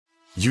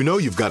You know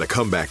you've got a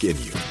comeback in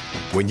you.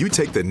 When you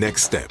take the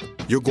next step,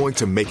 you're going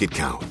to make it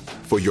count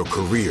for your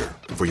career,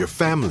 for your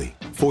family,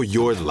 for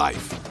your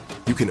life.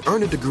 You can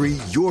earn a degree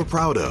you're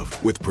proud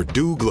of with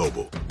Purdue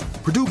Global.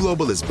 Purdue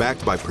Global is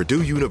backed by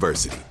Purdue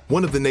University,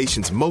 one of the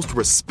nation's most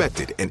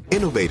respected and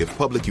innovative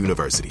public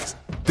universities.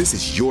 This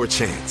is your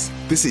chance.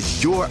 This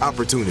is your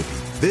opportunity.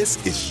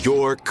 This is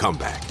your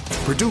comeback.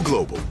 Purdue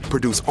Global,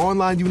 Purdue's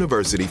online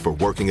university for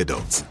working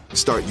adults.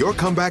 Start your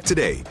comeback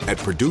today at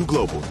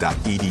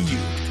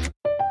purdueglobal.edu.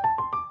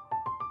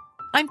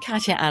 I'm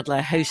Katya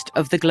Adler, host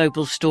of The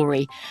Global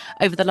Story.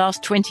 Over the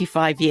last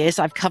 25 years,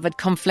 I've covered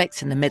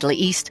conflicts in the Middle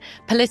East,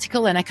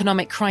 political and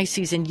economic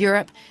crises in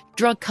Europe,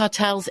 drug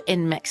cartels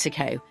in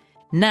Mexico.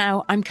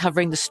 Now I'm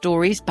covering the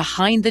stories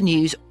behind the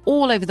news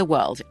all over the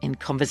world in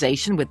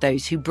conversation with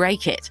those who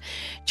break it.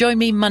 Join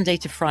me Monday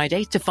to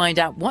Friday to find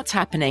out what's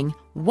happening,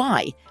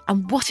 why,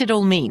 and what it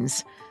all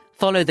means.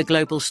 Follow The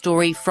Global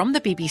Story from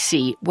the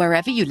BBC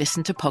wherever you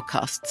listen to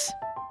podcasts.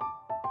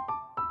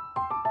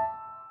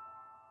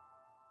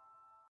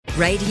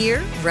 Right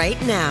here, right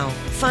now.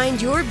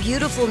 Find your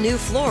beautiful new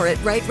floor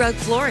at Right Rug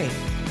Flooring.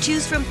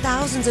 Choose from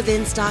thousands of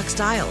in-stock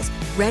styles,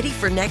 ready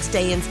for next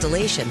day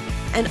installation,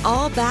 and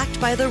all backed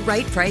by the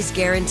right price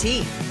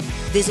guarantee.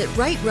 Visit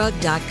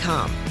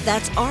rightrug.com.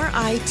 That's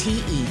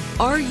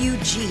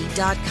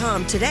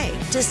RITERUG.com today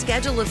to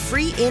schedule a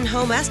free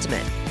in-home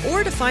estimate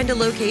or to find a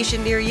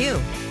location near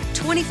you.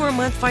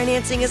 24-month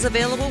financing is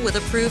available with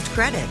approved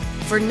credit.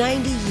 For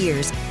 90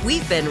 years,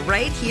 we've been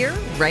right here,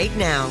 right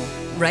now.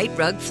 Right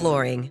Rug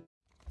Flooring.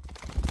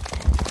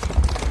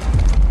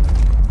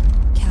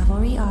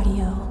 Cavalry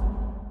Audio.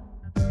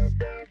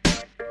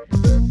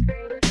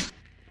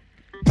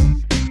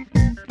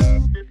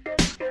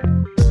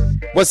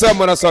 What's up,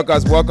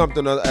 Mothersuckers? Welcome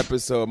to another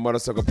episode of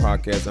Mothersucker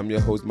Podcast. I'm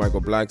your host,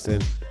 Michael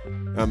Blackson.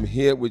 I'm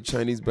here with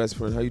Chinese best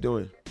friend. How you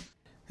doing?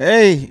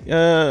 Hey,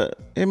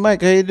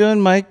 Mike. How you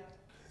doing, Mike?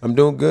 I'm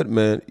doing good,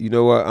 man. You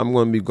know what? I'm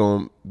going to be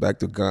going back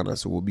to Ghana,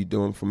 so we'll be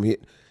doing from here.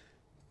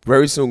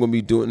 Very soon, going to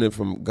be doing it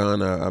from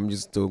Ghana. I'm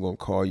just still going to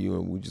call you,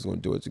 and we're just going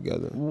to do it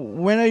together.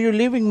 When are you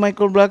leaving,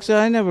 Michael Blackson?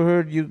 I never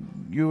heard you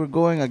were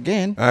going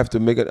again. I have to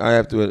make it. I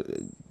have to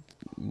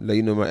let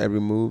you know my every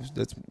move.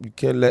 You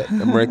can't let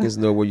Americans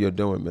know what you're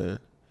doing, man.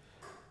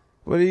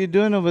 What are you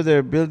doing over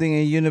there? Building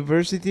a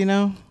university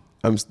now?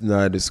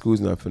 The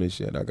school's not finished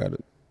yet. I got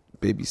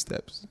baby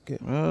steps. Okay.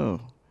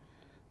 Oh,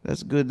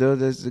 that's good though.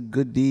 That's a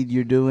good deed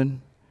you're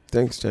doing.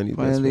 Thanks, Chinese.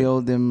 Finally,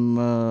 all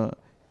them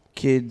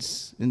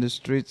kids in the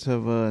streets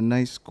have a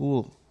nice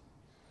school.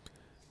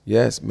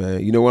 Yes,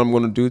 man. You know what I'm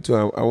going to do too?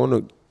 I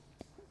want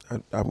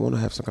to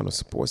have some kind of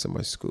sports in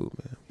my school,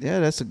 man. Yeah,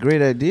 that's a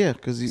great idea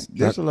because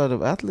there's a lot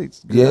of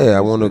athletes. Yeah,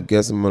 I want to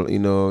get some,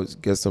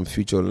 get some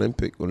future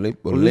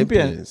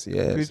Olympians.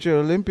 Yes. Future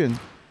Olympian.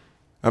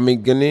 I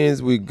mean,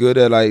 Ghanaians, we good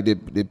at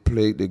they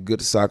play the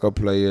good soccer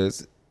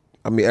players.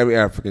 I mean, every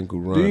African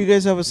could run. Do you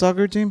guys have a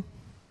soccer team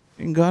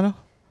in Ghana?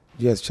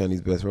 Yes,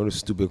 Chinese best. What a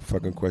stupid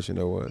fucking question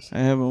that was. I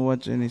haven't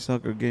watched any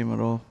soccer game at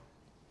all.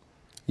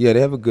 Yeah,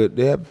 they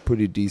have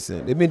pretty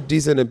decent. They've been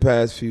decent in the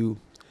past few.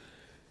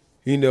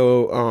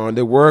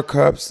 The World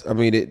Cups. I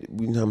mean,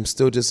 I'm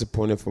still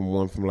disappointed from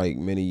one from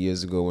many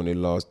years ago when they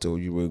lost to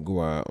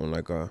Uruguay on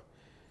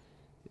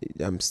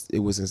it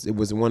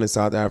was one in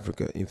South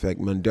Africa. In fact,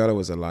 Mandela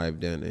was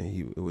alive then, and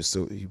he was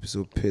so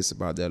pissed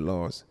about that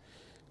loss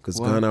because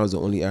Ghana was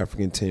the only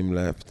African team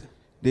left.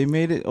 They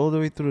made it all the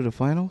way through the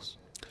finals.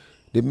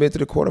 They made it to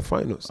the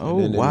quarterfinals. Oh,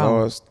 and then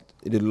wow.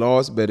 They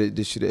lost, but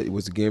it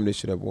was a game they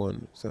should have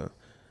won. So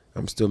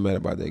I'm still mad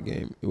about that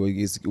game. It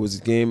was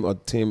a game or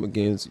team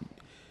against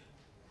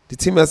the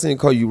team I saying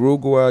called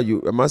Uruguay.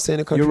 Am I saying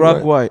the country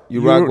Uruguay. Right?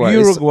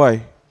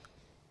 Uruguay.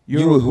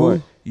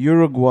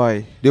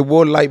 Uruguay. They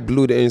wore light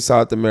blue in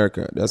South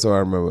America. That's all I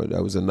remember.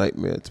 That was a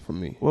nightmare for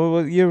me.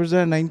 What year was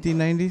that?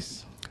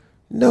 1990s?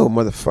 No,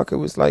 motherfucker. It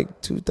was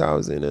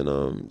 2000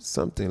 and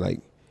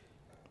something .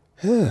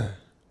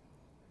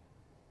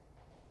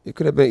 It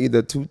could have been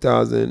either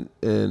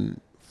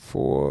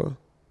 2004.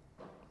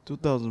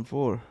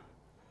 2004.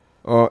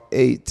 Or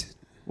 8.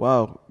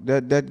 Wow,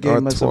 that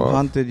game must have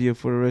haunted you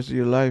for the rest of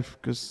your life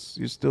because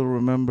you still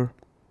remember.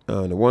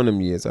 The one of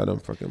them years, I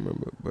don't fucking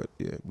remember. But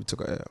yeah, we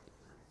took a L.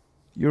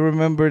 You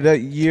remember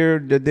that year,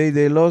 the day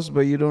they lost,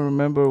 but you don't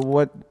remember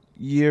what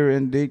year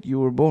and date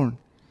you were born.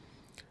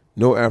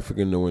 No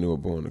African knew when they were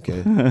born,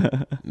 okay?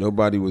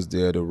 Nobody was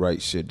there to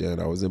write shit down.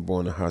 I wasn't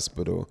born in a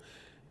hospital.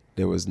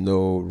 There was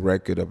no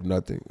record of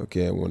nothing,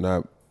 okay? When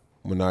I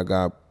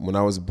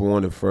was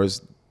born, the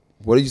first,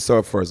 what did you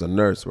saw first? A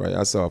nurse, right?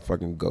 I saw a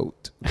fucking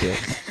goat, okay?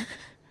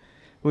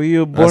 Were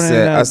you born in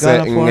Ghana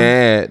farm?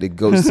 The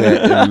goat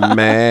said,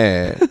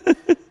 mad.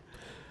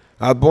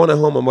 I was born at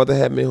home. My mother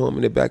had me home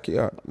in the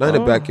backyard. Not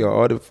in the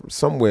backyard,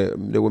 somewhere.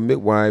 There were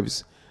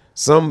midwives.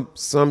 Some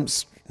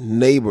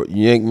neighbor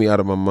yanked me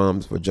out of my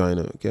mom's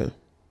vagina, okay?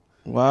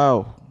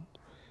 Wow.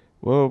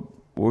 Well,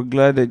 we're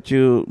glad that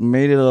you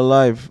made it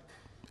alive.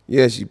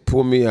 Yeah, she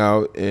pulled me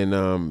out and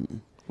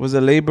was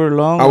the labor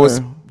long?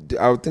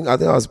 I think I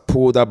was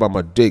pulled out by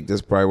my dick.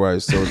 That's probably why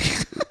it's so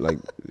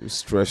was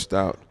stretched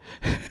out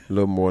a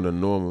little more than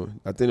normal.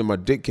 I think that my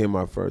dick came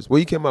out first. Well,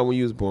 you came out when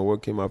you was born.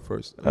 What came out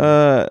first?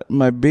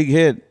 My big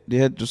head. They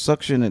had to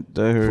suction it.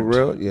 I heard. For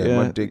real? Yeah,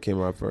 my dick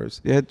came out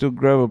first. They had to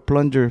grab a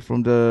plunger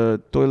from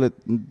the toilet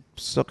and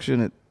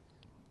suction it.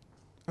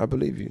 I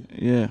believe you.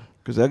 Yeah,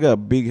 because I got a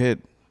big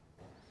head.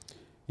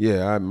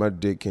 Yeah, my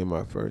dick came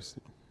out first.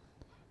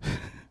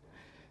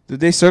 Did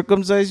they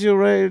circumcise you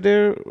right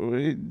there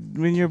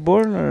when you're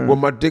born? Or? Well,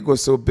 my dick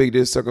was so big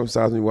they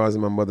circumcised me while I was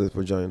in my mother's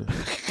vagina.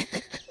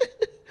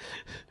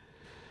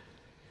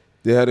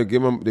 They had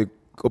to they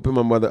open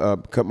my mother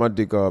up, cut my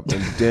dick up,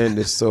 and then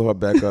they sew her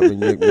back up and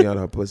yank me out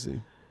of her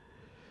pussy.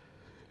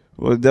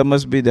 Well, that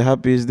must be the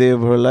happiest day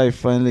of her life.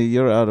 Finally,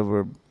 you're out of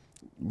her.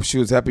 She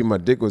was happy my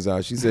dick was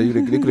out. She said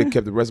they could have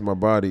kept the rest of my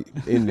body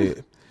in there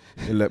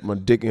and let my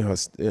dick in her.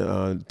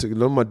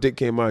 When my dick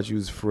came out, she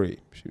was free.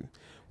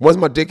 Once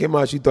my dick came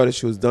out, she thought that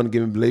she was done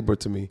giving labor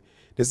to me.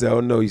 They said, "Oh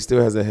no, he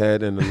still has a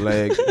head and a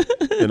leg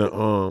and an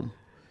arm."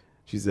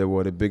 She said,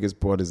 "Well, the biggest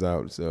part is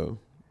out." So,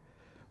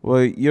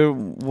 well, you're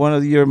one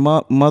of your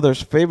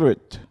mother's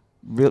favorite,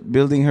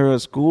 building her a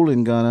school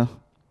in Ghana.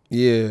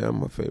 Yeah,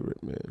 I'm a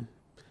favorite, man.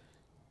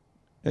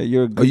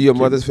 You're a good Are you your kid.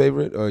 mother's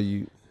favorite? Or are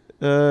you?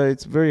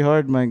 It's very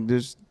hard, Mike.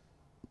 There's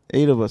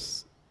 8 of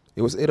us.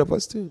 It was 8 of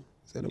us too.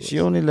 She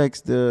only likes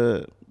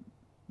the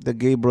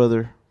gay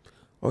brother.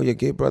 Oh, your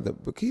gay brother,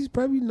 but he's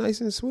probably nice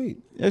and sweet.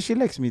 Yeah, she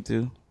likes me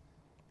too.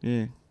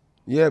 Yeah.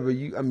 Yeah, but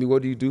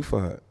what do you do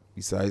for her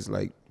besides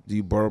like? Do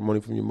you borrow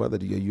money from your mother?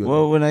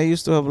 Well, when I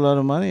used to have a lot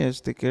of money, I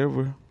used to take care of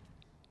her.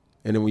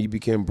 And then when you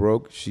became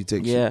broke, she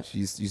takes. Yeah.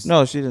 She's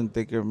No, she didn't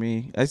take care of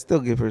me. I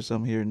still give her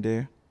some here and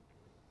there.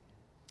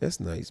 That's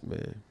nice,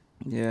 man.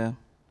 Yeah.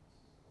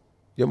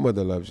 Your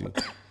mother loves you.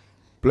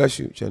 Bless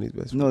you, Chinese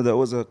best friend. No, that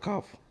was a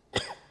cough.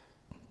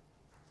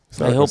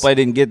 So I hope I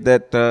didn't get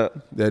that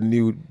that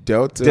new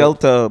Delta.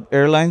 Delta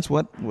Airlines.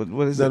 What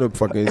is Not it? a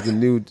fucking.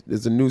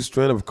 It's a new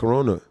strain of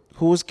Corona.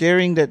 Who was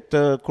carrying that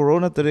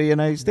Corona to the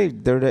United States?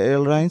 They're the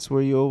airlines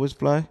where you always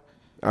fly.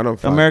 I don't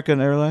fly.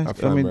 American Airlines.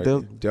 I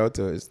American.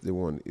 Delta is the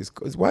one.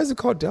 Why is it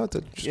called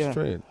Delta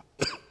strain?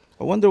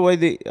 I wonder why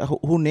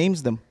who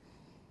names them.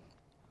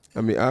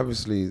 I mean,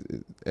 obviously,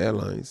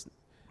 airlines.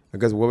 I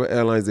guess whatever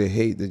airlines they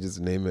hate, they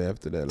just name it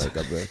after that. Like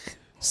I bet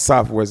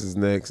Southwest is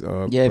next.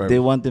 If they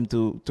want them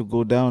to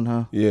go down,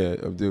 huh? Yeah,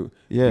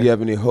 Yeah. If you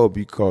have any hope,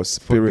 you call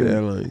Spirit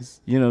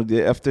Airlines. You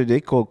know, after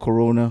they called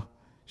Corona,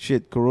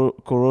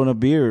 Corona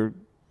beer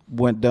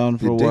went down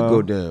for a while. It did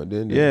go down,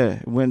 didn't it? Yeah,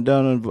 it went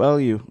down in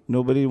value.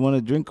 Nobody want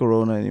to drink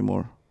Corona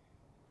anymore.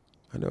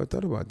 I never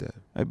thought about that.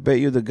 I bet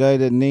you the guy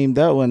that named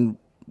that one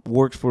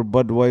works for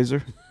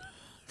Budweiser,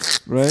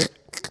 right?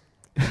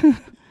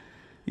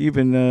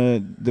 Even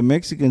the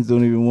Mexicans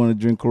don't even want to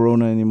drink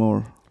Corona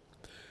anymore.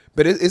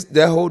 But it's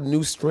that whole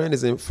new strand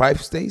is in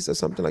 5 states or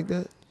something like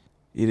that?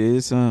 It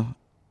is. I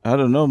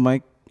don't know,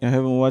 Mike. I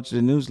haven't watched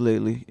the news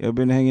lately. I've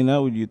been hanging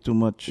out with you too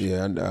much.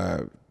 Yeah, and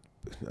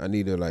I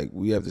need to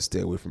we have to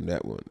stay away from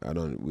that one.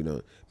 We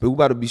don't. But we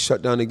about to be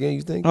shut down again,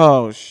 you think?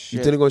 Oh, shit. You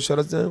think they're going to shut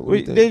us down? What do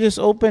you think? They just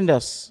opened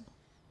us.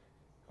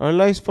 Our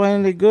life's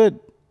finally good.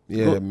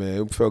 Yeah,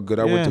 man. It felt good.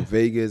 I went to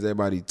Vegas.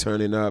 Everybody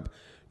turning up.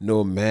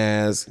 No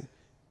mask.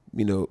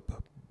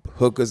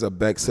 Hookers are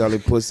back selling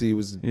pussy. It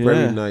was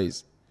very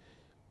nice.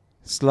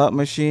 Slot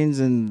machines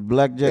and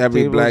blackjack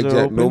Every tables blackjack. are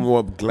open. No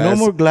more glass. No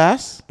more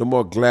glass? No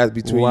more glass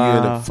between you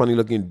and a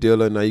funny-looking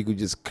dealer. Now you could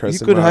just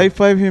curse him You could out.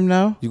 high-five him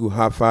now? You could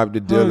high-five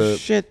the dealer. Oh,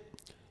 shit.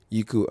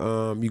 You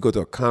could you go to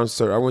a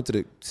concert. I went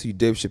to see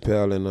Dave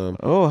Chappelle and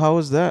how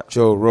was that?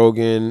 Joe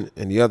Rogan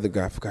and the other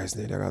guy. I forgot his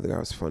name. That other guy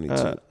was funny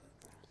too.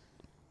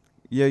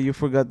 Yeah, you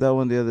forgot that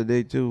one the other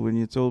day too when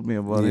you told me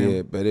about him.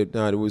 Yeah, but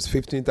it was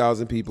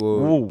 15,000 people.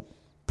 Whoa.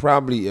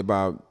 Probably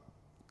about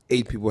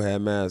 8 people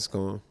had masks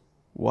on.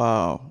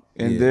 Wow.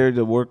 And they're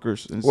the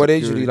workers. Well, they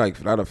usually like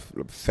a lot of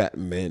fat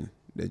men.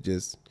 They're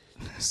just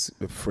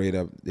afraid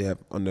of, they have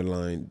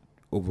underlying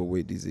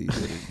overweight disease.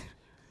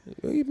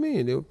 What do you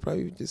mean? They were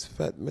probably just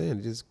fat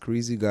men, just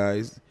greasy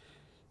guys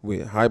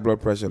with high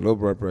blood pressure, low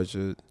blood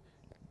pressure,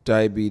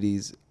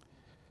 diabetes,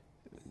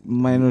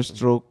 minor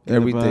stroke,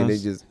 everything.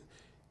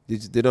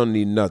 They don't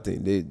need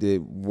nothing. They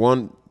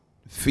want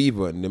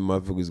fever and the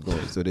motherfucker's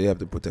gone, so they have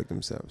to protect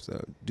themselves.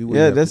 So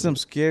that's some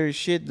scary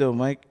shit though,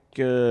 Mike.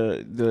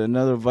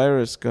 Another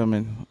virus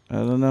coming. I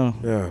don't know.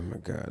 Oh my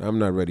God, I'm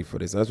not ready for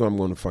this. That's why I'm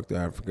going to fuck to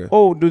Africa.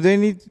 Oh, do they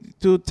need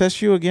to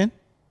test you again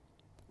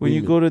when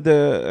you go to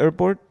the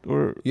airport,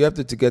 or you have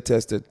to get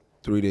tested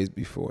 3 days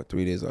before,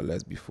 3 days or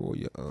less before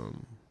you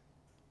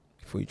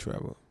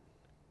travel.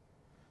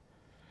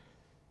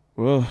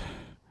 Well,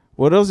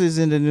 what else is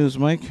in the news,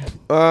 Mike?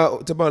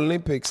 It's about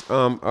Olympics.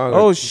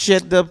 Oh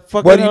shit, the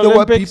fucking Well, you know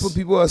Olympics. what?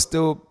 People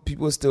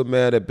are still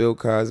mad at Bill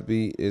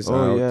Cosby is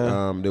out.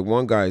 Yeah. The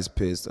one guy is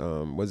pissed.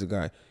 What's the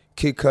guy?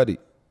 Kid Cudi.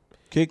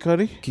 Kid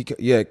Cudi?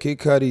 Kid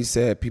Cudi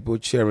said people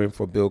cheering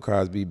for Bill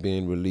Cosby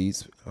being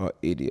released are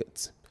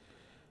idiots.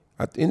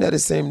 Isn't that the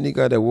same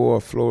nigga that wore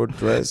a floor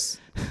dress,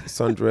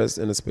 sundress,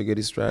 and a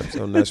spaghetti straps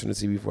on national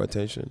TV for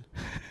attention?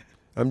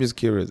 I'm just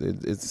curious.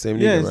 It's the same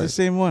nigga, Yeah, it's right? the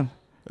same one.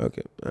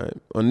 Okay, all right.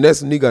 On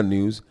next nigga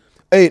news,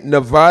 hey,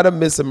 Nevada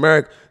Miss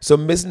America. So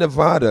Miss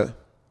Nevada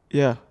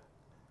Yeah.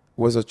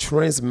 was a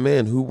trans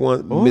man who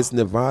won Miss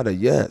Nevada.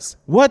 Yes,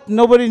 What?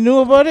 Nobody knew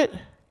about it?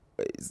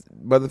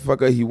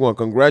 motherfucker, he won.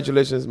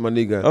 Congratulations, my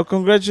nigga. Oh,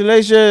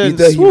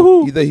 congratulations.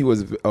 Either he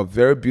was a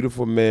very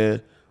beautiful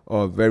man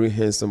or a very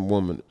handsome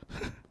woman,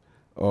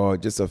 or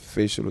just a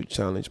facial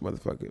challenge,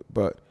 motherfucker.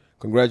 But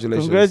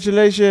congratulations.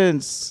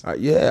 Congratulations.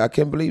 Yeah, I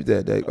can't believe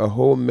that a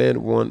whole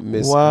man won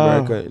Miss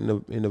Wow.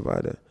 America in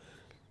Nevada.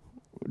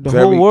 The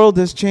Very whole world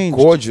has changed.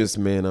 Gorgeous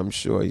man, I'm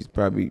sure. He's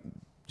probably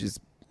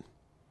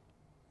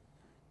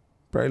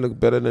look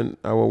better than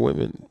our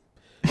women.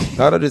 A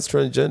lot of these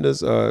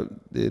transgenders are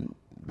they're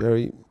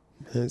very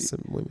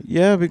handsome women.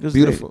 Yeah, because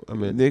Beautiful.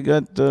 they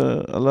got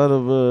a lot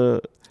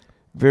of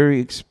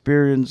very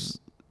experienced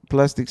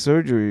plastic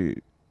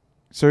surgeon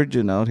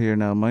out here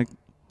now, Mike.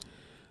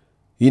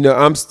 You know,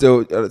 I'm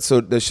still so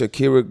the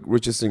Shakira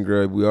Richardson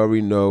girl. We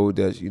already know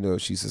that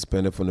she's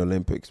suspended from the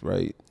Olympics,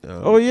 right?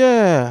 Oh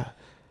yeah,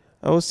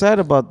 I was sad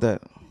about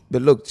that.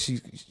 But look,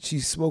 she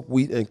smoked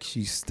weed and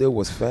she still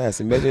was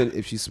fast. Imagine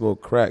if she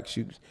smoked crack.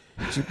 She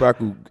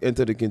probably could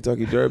enter the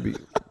Kentucky Derby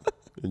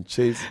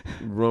and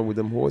run with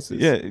them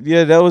horses.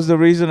 Yeah, that was the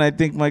reason I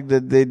think, Mike,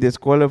 that they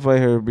disqualify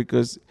her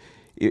because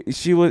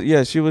she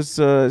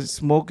was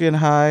smoking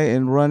high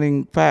and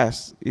running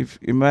fast.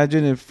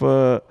 Imagine if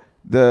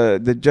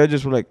the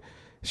judges were like,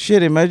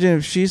 shit, imagine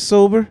if she's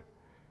sober,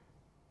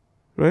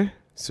 right?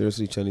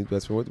 Seriously, Chinese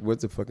best friend.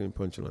 What's the fucking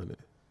punchline there?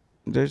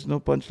 There's no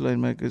punchline,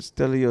 Mike. It's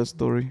telling you a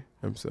story.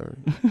 I'm sorry.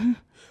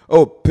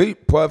 Oh,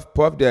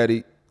 Puff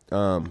Daddy,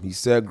 he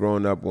said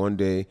growing up one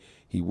day,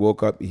 he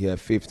woke up, he had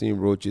 15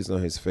 roaches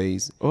on his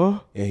face,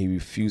 and he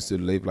refused to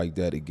live like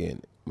that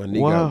again. My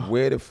nigga, Wow.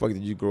 Where the fuck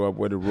did you grow up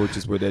where the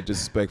roaches were that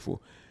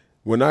disrespectful?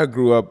 When I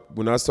grew up,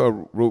 when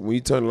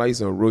you turn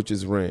lights on,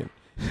 roaches ran.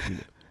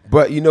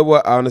 But you know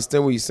what? I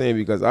understand what you're saying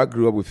because I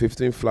grew up with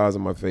 15 flies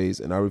on my face,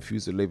 and I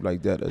refuse to live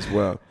like that as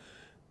well.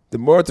 The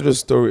moral to the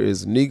story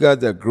is niggas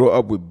that grow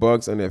up with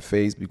bugs on their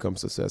face become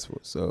successful.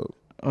 So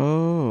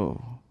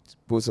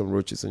put some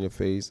roaches on your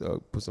face or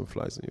put some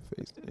flies on your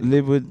face.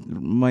 Live with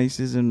mice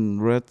and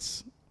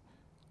rats.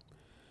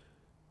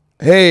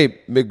 Hey,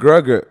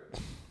 McGregor.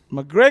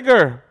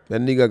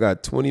 That nigga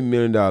got $20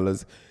 million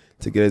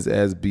to get his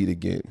ass beat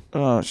again.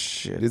 Oh,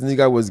 shit. This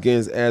nigga was getting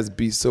his ass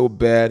beat so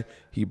bad,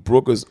 he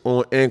broke his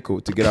own ankle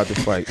to get out the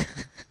fight.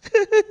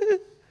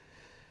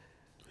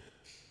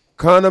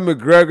 Conor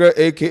McGregor,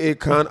 a.k.a.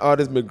 Con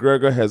Artist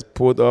McGregor, has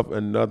pulled off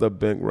another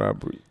bank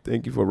robbery.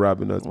 Thank you for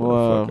robbing us,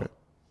 motherfucker.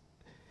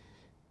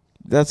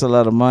 That's a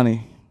lot of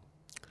money.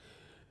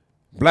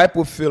 Black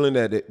people feeling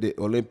that the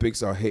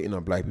Olympics are hating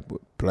on black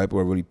people. Black people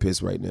are really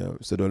pissed right now.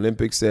 So the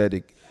Olympics said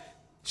that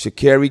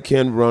Sha'Carri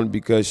can run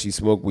because she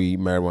smoked weed,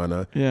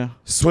 marijuana. Yeah.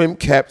 Swim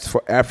caps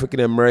for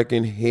African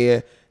American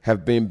hair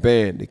have been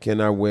banned. They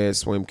cannot wear a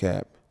swim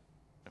cap.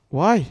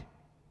 Why?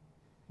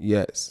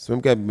 Yes,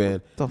 swim cap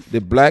banned. The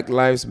Black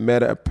Lives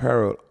Matter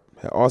apparel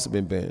have also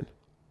been banned.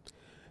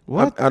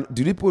 What?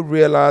 Do people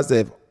realize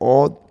that if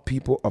all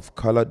people of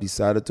color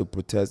decided to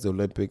protest the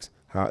Olympics,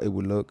 how it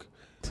would look?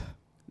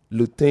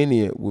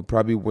 Lithuania would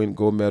probably win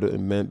gold medal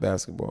in men's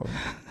basketball.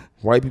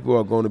 White people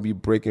are going to be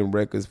breaking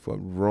records for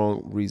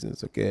wrong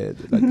reasons, okay?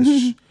 Like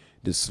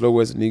the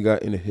slowest nigga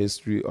in the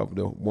history of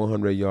the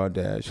 100-yard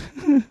dash.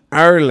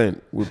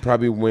 Ireland would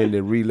probably win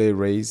the relay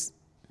race.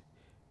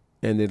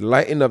 And the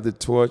lighting of the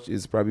torch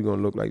is probably going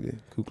to look like the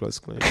Ku Klux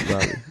Klan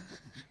rally.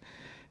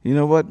 You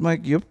know what,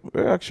 Mike? You're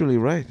actually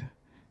right.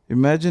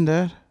 Imagine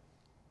that.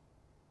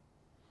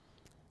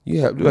 You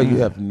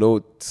have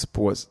no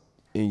sports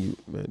in you,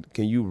 man.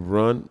 Can you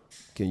run?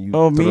 Can you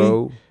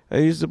throw? Me? I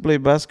used to play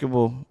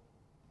basketball.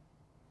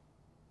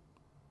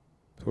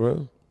 For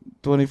real?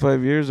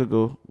 25 years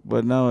ago,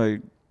 but now I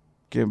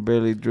can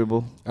barely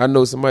dribble. I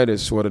know somebody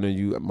that's shorter than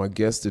you. My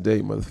guest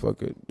today,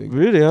 motherfucker.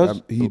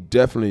 Really? He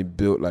definitely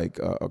built like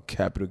a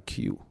capital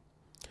Q.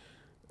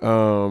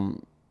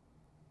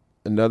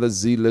 Another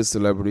Z-list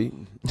celebrity,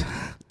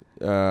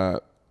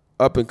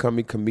 up and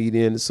coming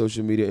comedian,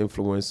 social media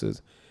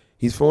influencers.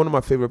 He's from one of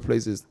my favorite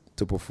places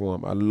to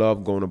perform. I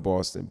love going to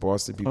Boston.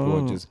 Boston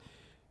people are just,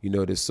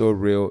 they're so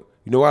real.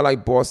 You know why I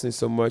like Boston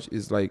so much?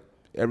 Is like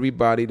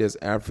everybody that's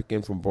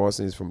African from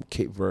Boston is from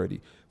Cape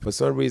Verde. For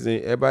some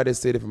reason, everybody that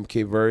say they're from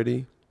Cape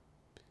Verde,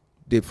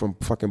 they're from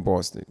fucking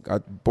Boston.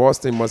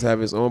 Boston must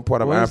have its own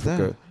part of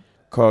Africa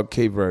called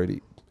Cape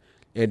Verde.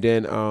 And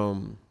then a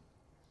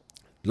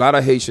lot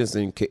of Haitians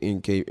in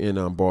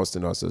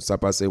Boston also.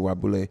 Sapase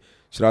Wabule.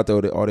 Shout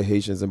out to all the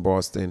Haitians in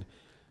Boston.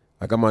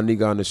 I got my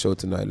nigga on the show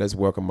tonight. Let's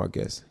welcome my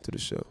guest to the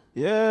show.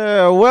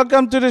 Yeah,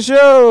 welcome to the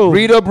show.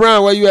 Rito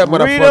Brown, where you at,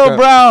 motherfucker? Rito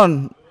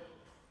Brown.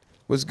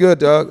 What's good,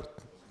 dog?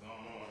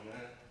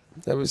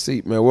 Have a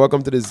seat, man.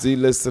 Welcome to the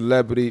Z-List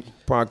Celebrity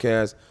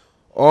Podcast.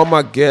 All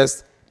my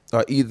guests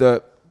are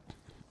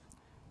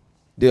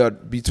they are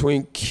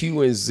between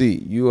Q and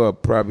Z. You are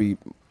probably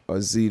a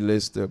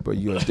Z-lister, but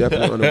you are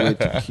definitely on the way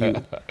to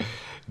Q.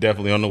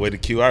 Definitely on the way to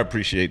Q. I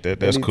appreciate that.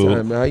 That's Anytime, cool.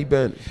 man. How you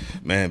been?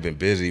 Man, been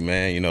busy,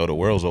 man. You know, the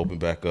world's opened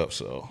back up,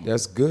 so.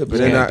 That's good.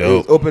 But Yeah, then dope.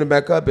 it's opening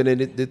back up, and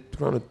then they're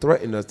trying to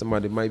threaten us.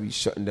 Somebody might be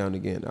shutting down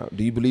again.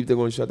 Do you believe they're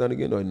going to shut down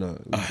again or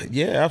not?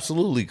 Yeah,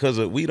 absolutely. Because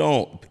we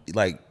don't,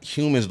 like,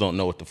 humans don't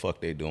know what the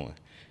fuck they doing.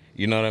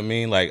 You know what I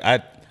mean? Like,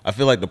 I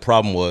feel like the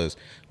problem was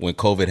when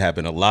COVID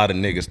happened, a lot of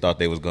niggas thought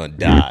they was going to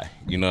die.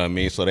 You know what I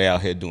mean? So they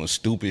out here doing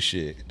stupid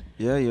shit.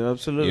 Yeah, you're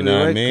absolutely You know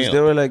what I right. mean? Because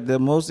they were like the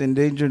most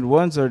endangered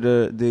ones are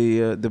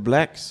the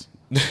blacks.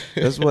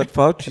 That's what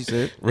Fauci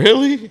said.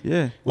 Really?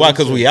 Yeah. Why?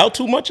 Because we out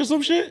too much or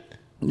some shit?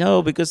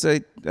 No, because I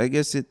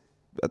guess it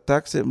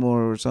attacks it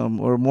more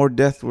or more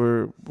death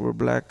were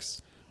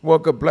blacks. Well,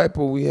 'cause black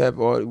people, we have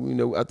all, you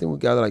know, I think we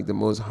got like the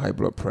most high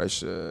blood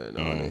pressure and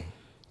all that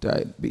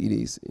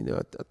diabetes. You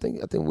know, I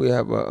think we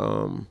have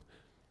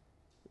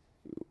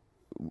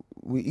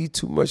we eat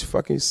too much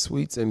fucking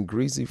sweets and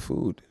greasy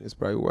food. That's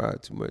probably why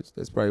too much.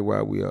 That's probably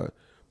why we are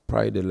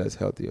probably the less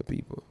healthier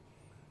people.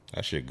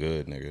 That shit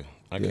good, nigga.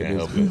 I Yeah, can't it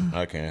help is. it.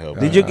 I can't help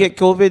it. Did you get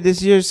COVID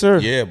this year, sir?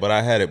 Yeah, but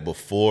I had it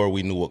before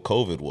we knew what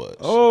COVID was.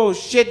 Oh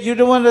shit! You're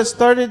the one that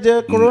started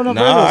the coronavirus.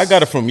 Nah, I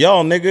got it from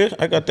y'all, nigga.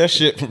 I got that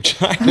shit from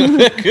China,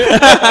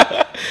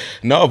 nigga.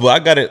 No, but I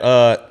got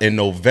it in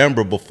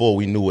November before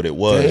we knew what it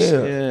was.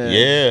 Damn.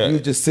 Yeah. You were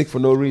just sick for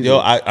no reason. Yo,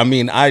 I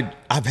mean,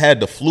 I've had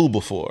the flu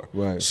before.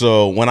 Right.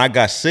 So when I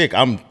got sick,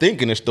 I'm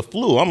thinking it's the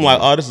flu. I'm like,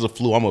 oh, this is a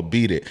flu. I'm going to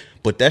beat it.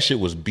 But that shit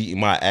was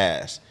beating my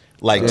ass.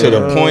 Like, to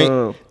the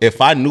point,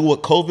 if I knew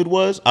what COVID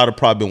was, I'd have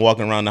probably been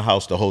walking around the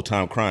house the whole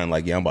time crying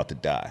like, yeah, I'm about to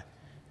die.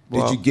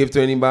 Did you give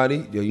to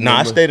anybody? Yo, you Nah, I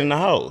remember? stayed in the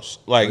house.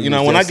 Like, Oh, you you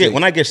know, was when that sick?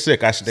 when I get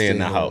sick, I stay in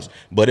the home. house.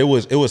 But it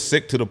was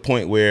sick to the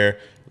point where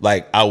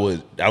like I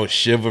would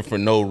shiver for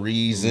no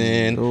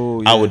reason.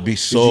 Oh, I yeah. would be Did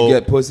so you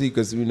get pussy?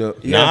 Because, you know.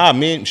 Nah,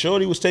 me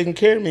Shorty was taking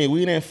care of me.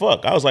 We didn't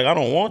fuck. I was like, I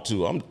don't want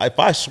to. If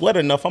I sweat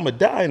enough, I'm gonna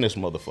die in this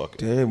motherfucker.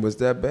 Damn, was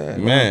that bad?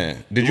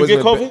 Man, did It you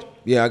get wasn't COVID?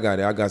 Yeah, I got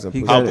it. I got some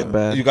He pussy. got it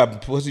bad. You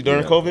got pussy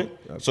during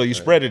COVID? So you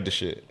spreaded the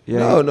shit.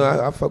 Yeah, No,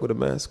 I fuck with a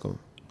mask on.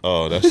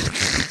 Oh,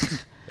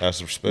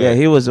 that's respect. yeah,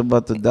 he was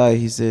about to die.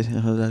 He said,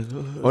 I was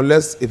like,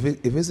 Unless if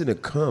it's in a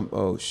cum,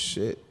 oh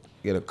shit,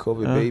 get a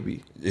COVID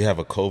baby. You have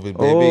a COVID baby.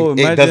 Oh,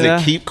 imagine Does it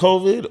that. keep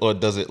COVID or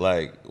does it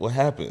like what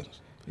happens?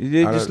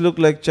 they just look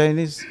like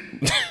Chinese.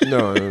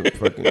 No,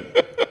 fucking.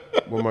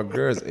 Well, my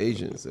girl's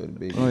Asian, so the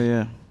baby. Oh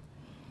yeah.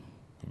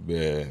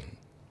 Man.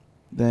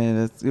 Dang,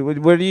 that's,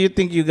 where do you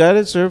think you got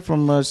it, sir?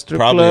 From a strip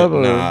Probably club?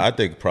 Or I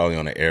think probably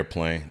on an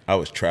airplane. I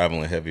was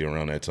traveling heavy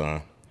around that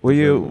time. were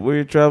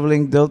you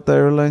traveling Delta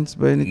Airlines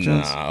by any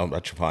chance? Nah, I'm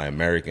probably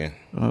American.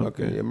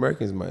 Okay,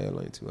 American's my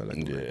airline too. I like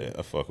American. Yeah,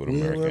 I fuck with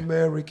Yeah, American.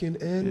 American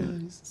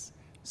Airlines.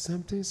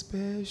 Something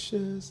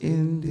special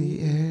In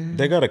the air.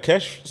 They got a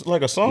catch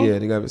like a song. Yeah,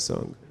 they got a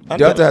song. I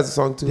Delta know. has a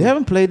song too. They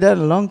haven't played that in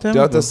a long time.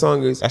 Delta ago.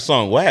 song is That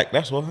song whack.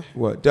 That's why.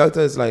 what?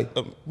 Delta is like,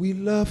 we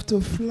love to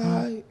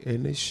fly,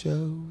 and it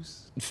shows.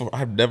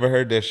 I've never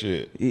heard that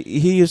shit.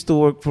 He used to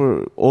work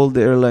for all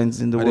the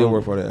airlines in the I world. didn't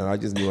work for the airline. I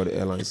just knew all the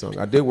airline song.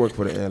 I did work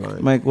for the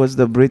airline. Mike, what's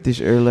the British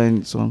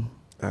airline song?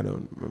 I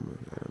don't remember.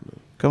 I don't know.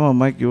 Come on,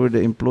 Mike, you were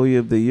the employee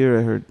of the year,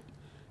 I heard.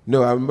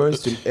 No, I remember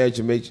Air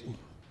Jamaica.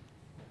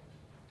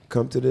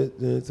 Come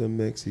to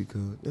Mexico.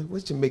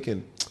 What's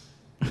Jamaican?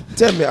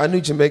 Tell me, I knew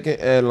Jamaican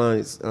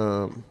Airlines.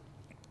 The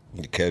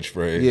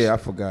catchphrase. Yeah, I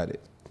forgot it.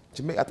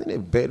 I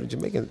think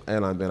Jamaican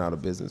Airlines been out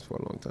of business for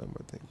a long time.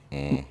 I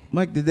think.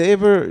 Mike, did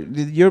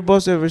your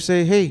boss ever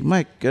say, "Hey,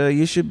 Mike,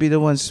 you should be the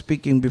one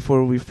speaking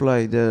before we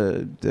fly"?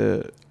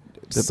 The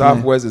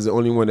Southwest is the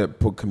only one that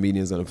put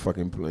comedians on a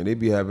fucking plane. They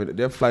be having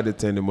their flight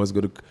attendant must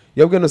go to.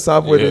 You ever get on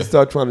Southwest and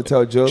start trying to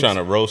tell jokes? Trying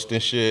to roast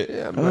and shit.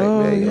 Yeah, I'm like,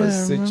 man, you yeah, gonna I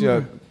sit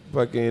your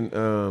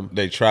fucking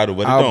They try to,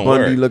 but it Al don't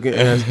Bundy work. looking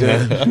ass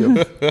down.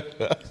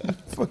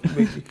 Fucking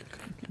make it.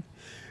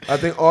 I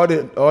think all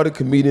the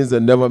comedians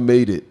that never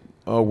made it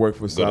all work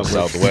for Go to Southwest.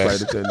 Southwest.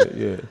 Flight attendant,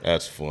 yeah.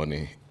 That's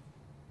funny.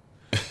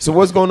 So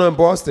what's going on in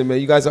Boston, man?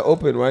 You guys are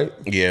open, right?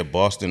 Yeah,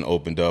 Boston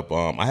opened up.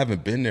 I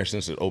haven't been there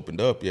since it opened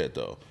up yet,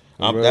 though.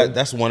 Really?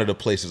 That's one of the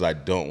places I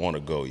don't want to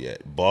go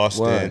yet.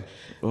 Boston. Why?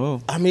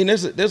 Oh. I mean,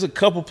 there's a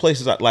couple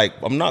places I like.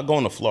 I'm not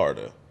going to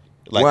Florida.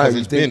 Like, Why? 'cause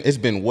You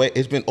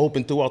it's been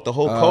open throughout the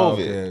whole Oh,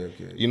 COVID.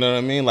 okay. You know what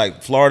I mean?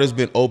 Like Florida's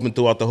been open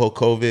throughout the whole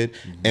COVID,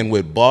 and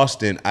with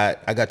Boston, I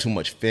got too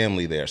much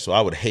family there, so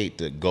I would hate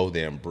to go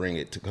there and bring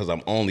it because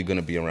I'm only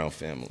gonna be around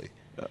family.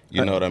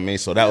 You know what I mean?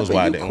 So that was But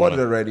why I you didn't caught want it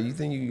to. already. You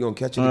think you gonna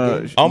catch it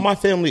again? All my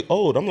family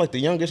old. I'm like the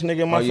youngest nigga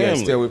in my Oh yeah,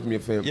 family. stay away from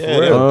your family. Yeah,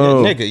 For real?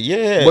 Oh. nigga,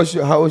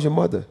 yeah. How old's your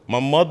mother? My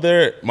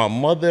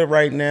mother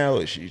right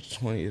now, she's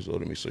 20 years older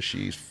than me, so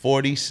she's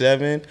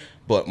 47.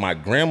 But my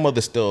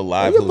grandmother's still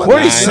alive. your who's mother-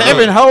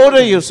 47. How old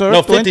are you, sir?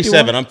 No,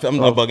 57.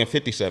 21? I'm bugging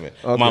 57.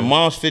 Okay. My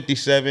mom's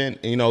 57.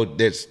 You know,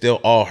 that's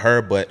still all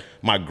her, but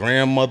my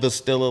grandmother's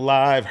still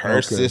alive. Her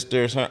Okay.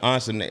 sisters, her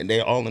aunts, and they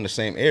all in the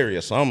same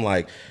area. So I'm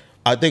like,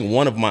 I think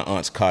one of my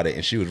aunts caught it,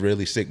 and she was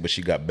really sick, but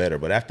she got better.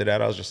 But after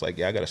that, I was just like,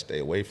 yeah, I got to stay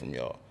away from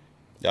y'all.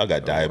 Y'all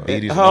got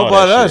diabetes. and How all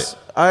about that us? shit.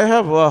 I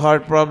have a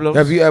heart problem.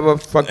 Have you ever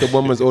fucked a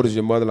woman as old as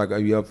your mother? Like,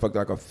 have you ever fucked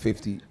like a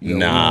 50?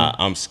 Nah,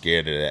 I'm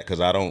scared of that because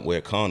I don't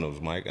wear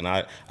condoms, Mike. And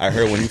I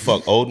heard when you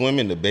fuck old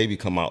women, the baby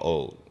come out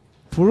old.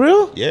 For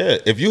real? Yeah,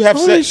 if you have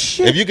Holy sex,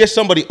 shit. if you get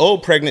somebody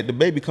old pregnant, the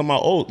baby come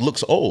out old,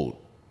 looks old.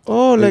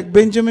 Oh, like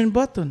Benjamin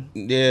Button.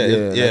 Yeah,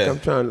 Yeah, yeah. like I'm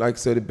trying, like,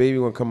 so the baby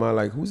gonna come out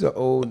like, who's an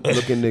old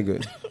looking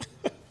nigga?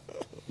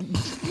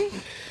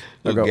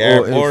 Like an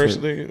Garrett old Morris,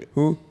 infant. nigga.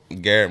 Who?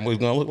 Garrett was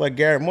gonna look like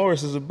Garrett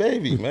Morris as a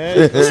baby, man.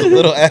 That's a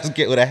little ass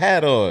kid with a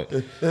hat on.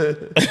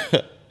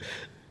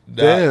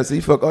 Damn, so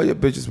you fuck all your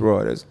bitches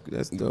raw.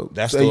 That's dope.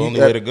 That's So the you only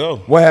got- way to go.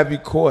 What have you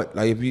caught?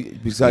 Like, if you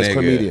besides Nigga,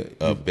 chlamydia?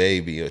 a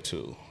baby or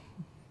two.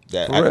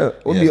 That For real?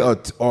 What yeah. me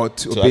or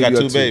two? So a I got baby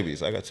or two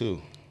babies. I got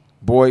two.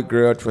 Boy,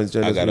 girl,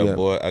 transgender. I got a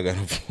boy. I got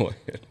a boy.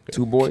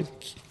 Two boys.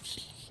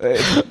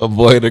 A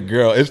boy and a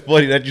girl. It's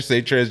funny that you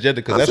say transgender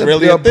because I that's said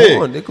really they're a thing.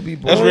 born. They could be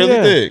born. That's really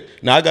yeah. big.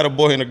 Now I got a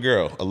boy and a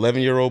girl.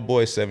 11-year-old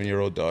boy,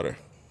 7-year-old daughter.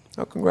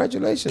 Oh,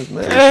 congratulations,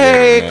 man.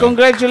 Hey, man.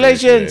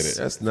 congratulations. Appreciate it.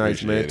 That's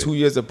nice, man. Appreciate it. 2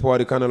 years apart.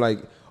 They kind of like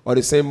are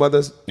the same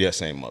mothers. Yeah,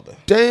 same mother.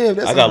 Damn,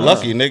 that's I got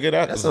unlucky. lucky, nigga.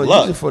 That's That's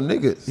luck. unusual for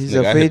niggas. He's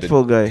Nigga, a I hit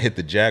faithful guy. Hit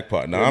the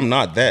jackpot. No, I'm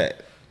not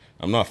that.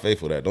 I'm not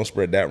faithful to that. Don't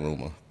spread that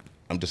rumor.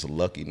 I'm just a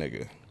lucky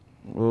nigga.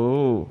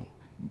 Oh.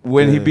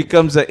 When he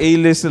becomes an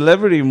A-list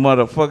celebrity,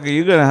 motherfucker,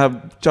 you're going to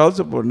have child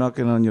support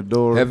knocking on your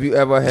door. Have you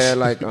ever had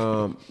like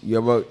how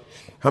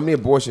many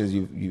abortions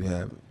you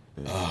have?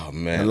 Oh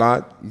man, A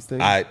lot. You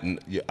think?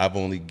 I've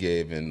only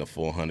given the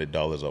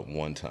 $400 up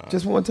one time.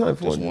 Just one time.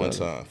 Just one $400.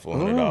 time.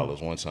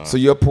 $400 one time. So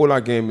your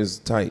pull-out game is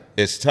tight.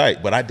 It's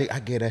tight, but I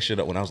gave that shit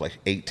up when I was like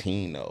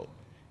 18 though.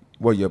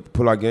 What, your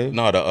pull-out game?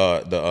 No,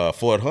 the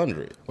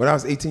 400. When I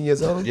was 18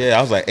 years old? Yeah,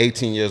 I was like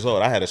 18 years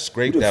old. I had to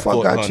scrape Who the that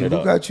fuck got you? 400 Who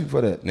up. got you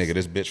for that? Nigga,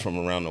 this bitch from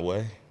around the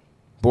way.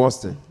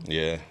 Boston.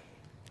 Yeah.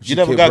 She You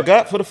never came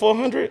got for the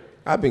 400?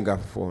 I've been got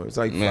for 400. It's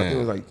like, I Man. think it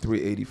was like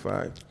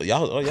 385.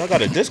 Y'all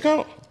got a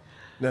discount?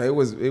 No, it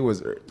was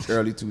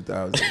early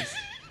 2000s.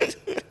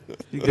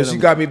 You Because she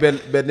get got me,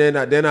 but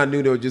then I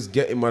knew they were just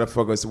getting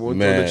motherfuckers. So when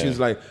Man. she was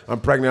like, I'm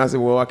pregnant, I said,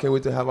 well, I can't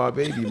wait to have our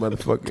baby,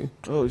 motherfucker.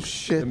 Oh,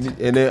 shit.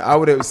 And then I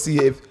would have see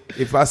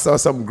if I saw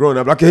something growing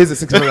up, like, okay, here's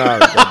a $600.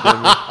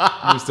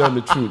 You was telling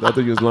the truth. I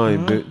thought you was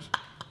lying, bitch.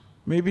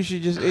 Maybe she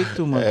just ate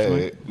too much. Hey,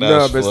 Mike. No,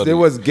 that's but funny. they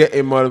was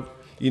getting Hard.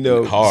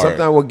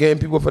 sometimes we're getting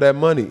people for that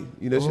money.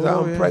 She's like,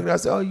 I'm yeah. pregnant. I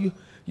said, oh,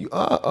 you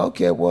are?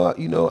 Okay, well,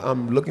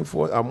 I'm looking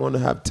for, I want to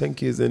have 10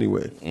 kids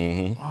anyway.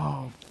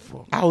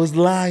 I was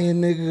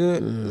lying,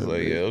 nigga. It's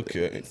like, yeah,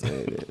 okay.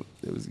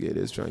 It was good. They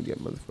was trying to get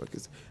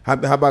motherfuckers. How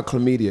about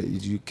chlamydia?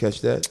 Did you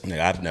catch that? Nigga,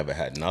 I've never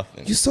had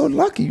nothing. You so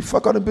lucky. You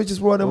fuck all the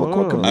bitches raw never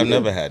caught chlamydia. I've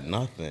never had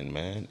nothing,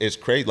 man. It's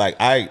crazy. Like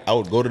I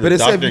would go to the But they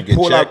say doctor and get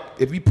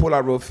checked. if you pull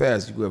out real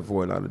fast, you can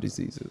avoid a lot of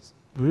diseases.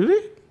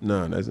 Really?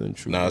 No, that's not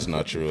true. No, it's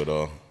not true at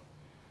all.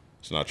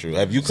 It's not true.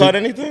 Have you caught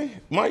anything,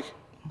 Mike?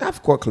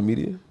 I've caught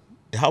chlamydia.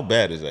 How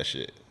bad is that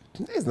shit?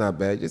 It's not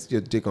bad. Just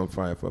your dick on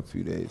fire for a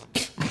few days.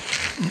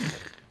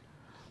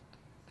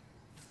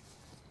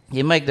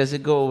 Yeah, Mike, does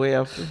it go away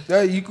after?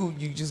 Yeah, you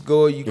just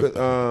go. You could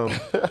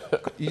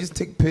you just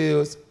take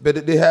pills,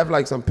 but they have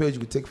like some pills you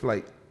could take for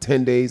like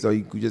 10 days, or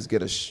you could just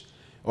get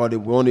or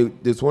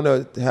there's one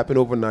that happen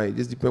overnight.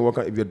 Just depend what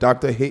kind. If your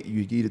doctor hate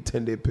you, you can eat a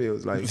 10-day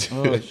pills. Like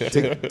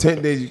take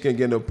 10 days, you can't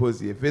get no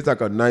pussy. If it's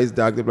like a nice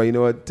doctor, like, you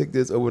know what, take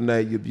this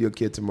overnight, you'll be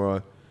okay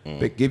tomorrow.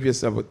 But give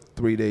yourself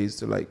 3 days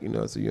to, like,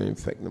 so you don't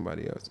infect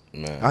nobody else.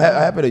 Man. I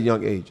happened at a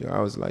young age. I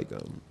was like,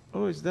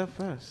 Oh, it's that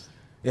fast.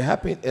 it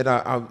happened at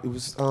I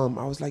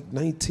was like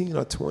 19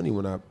 or 20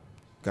 when I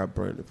got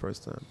burned the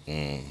first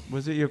time.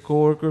 Was it your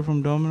coworker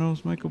from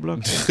Domino's, Michael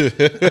Block?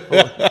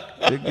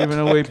 They're giving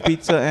away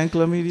pizza and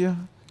chlamydia?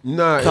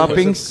 Nah, it was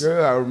Toppings? a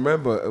girl. I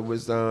remember it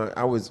was.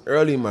 I was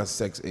early in my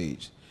sex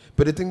age,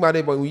 but the thing about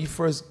it, when you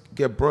first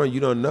get burned, you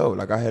don't know.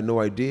 Like, I had no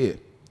idea.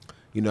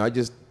 I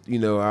just,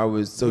 I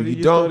was. So What did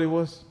you thought don't. it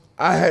was?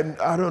 I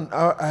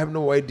have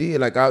no idea.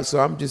 Like, so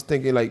I'm just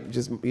thinking, like,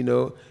 just,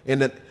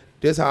 and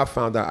this how I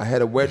found out. I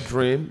had a wet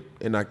dream,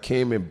 and I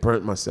came and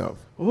burnt myself.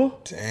 Oh,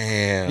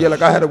 Damn. Yeah,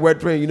 like, I had a wet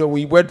dream.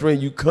 When you wet dream,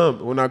 you come.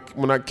 When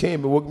I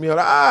came, it woke me up.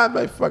 Like,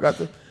 my fuck.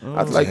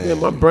 I was like,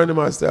 damn, I'm burning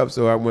myself.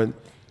 So I went.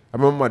 I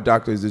remember my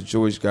doctor is this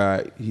Jewish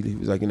guy. He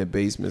was like in the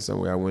basement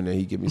somewhere. I went there.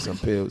 He gave me some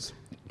pills.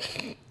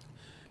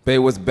 But it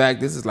was back.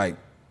 This is like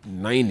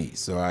 90.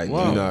 So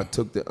I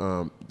took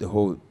the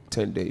whole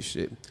 10-day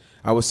shit.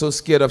 I was so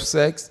scared of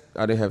sex.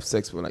 I didn't have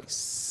sex for like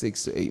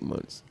 6 to 8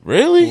 months.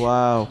 Really?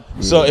 wow.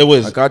 So it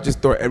was. Like, I just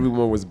thought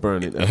everyone was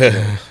burning.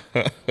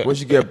 Once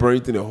you get burned,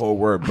 you think the whole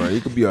world burn.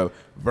 You could be a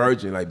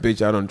virgin. Like,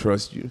 bitch, I don't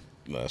trust you.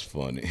 That's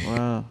funny.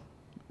 Wow.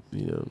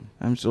 You know.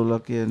 I'm so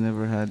lucky I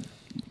never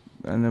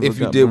If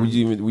you got did,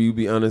 burned. will you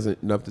be honest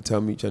enough to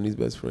tell me Chinese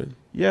best friend?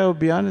 Yeah, I'll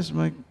be honest,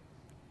 Mike.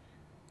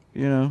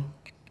 You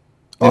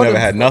Oh, never the-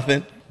 had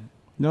nothing?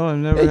 No, I've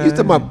never Hey, had you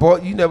talking about anything.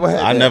 boy? You never had?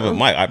 I that, never, huh?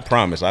 Mike, I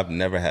promise, I've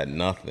never had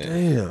nothing.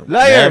 Damn.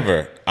 Liar.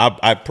 Never.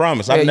 I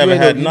promise, Hey, I've never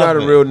had You're nothing.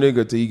 not a real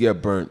nigga till you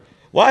get burnt.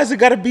 Why has it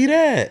got to be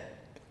that?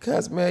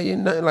 Cause man, you're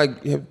not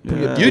like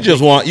You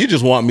just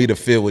want me to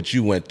feel what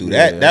you went through.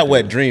 That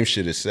wet dream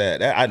shit is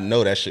sad. I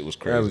know that shit was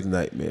crazy. That was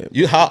nightmare.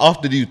 How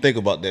often do you think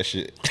about that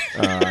shit?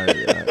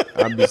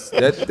 I'm just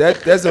that's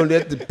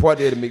the part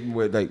there to make me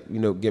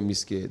like get me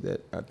scared.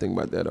 That I think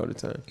about that all the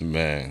time.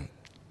 Man.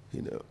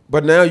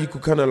 But now you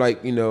could kind of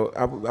like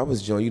I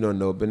was young, you don't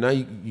know, but now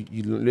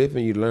you live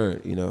and you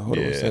learn. Hold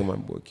on a second, my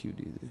boy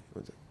QD.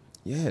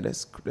 Yeah,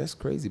 that's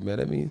crazy, man.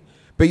 I mean.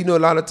 But a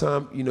lot of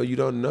time, you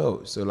don't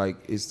know. So like,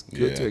 it's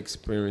good to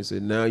experience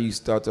it. Now you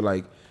start to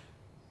like,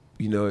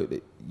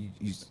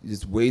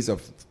 there's ways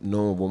of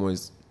knowing a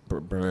woman's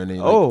burning.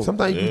 Like,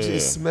 sometimes you can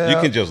just smell. You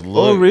can just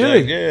look. Oh,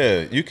 really?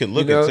 Yeah, you can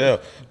look and tell.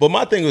 But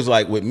my thing was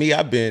like with me,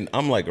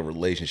 I'm like a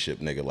relationship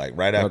nigga. Like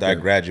right after I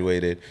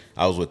graduated,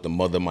 I was with the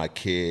mother of my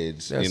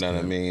kids. That's what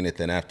I mean? And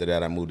then after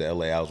that, I moved to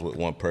LA. I was with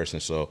one person.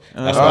 So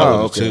that's why I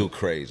wasn't too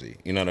crazy.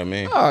 You know what I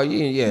mean? Oh,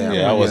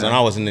 yeah. I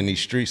wasn't in these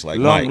streets like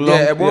Mike.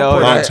 At one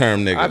point,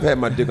 long-term nigga. I've had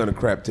my dick on the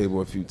crap table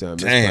a few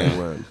times.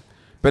 Damn.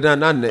 But now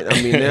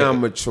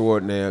I'm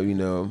matured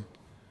now,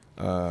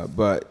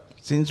 but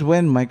since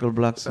when, Michael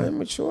Blackson? I'm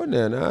mature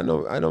now.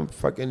 I don't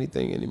fuck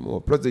anything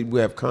anymore. Plus, we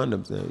have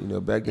condoms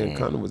now. Back then,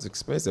 condom was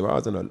expensive. I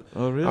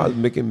was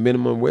making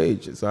minimum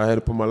wage, so I had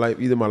to put my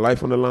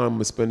life on the line. I'm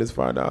gonna spend this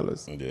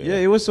 $5. Yeah,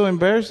 it was so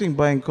embarrassing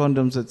buying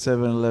condoms at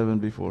 7-Eleven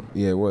before.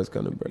 Yeah, it was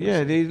kind of embarrassing.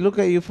 Yeah, they look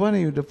at you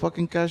funny with the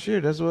fucking cashier.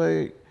 That's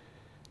why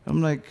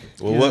I'm like.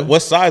 Well,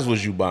 what size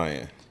was you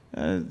buying?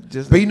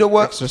 Just. But you know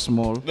what? Extra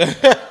small.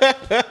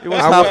 It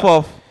was half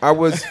off.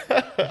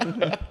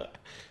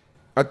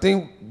 I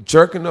think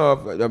jerking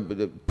off,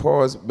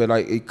 pause, but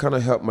like it kind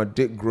of helped my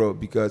dick grow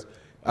because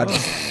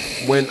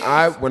when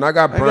I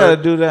got burnt, I gotta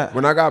do that.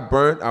 When I got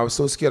burnt, I was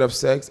so scared of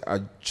sex.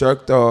 I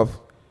jerked off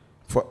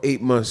for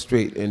 8 months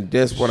straight, and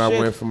that's when I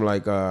went from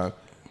like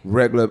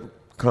regular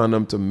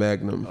condom to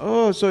Magnum.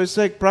 Oh, so it's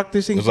like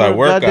practicing it's for like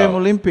goddamn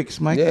Olympics,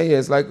 Mike. Yeah,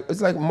 it's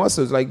like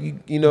muscles, like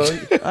you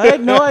I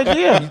had no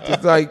idea.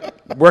 It's like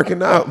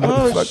working out.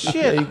 Oh shit!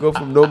 Yeah, you go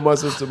from no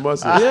muscles to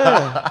muscles.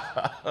 Yeah.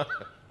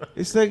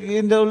 It's like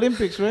in the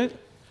Olympics, right?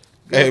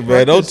 Hey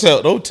man, don't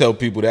tell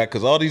people that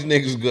because all these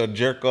niggas gonna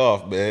jerk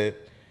off, man.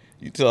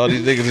 You tell all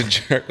these niggas to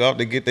jerk off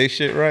to get their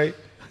shit right.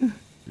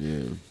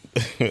 Yeah.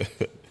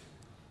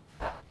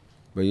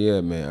 But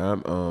yeah, man,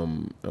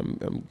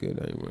 I'm good.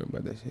 I ain't worried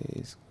about that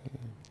shit.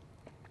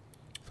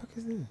 Fuck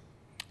is this?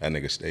 That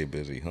nigga stay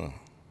busy, huh?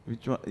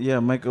 Which one?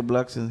 Yeah, Michael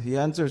Blackson. He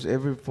answers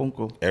every phone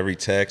call. Every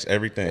text,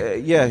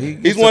 everything. Yeah,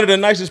 he's one of the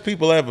nicest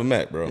people I ever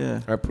met, bro.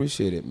 Yeah, I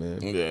appreciate it, man.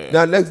 Yeah.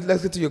 Now let's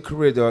get to your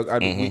career, dog.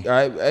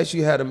 I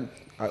actually had him.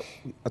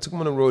 I took him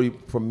on the road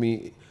for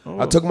me.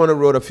 I took him on the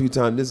road a few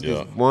times. This is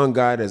one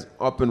guy that's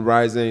up and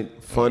rising,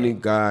 funny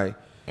guy.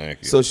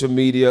 Thank you. Social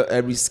media,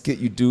 every skit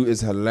you do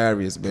is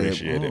hilarious, man.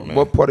 Appreciate it, man.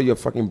 What part of your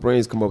fucking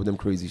brains come up with them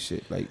crazy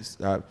shit? Like,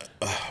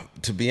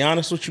 to be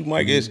honest with you,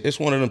 Mike, it's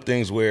one of them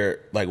things where,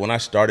 like, when I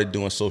started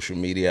doing social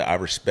media, I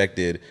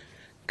respected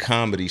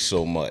comedy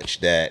so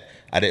much that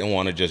I didn't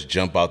want to just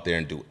jump out there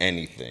and do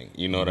anything.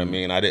 You know what I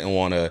mean? I didn't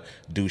want to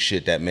do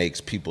shit that makes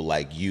people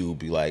like you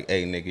be like,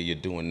 hey, nigga, you're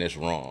doing this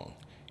wrong.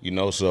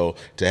 So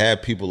to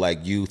have people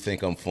like you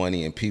think I'm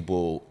funny and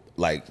people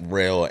like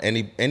Rail,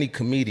 any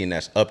comedian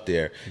that's up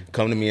there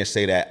come to me and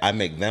say that I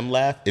make them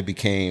laugh, it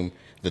became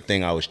the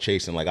thing I was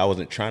chasing. Like I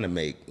wasn't trying to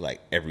make like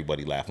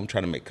everybody laugh. I'm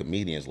trying to make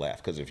comedians laugh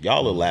because if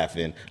y'all are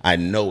laughing, I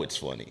know it's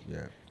funny.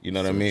 Yeah. You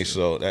know what I mean?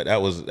 So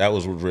that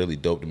was really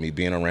dope to me,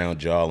 being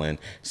around y'all and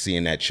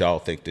seeing that y'all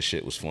think the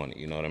shit was funny.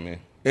 You know what I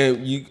mean?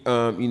 And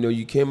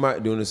you came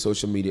out during the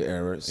social media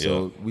era,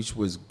 which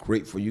was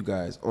great for you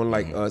guys.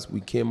 Unlike us, we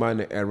came out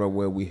in an era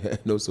where we had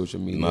no social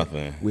media.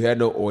 Nothing. We had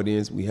no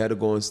audience. We had to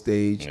go on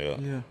stage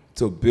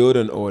to build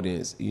an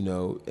audience,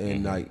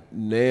 And like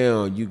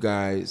now, you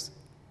guys,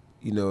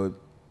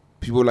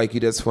 people like you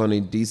that's funny.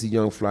 DC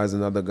Young Fly's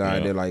another guy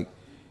that like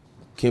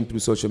came through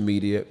social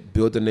media,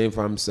 built a name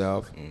for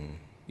himself,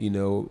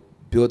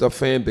 built a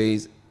fan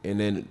base. And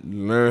then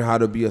learn how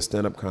to be a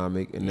stand-up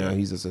comic, and now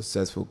he's a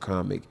successful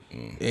comic,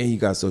 and he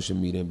got social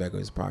media back in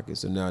his pocket.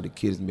 So now the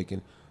kid is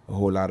making a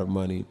whole lot of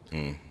money,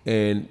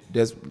 and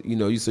that's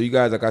so you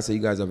guys, like I said,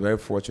 you guys are very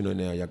fortunate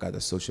now. Y'all got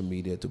the social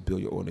media to build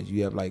your audience.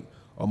 You have like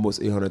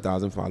almost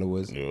 800,000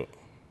 followers. Yeah.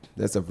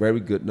 That's a very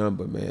good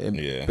number, man.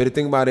 And, but the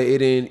thing about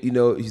it ain't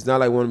he's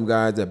not like one of them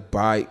guys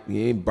that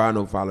he ain't buy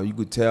no follow. You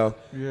could tell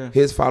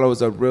his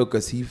followers are real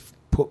because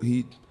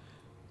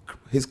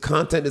his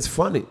content is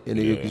funny, and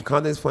his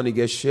content is funny. It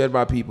gets shared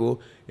by people,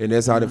 and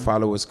that's how the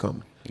followers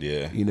come.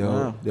 Yeah, there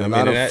are a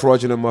lot of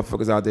fraudulent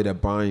motherfuckers out there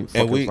that buying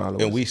fucking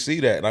followers. And we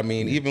see that. I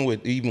mean, even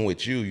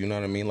with you, you know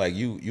what I mean? Like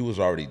you was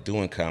already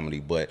doing comedy,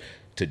 but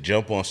to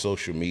jump on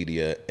social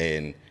media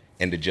and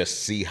to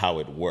just see how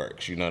it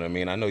works, you know what I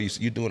mean? I know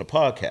you're doing a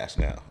podcast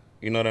now.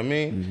 You know what I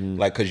mean? Mm-hmm.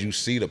 Like, because you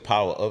see the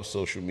power of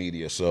social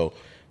media. So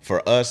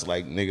for us,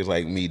 like niggas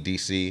like me,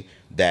 DC,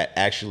 that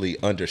actually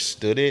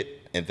understood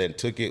it and then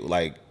took it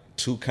like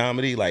to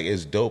comedy, like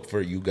it's dope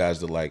for you guys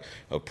to like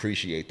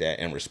appreciate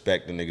that and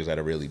respect the niggas that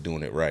are really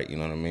doing it right. You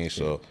know what I mean?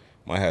 So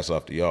My hat's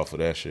off to y'all for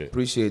that shit.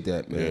 Appreciate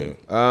that, man.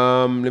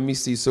 Let me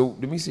see.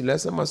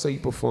 Last time I saw you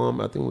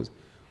perform, I think it was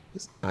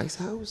Ice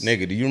House.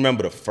 Nigga, do you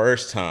remember the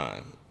first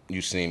time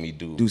you seen me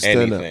do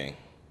anything?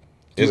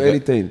 anything?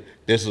 Anything.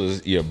 This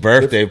was your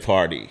birthday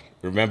party.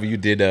 Remember you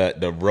did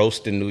the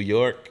roast in New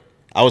York?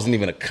 I wasn't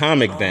even a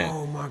comic then.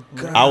 Oh my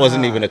God. I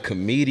wasn't even a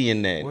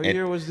comedian then. What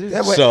year was this?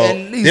 That was So at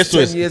least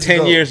this was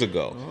 10 years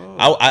ago.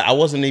 I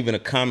wasn't even a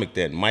comic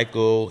then.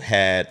 Michael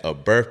had a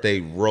birthday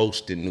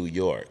roast in New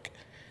York,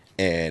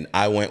 and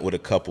I went with a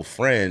couple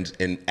friends.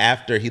 And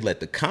after he let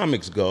the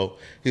comics go,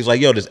 he was like,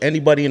 "Yo, does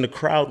anybody in the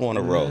crowd want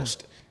to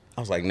roast?"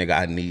 I was like, "Nigga,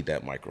 I need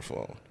that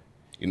microphone."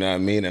 You know what I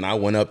mean? And I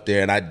went up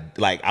there and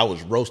I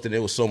was roasting.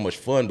 It was so much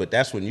fun. But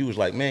that's when you was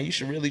like, man, you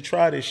should really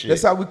try this shit.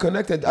 That's how we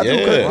connected. I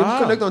think we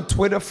connected on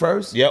Twitter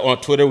first. Yeah,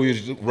 on Twitter we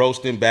was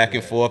roasting back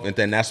and forth, and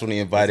then that's when he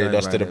invited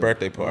us to the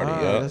birthday party.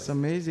 Wow, yeah, that's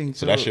amazing.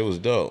 So that shit was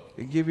dope.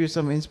 It give you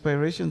some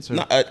inspiration, sir.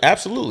 No,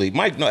 absolutely,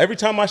 Mike. No, every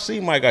time I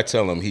see Mike, I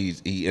tell him he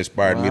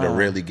inspired me to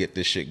really get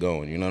this shit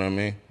going. You know what I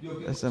mean?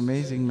 That's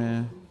amazing,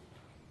 man.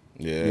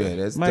 Yeah,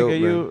 that's Mike, dope, are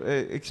man. you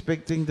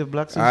expecting the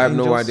Black Saints I have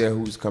no Angels? idea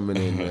who's coming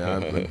in,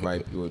 man. I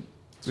invite people.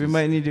 We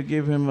might need to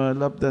give him a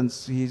lap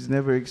dance. He's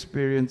never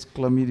experienced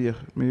chlamydia.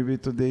 Maybe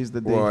today's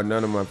the day. Well,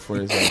 none of my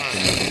friends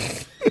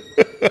have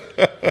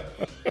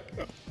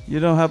You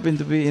don't happen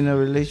to be in a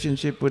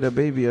relationship with a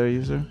baby, are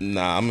you, sir?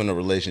 Nah, I'm in a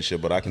relationship,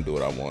 but I can do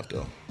what I want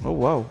though. Oh,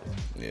 wow.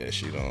 Yeah,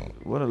 she don't.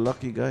 What a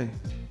lucky guy.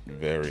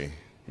 Very.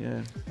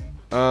 Yeah.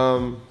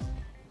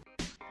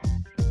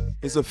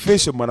 It's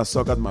official,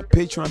 Motherfuckers. My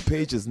Patreon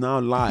page is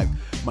now live.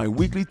 My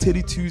weekly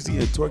Titty Tuesday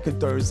and Twerking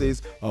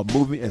Thursdays are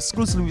moving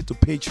exclusively to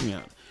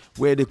Patreon,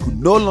 where they could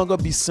no longer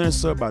be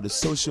censored by the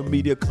social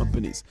media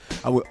companies.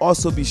 I will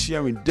also be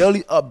sharing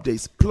daily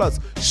updates plus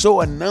show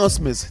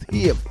announcements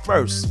here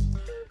first.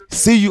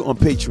 See you on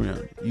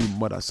Patreon, you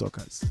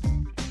motherfuckers.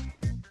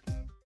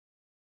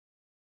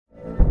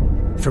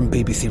 From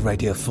BBC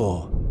Radio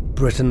 4,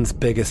 Britain's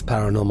biggest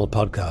paranormal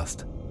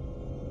podcast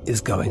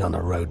is going on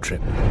a road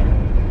trip.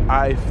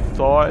 I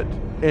thought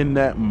in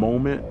that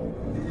moment,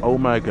 oh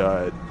my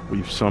God,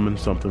 we've summoned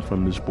something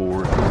from this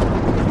board.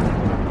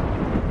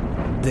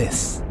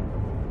 This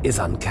is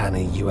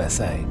Uncanny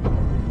USA.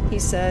 He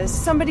says,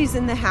 somebody's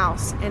in the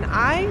house, and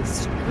I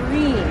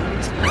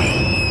screamed.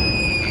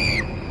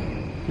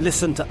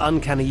 Listen to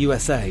Uncanny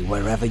USA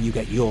wherever you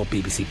get your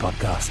BBC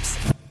podcasts,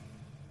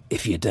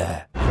 if you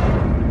dare.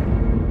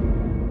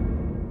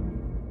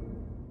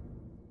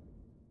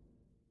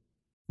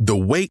 The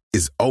wait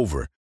is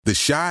over. The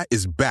Chi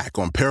is back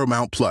on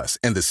Paramount Plus,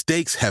 and the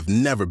stakes have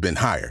never been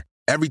higher.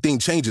 Everything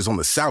changes on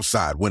the South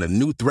Side when a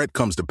new threat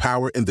comes to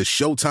power in the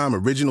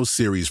Showtime original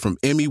series from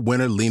Emmy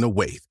winner Lena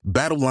Waithe.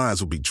 Battle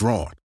lines will be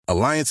drawn,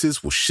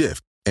 alliances will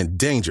shift, and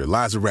danger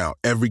lies around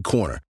every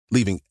corner,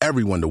 leaving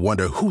everyone to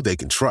wonder who they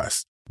can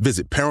trust.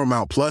 Visit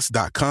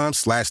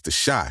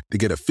ParamountPlus.com/The Chi to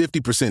get a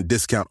 50%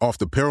 discount off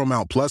the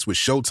Paramount Plus with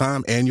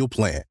Showtime annual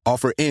plan.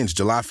 Offer ends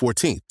July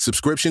 14th.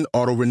 Subscription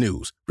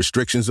auto-renews.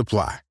 Restrictions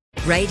apply.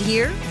 Right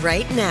here,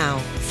 right now.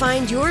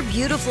 Find your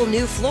beautiful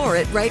new floor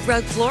at Right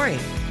Rug Flooring.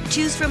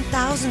 Choose from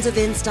thousands of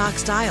in-stock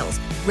styles,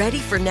 ready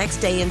for next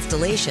day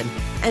installation,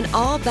 and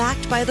all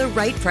backed by the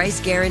right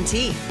price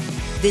guarantee.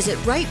 Visit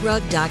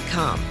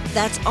rightrug.com.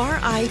 That's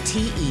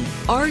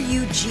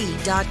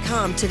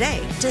RITERUG.com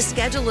today to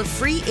schedule a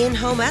free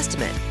in-home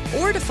estimate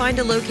or to find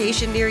a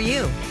location near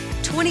you.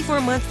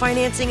 24-month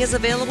financing is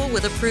available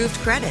with approved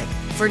credit.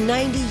 For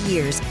 90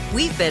 years,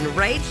 we've been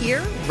right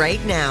here, right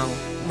now.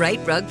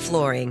 Right Rug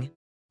Flooring.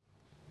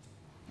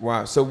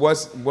 Wow. So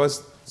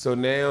so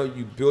now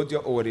you build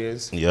your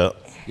audience. Yep.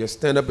 Your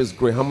stand-up is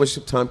great. How much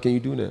time can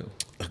you do now?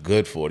 A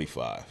good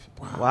 45.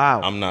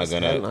 Wow. I'm not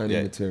gonna.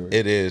 Yeah,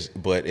 it is,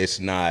 but it's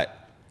not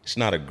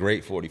a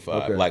great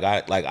 45.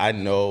 Okay. I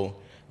know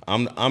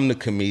I'm the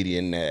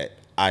comedian that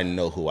I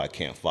know who I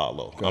can't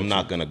follow. Gotcha. I'm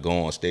not gonna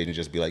go on stage and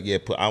just be like,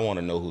 I want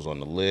to know who's on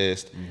the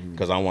list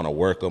because I want to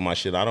work on my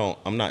shit.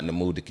 I'm not in the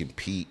mood to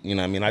compete. You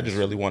know what I mean? I just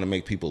really want to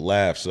make people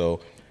laugh. So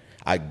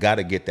I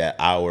gotta get that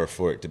hour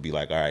for it to be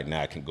like, all right,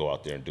 now I can go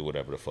out there and do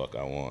whatever the fuck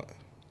I want.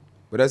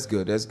 But that's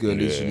good. That's good.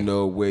 Yeah. At least you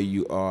know where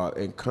you are.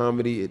 In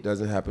comedy, it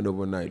doesn't happen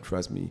overnight.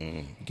 Trust me.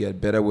 You get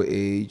better with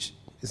age.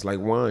 It's like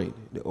wine.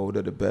 The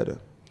older, the better.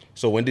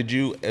 So when did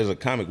you, as a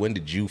comic, when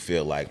did you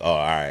feel like, oh,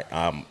 all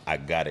right, I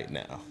got it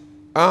now?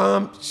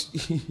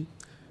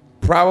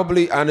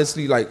 Probably,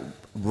 honestly, like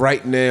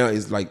right now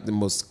is like the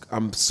most.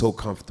 I'm so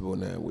comfortable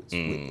now with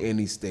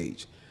any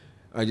stage.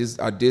 I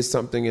did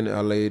something in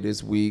LA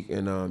this week,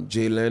 and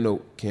Jay Leno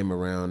came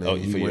around.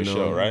 And for your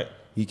show, right?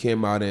 He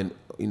came out and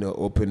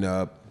opened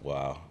up.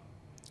 Wow.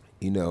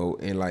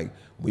 And like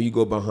when you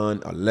go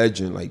behind a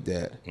legend like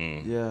that,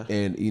 Yeah.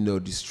 and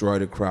destroy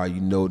the crowd,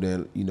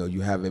 then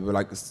you have it. But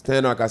like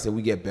stand up, like I said,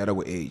 we get better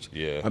with age.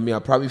 Yeah. I mean, I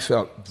probably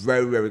felt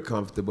very, very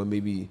comfortable.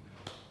 Maybe,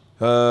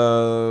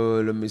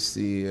 let me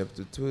see,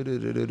 after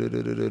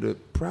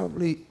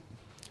probably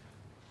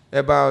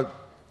about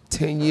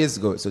 10 years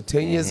ago. So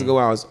 10 years ago,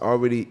 I was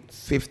already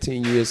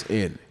 15 years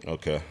in.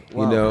 Okay.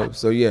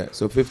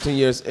 So 15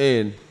 years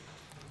in,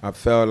 I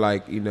felt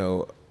like,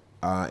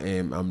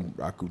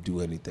 I could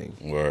do anything.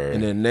 Word.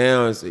 And then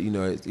now, it's,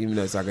 even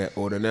as I get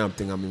older now, I'm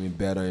thinking I'm even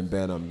better and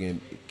better. I'm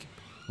getting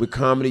with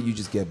comedy, you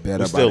just get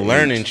better. We're still by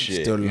learning age.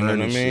 shit. Still You know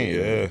learning what I mean?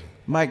 shit, Yeah.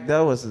 Mike, that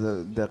was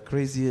the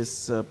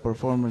craziest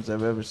performance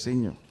I've ever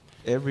seen you.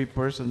 Every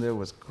person there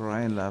was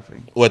crying,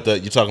 laughing. What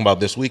you talking about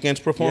this weekend's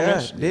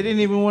performance? Yeah, they didn't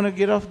even want to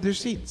get off their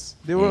seats.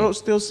 They were all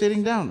still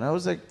sitting down. I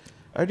was like,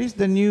 are these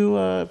the new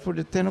for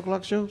the 10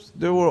 o'clock shows?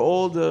 They were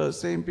all the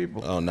same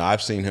people. Oh no,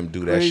 I've seen him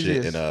do that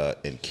shit Craziest.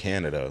 in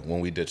Canada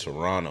when we did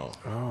Toronto.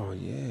 Oh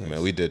yeah.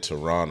 Man, we did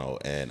Toronto,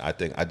 and I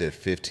think I did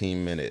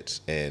 15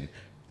 minutes, and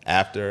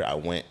after I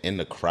went in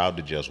the crowd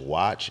to just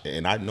watch,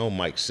 and I know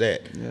Mike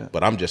set, Yeah.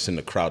 but I'm just in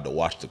the crowd to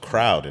watch the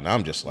crowd, and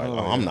I'm just like, Oh,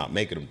 I'm yeah. not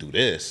making them do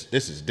this.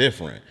 This is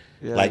different.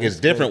 Yeah, like it's it's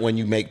different great. when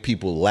you make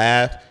people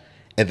laugh,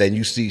 and then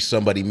you see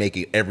somebody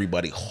making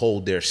everybody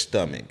hold their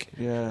stomach.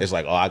 Yeah. It's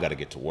like, oh, I got to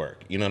get to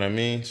work. You know what I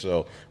mean?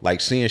 So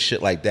like seeing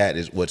shit like that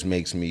is what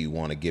makes me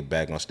want to get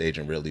back on stage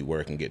and really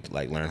work and get to,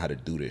 like learn how to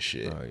do this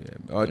shit. Oh yeah.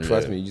 Oh,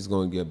 trust me, you're just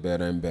gonna get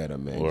better and better,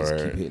 man. Just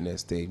Word. keep hitting that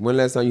stage. When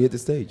last time you hit the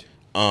stage?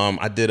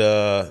 I did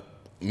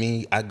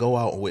I go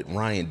out with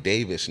Ryan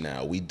Davis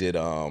now. We did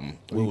what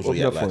was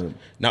we open at up for last? him?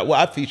 Now,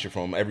 well, I feature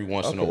for him every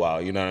once in a Okay.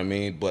 while. You know what I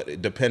mean?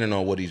 But depending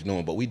on what he's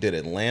doing. But we did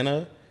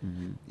Atlanta.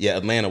 Yeah,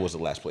 Atlanta was the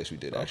last place we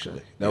did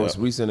actually. That was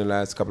recent in the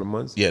last couple of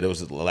months? Yeah, that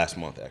was the last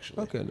month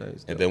actually. Okay,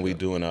 nice. And then we're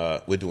doing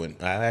I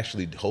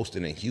actually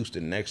hosting in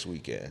Houston next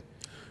weekend.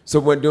 So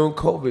when during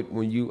COVID,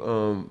 when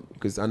you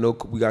because I know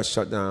we got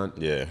shut down.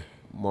 Yeah.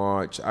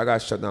 March. I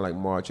got shut down like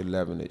March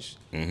 11ish.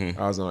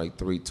 Mm-hmm. I was on like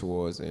 3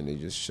 tours and they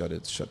just shut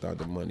out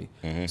the money.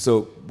 Mm-hmm.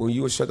 So when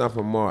you were shut down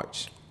from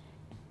March,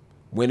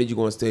 when did you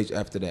go on stage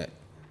after that?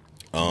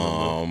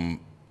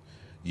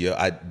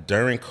 Yeah,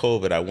 during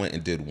COVID I went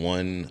and did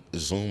one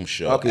Zoom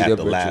show Okay, at they're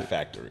the virtual. Laugh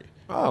Factory.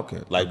 Oh,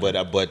 okay. Like,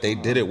 but they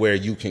did it where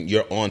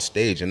you're on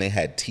stage and they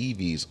had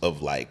TVs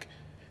of like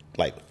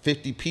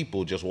 50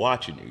 people just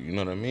watching you. You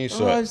know what I mean?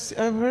 So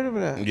I've heard of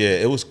that. yeah,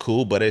 it was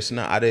cool, but it's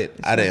not. I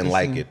didn't not the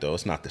like same. it though.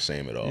 It's not the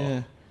same at all.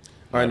 Yeah.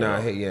 Right now,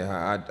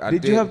 I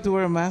Did you have to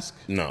wear a mask?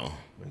 No.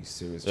 Are you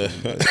serious?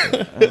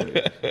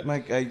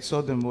 Mike, I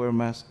saw them wear a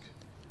mask.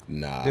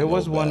 Nah. There no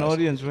was one mask.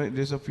 audience, right?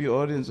 There's a few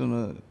audience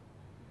on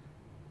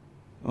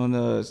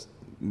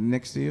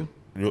next to you.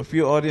 A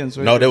few audience,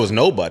 right? No, there was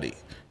nobody.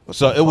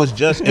 So it was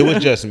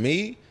just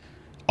me.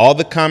 All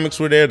the comics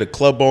were there. The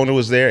club owner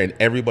was there, and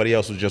everybody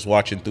else was just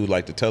watching through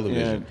like the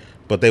television. Yeah.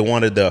 But they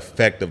wanted the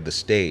effect of the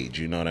stage.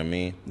 You know what I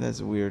mean?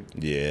 That's weird.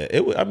 Yeah.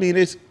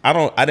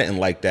 I didn't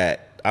like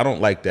that. I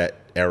don't like that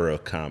era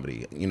of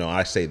comedy. You know,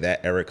 I say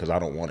that era because I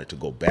don't want it to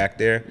go back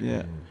there.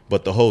 Yeah.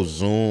 But the whole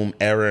Zoom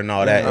era and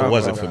all that, Yeah, it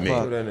wasn't bro. for me.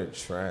 Throw that in the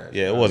trash.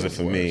 Yeah, it wasn't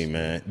for me,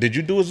 man. Did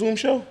you do a Zoom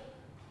show?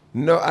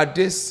 No, I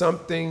did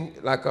something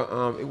like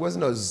a it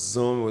wasn't a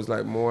Zoom, it was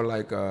like more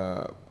like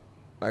a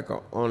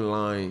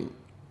online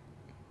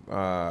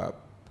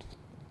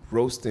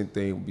roasting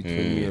thing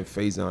between me and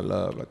Faison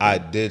Love. I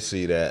did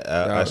see that.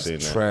 I was seen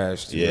that.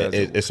 trash, too. Yeah,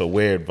 That's it's a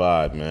weird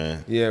vibe,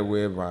 man. Yeah,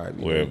 weird vibe.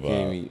 You Weird know, you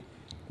vibe. can't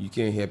you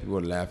can't hear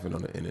people laughing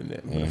on the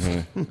internet.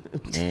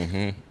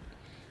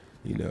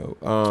 You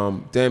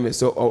know, damn it.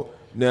 So,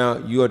 now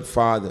you're the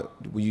father.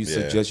 Would you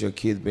suggest your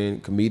kids being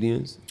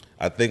comedians?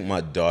 I think my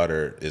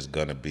daughter is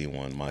gonna be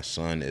one. My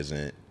son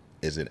isn't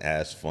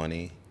as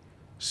funny,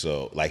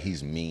 so like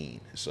he's mean.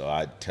 So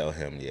I tell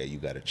him, yeah, you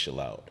gotta chill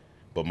out.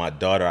 But my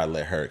daughter, I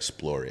let her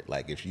explore it.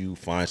 Like if you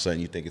find something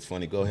you think is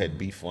funny, go ahead,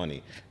 be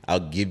funny. I'll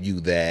give you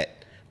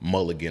that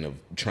mulligan of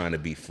trying to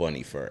be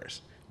funny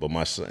first. But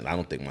my son, I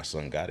don't think my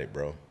son got it,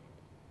 bro.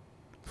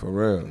 For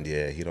real?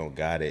 Yeah, he don't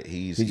got it.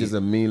 He's just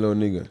a mean little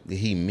nigga.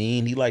 He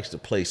mean. He likes to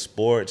play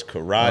sports,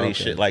 karate, Okay.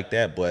 shit like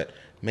that. But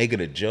make it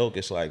a joke,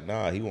 it's like,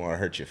 nah, he want to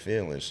hurt your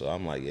feelings. So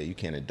I'm like, yeah, you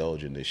can't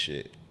indulge in this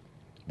shit.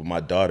 But my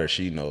daughter,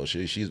 she knows.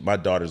 She's my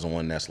daughter's the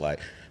one that's like,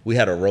 we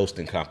had a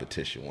roasting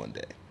competition one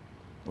day.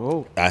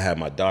 Oh. I had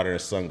my daughter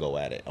and son go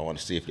at it. I want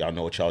to see if y'all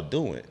know what y'all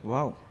doing.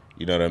 Wow.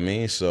 You know what I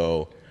mean?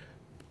 So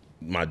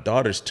my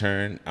daughter's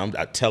turn,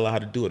 I tell her how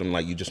to do it. I'm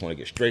like, you just want to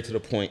get straight to the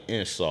point,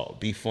 insult,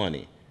 be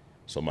funny.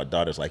 So my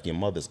daughter's like, your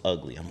mother's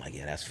ugly. I'm like,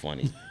 yeah, that's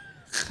funny.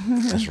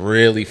 That's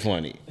really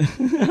funny.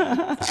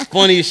 It's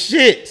funny as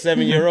shit,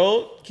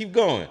 7-year-old. Keep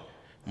going.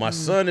 My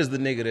son is the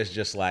nigga that's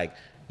just like,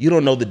 you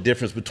don't know the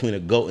difference between a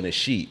goat and a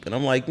sheep. And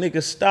I'm like,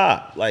 nigga,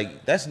 stop.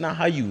 Like, that's not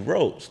how you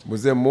roast.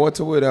 Was there more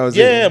to it?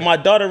 Yeah, my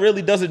daughter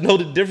really doesn't know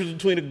the difference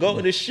between a goat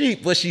and a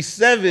sheep, but she's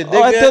 7, nigga.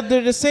 Oh, I thought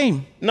they're the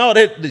same. No,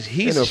 Ain't no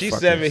she's fucking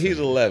 7, he's sense.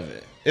 11.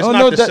 It's oh, not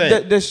no, the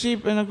same. The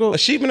sheep and a goat. A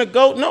sheep and a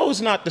goat? No,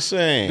 it's not the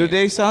same. Do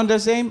they sound the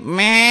same?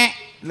 Meh.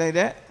 Like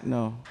that?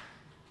 No.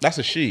 That's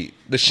a sheep.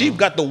 The sheep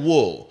got the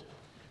wool.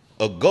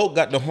 A goat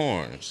got the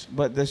horns.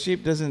 But the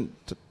sheep doesn't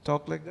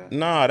talk like that?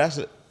 Nah,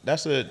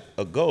 that's a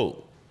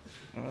goat.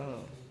 Oh.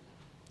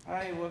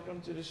 Hi,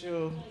 welcome to the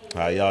show.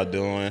 How y'all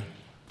doing?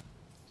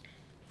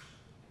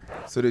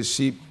 So the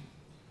sheep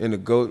and the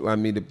goat, I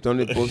mean, don't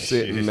they both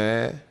sit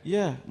mad?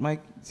 Yeah,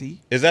 Mike, see?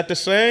 Is that the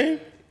same?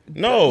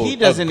 No. He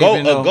doesn't a goat,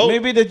 even know. A goat,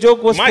 Maybe the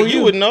joke was Mike, for you.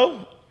 you would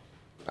know.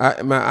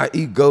 I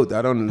eat goat.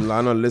 I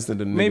don't listen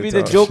to. Maybe nigga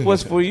the talk. joke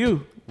was for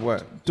you.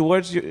 What?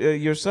 Towards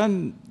your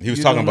son. He was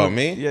you talking don't know- about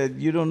me? Yeah,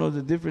 you don't know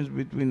the difference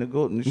between a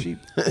goat and a sheep.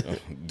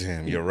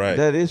 Damn, you're right.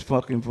 That is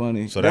fucking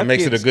funny. So that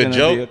makes it a kid's good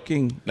gonna be joke? a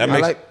king. That I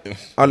makes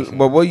like.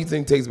 But what do you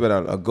think tastes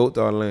better, a goat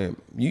or a lamb?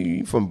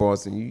 You from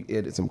Boston? You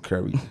added some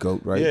curry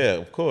goat, right? Yeah,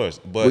 of course.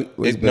 But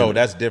What's no, better?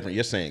 that's different.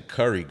 You're saying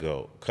curry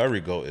goat. Curry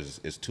goat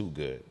is too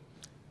good.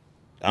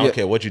 I don't Yeah.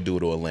 care what you do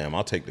to a lamb.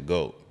 I'll take the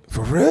goat.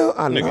 For real,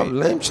 I Nigga. love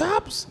lamb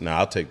chops. Nah,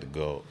 I'll take the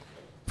goat.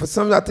 For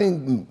some, I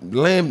think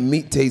lamb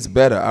meat tastes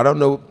better. I don't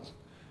know.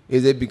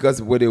 Is it because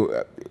of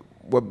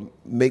what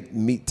make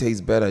meat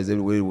taste better? Is it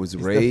where it was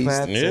It's raised? the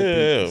fats, I think. Yeah,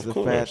 It's of the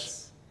course.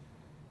 fats.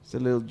 It's a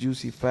little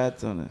juicy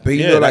fats on it. But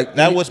you Yeah, know, like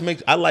that was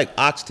makes. I like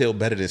oxtail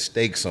better than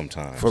steak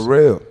sometimes. for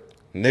real.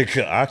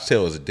 Nigga,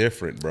 oxtail is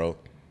different, bro.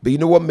 But you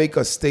know what make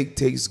a steak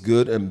taste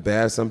good and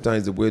bad?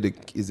 Sometimes the way to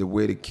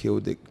kill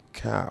the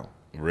cow.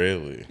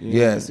 Really?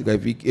 Yes,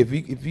 like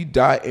if you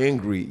die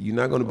angry, you're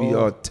not gonna be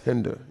all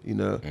tender. You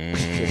know,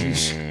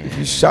 if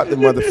you shot the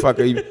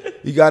motherfucker,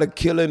 you gotta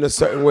kill it in a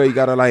certain way. You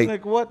gotta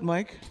Like what,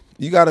 Mike?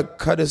 you gotta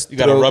cut his You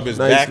gotta throat rub his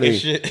back and nicely.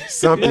 shit.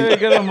 Something. Yeah, you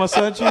gotta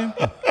massage him.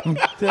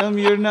 Tell him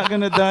you're not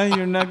gonna die.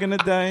 You're not gonna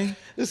die.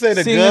 This ain't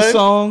a Sing gun. a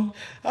song.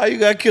 How you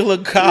gotta kill a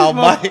cow, He's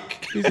gonna-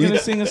 Mike? He's gonna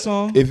sing a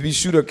song. If you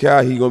shoot a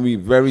cow, he gonna be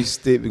very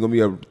stiff. He gonna be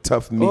a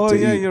tough meat Oh to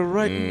yeah, eat. you're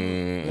right.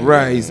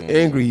 Right, he's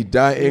angry. He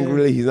died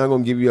angrily. He's not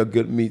gonna give you a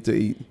good meat to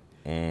eat.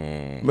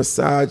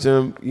 Massage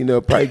him. You know,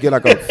 probably get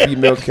like a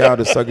female cow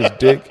to suck his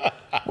dick.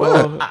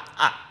 Well,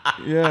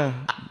 yeah.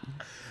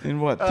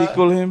 And what?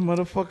 Tickle him,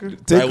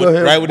 motherfucker. Tickle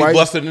him. right when he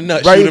busted the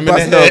nut, right shoot when him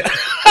he in the busted head.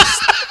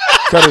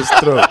 up, cut his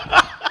throat.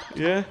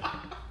 Yeah.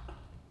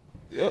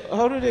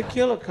 How do they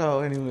kill a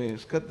cow,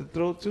 anyways? Cut the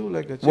throat too,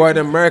 like a chicken? Well, in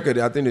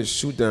America, I think they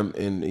shoot them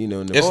in in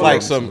the It's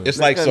like some. It's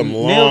like, Like a some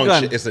nail long.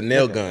 gun. Shit. It's a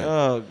nail gun.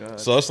 Oh god.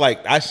 So it's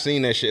like I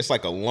seen that shit. It's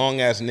like a long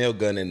ass nail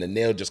gun, and the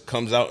nail just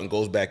comes out and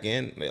goes back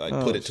in. They like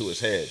put it to his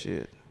head.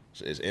 Shit.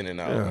 So it's in and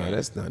out. Oh, man.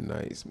 that's not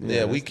nice, man.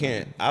 Yeah, we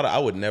can't. I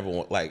would never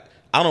want. Like,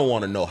 I don't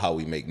want to know how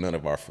we make none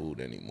of our food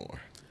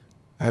anymore.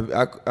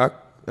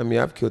 I mean,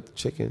 I've killed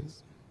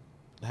chickens.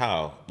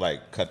 How?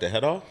 Like, cut the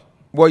head off?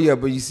 Well, yeah,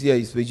 but you see,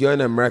 but you're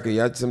in America.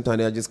 Y'all sometimes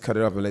they just cut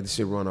it off and let the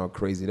shit run all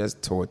crazy. That's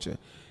torture.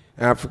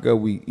 Africa,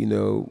 we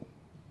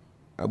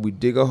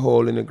dig a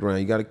hole in the ground.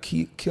 You got to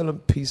kill them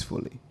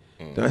peacefully.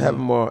 Don't have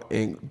them all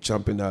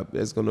jumping up.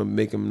 That's gonna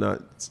make them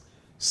not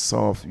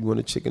soft. You want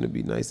a chicken to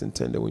be nice and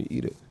tender when you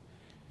eat it.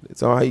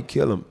 That's all how you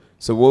kill them.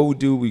 So what we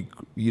do,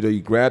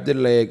 you grab the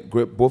leg,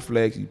 grip both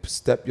legs, you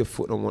step your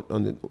foot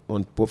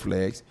on both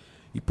legs.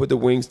 You put the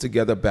wings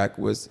together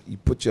backwards. You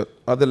put your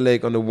other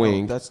leg on the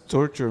wing. That's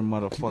torture,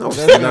 motherfucker. No, that's,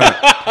 it's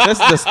not. that's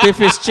the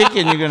stiffest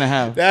chicken you're gonna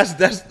have. That's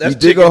You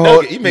dig chicken a hole.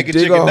 nugget. You make a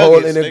chicken hole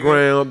nuggets, in the nigga.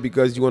 ground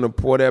because you want to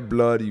pour that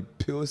blood. You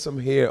peel some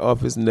hair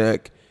off his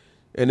neck,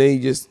 and then you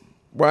just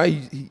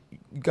he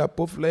got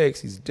both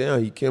legs. He's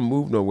down. He can't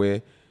move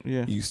nowhere.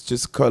 Yeah. You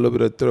just cut a little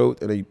bit of throat,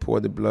 and then you pour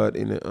the blood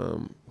in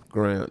the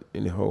ground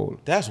in the hole.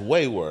 That's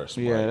way worse.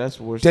 Yeah, bro. that's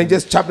worse. Then than-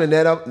 just chop the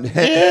head up,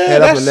 head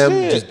up, that's and let him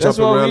it. just That's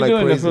jump what around we like do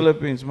in the crazy.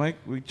 Philippines, Mike.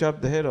 We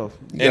chop the head off.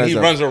 You And guys he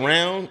are- runs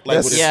around like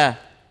That's- with his, Yeah.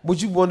 Would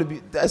you want to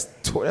be?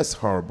 That's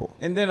horrible.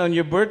 And then on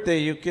your birthday,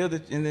 you kill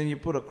it, and then you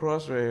put a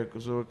cross right here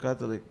because we're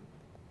Catholic.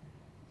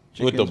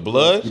 With the Chicken's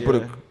blood?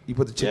 Yeah. You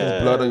put the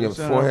chicken's blood on your it's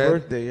our forehead.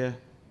 birthday, yeah.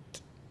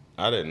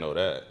 I didn't know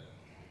that.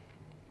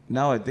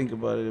 Now I think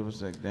about it, it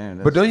was like, damn.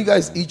 But That's don't you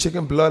guys eat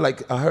chicken blood?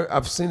 Like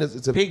I've seen it.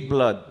 It's a pig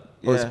blood?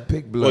 Oh, it's Yeah.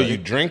 pig blood. Well, you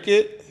drink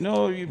it?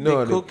 No, No, they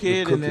they cook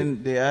it, cook and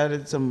then they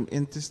added some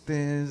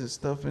intestines and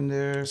stuff in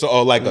there.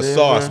 So, like a Liver.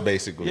 sauce,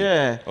 basically.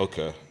 Yeah.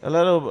 Okay. A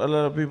lot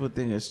of people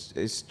think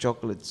it's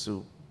chocolate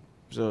soup.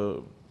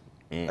 So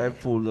I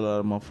fooled a lot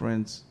of my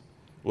friends.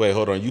 Wait,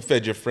 hold on. You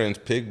fed your friends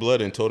pig blood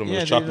and told them it Yeah,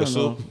 was they chocolate don't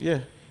know. soup? Yeah.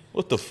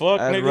 What the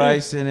fuck, I had nigga?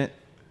 rice in it.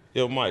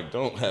 Yo, Mike,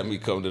 don't have me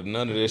come to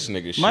none of this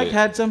nigga shit. Mike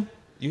had some.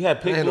 You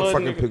had pig I ain't no blood,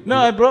 fucking nigga? pig No,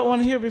 I brought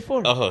one here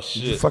before. Oh, You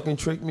shit. fucking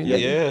tricked me. Yeah.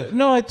 nigga.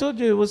 No, I told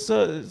you it was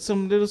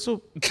some little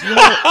soup. You know,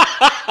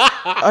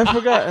 I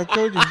forgot. I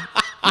told you.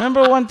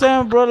 Remember one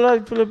time I brought a lot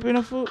of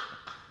Filipino food?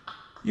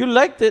 You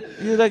liked it.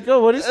 You're like,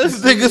 oh, what is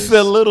this? This nigga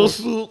said little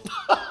soup.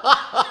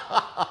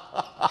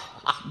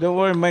 Don't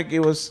worry, Mike. It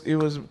was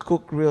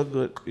cooked real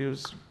good.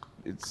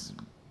 It's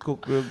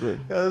cooked real good.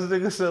 This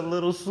nigga said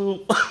little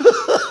soup.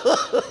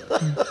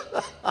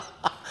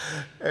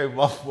 Hey,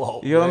 my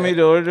fault. You want me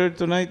to order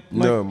tonight,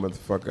 Mike? No,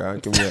 motherfucker. I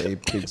can wear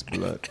 8 pig's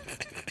blood.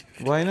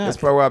 Why not? That's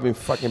probably why I've been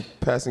fucking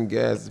passing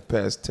gas the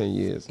past 10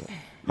 years.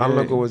 How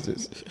long ago was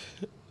this?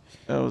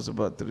 That was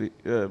about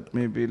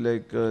maybe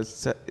like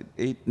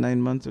 8-9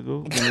 months ago.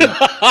 When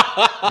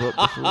I brought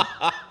the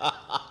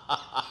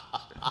food.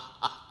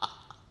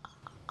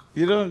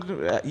 You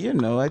don't, you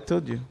know, I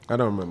told you. I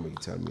don't remember you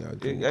telling me. I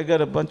did. I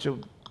got a bunch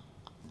of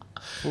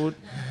food.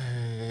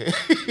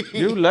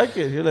 You like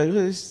it. You're like, oh,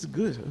 this is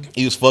good.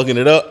 He was fucking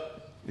it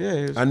up. Yeah,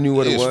 it was, I knew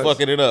what He it was was.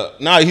 fucking it up.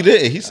 Nah, he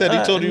didn't. He said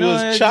he told you no, it I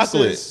was just said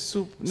chocolate.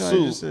 soup. No, I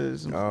Soup. just said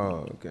some-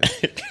 Oh,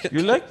 okay. You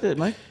liked it,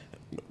 Mike?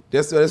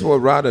 That's what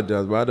Rada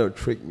does. Rada will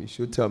trick me.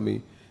 She'll tell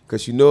me,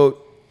 because you know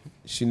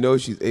she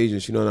knows she's Asian.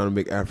 She knows how to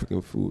make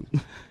African food.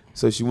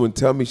 So she wouldn't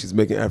tell me she's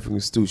making African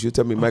stew. She'll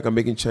tell me, Mike, I'm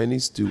making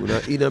Chinese stew. When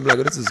I eat it, I'm like,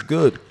 oh, this is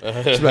good.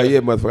 She's like, yeah,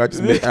 motherfucker, I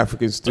just made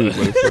African stew,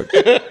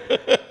 motherfucker.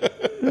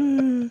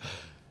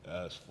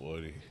 That's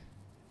funny.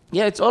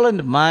 Yeah, it's all in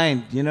the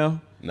mind, you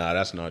know. Nah,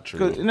 that's not true.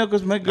 Cause, you know,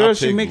 because my girl,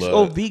 she makes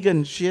all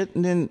vegan shit,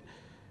 and then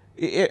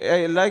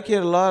I like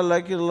it a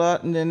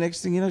lot, and then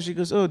next thing you know, she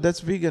goes, oh,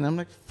 that's vegan. I'm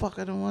like, fuck,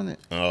 I don't want it.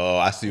 Oh,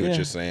 I see what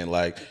you're saying.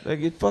 Like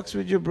it fucks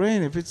with your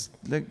brain if it's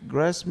like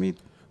grass meat.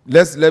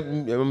 Let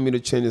me to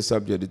change the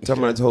subject. The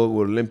time I told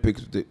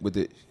Olympics with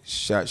the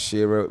shot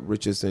Shara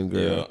Richardson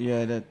girl.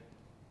 Yeah, that.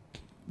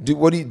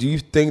 Do you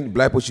think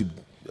black people should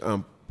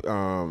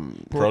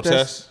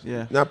protest?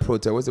 Yeah. Not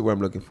protest. What's the word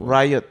I'm looking for?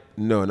 Riot.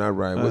 No, not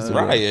riot. What's the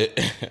riot?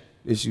 word?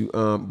 Issue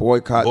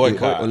boycott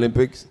the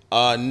Olympics?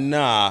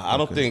 Nah, I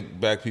don't think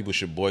black people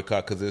should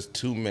boycott because there's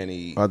too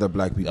many other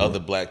black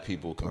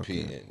people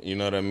competing. Okay. You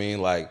know what I mean?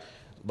 Like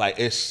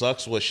it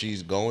sucks what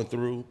she's going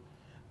through,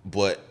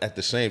 but at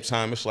the same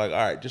time, it's like, all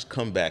right, just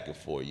come back in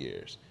 4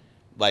 years.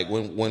 Like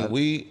when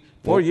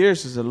 4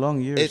 years is a long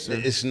year.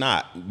 It's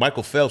not.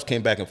 Michael Phelps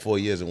came back in 4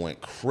 years and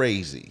went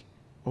crazy.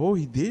 Oh,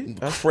 he did?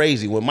 That's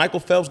crazy. When Michael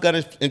Phelps got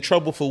in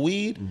trouble for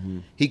weed,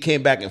 he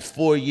came back in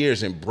 4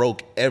 years and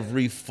broke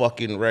every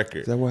fucking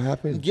record. Is that what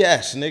happened?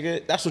 Yes,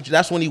 nigga.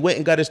 That's when he went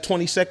and got his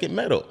 22nd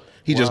medal.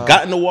 He just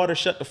got in the water,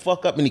 shut the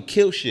fuck up, and he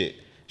killed shit.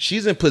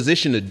 She's in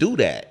position to do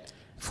that.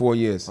 4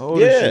 years.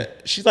 Yeah.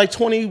 She's like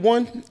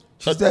 21.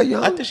 She's that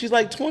young? I think she's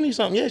like 20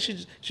 something. Yeah,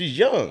 she's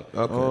young.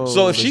 Okay.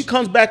 So if she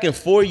comes back in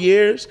 4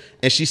 years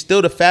and she's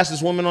still the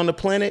fastest woman on the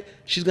planet,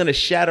 she's gonna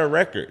shatter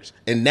records.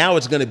 And now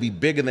it's gonna be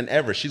bigger than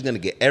ever. She's gonna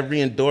get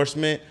every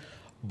endorsement.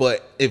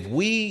 But if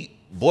we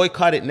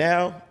boycott it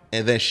now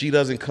and then she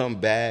doesn't come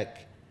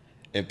back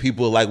and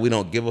people are like, we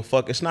don't give a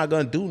fuck, it's not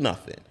gonna do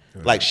nothing.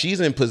 Right. Like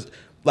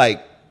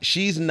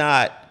she's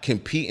not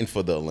competing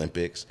for the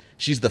Olympics.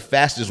 She's the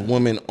fastest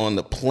woman on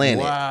the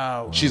planet.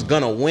 Wow. She's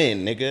gonna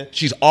win, nigga.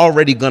 She's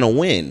already gonna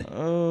win.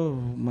 Oh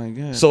my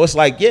God. So it's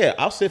like, yeah,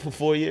 I'll sit for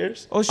 4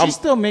 years. Oh, she's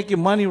still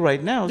making money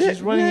right now.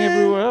 She's running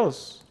everywhere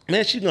else.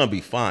 Man, she's gonna be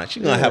fine.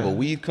 She's gonna have a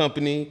weed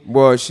company.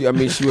 Well, she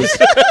was.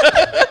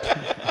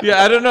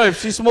 Yeah, I don't know.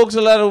 If she smokes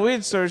a lot of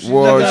weed, sir, she's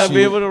not gonna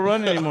be able to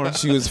run anymore.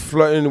 She was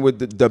flirting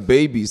with the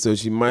baby, so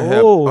she might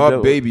have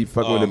a baby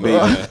fucking with the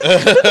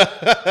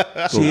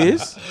baby. She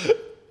is?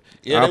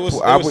 Yeah, I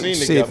would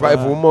say if a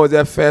woman was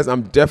that fast,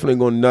 I'm definitely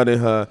gonna nut in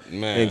her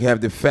and have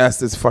the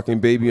fastest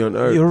fucking baby on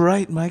earth. You're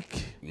right,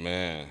 Mike.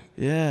 Man.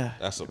 Yeah.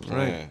 That's a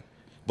plan.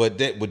 Right. But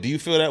do you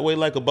feel that way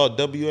like about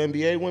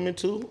WNBA women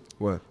too?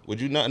 What?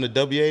 Would you nut in a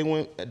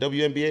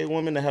WNBA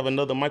woman to have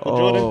another Michael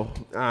Jordan?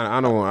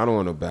 I don't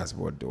want no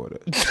basketball daughter.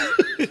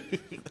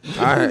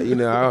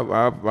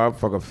 I'll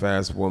fuck a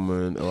fast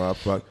woman, or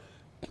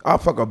I'll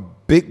fuck a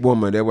big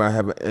woman. That way I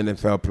have an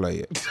NFL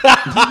player.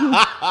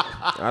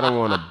 I don't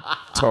want a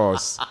tall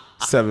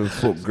 7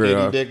 foot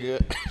girl.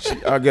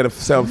 I'll get a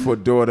 7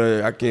 foot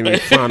daughter. I can't even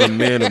find a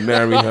man to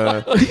marry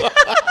her.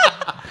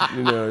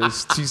 You know,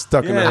 she's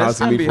stuck in the house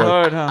with me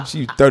for.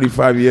 She's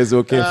 35 years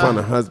old, can't find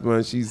a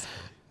husband. She's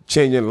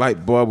changing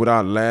light bulb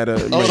without a ladder.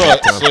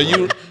 So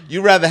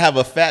you rather have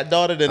a fat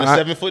daughter than a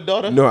 7 foot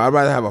daughter? No, I'd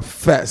rather have a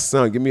fat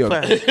son. Give me a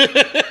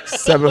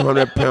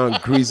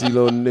 700-pound greasy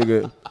little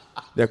nigga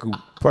that could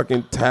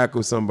fucking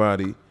tackle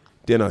somebody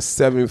than a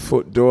 7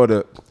 foot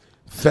daughter,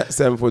 fat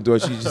 7 foot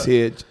daughter. She just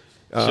here,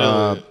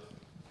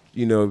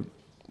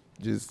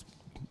 just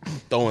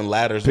throwing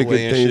ladders picking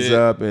away and things shit.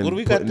 up and what do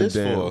we got this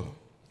down. for?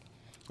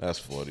 That's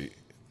 40.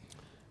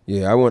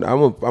 Yeah, I'm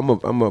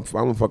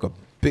a fuck a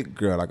big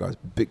girl, like a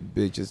big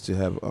bitch, just to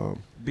have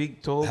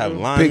big tall have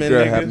girl? linemen big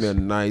girl, niggas? have me a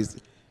nice.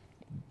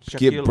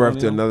 Give birth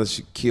to another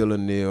Shaquille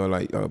O'Neal,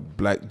 like a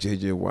black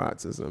JJ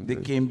Watts or something.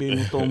 Dikembe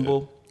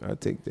Mutombo. I'll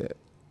take that.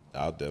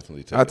 I'll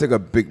definitely take I'll take a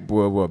big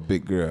boy or a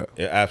big girl.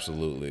 Yeah,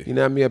 absolutely. You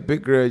know what I mean? A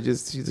big girl,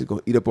 she's just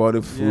going to eat up all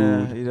the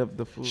food. Yeah, eat up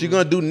the food. She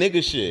going to do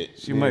nigga shit.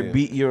 She might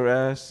beat your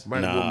ass.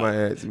 Might whip my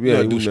ass. She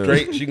going to do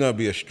straight. She going to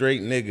be a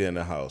straight nigga in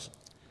the house.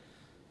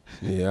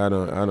 Yeah, I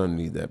don't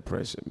need that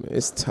pressure, man.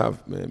 It's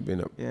tough, man.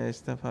 Yeah,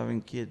 it's tough having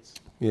kids.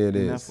 Yeah, it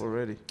Enough is.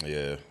 already.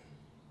 Yeah.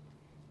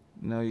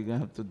 Now you're going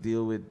to have to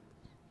deal with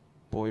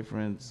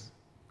boyfriends.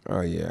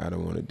 Oh, yeah, I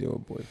don't want to deal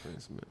with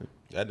boyfriends, man.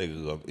 That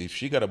nigga, if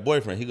she got a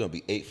boyfriend, he going to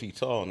be 8 feet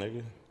tall,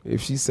 nigga.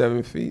 If she's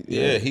 7 feet?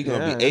 Yeah, he going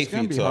to be 8 feet tall. It's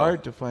going to be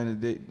hard to find a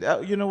date.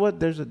 You know what?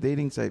 There's a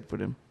dating site for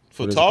them.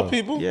 For tall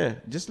people? Yeah,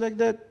 just like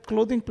that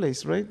clothing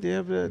place, right? They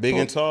have a Big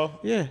and tall?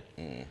 Yeah.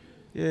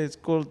 Yeah, it's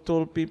called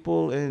Tall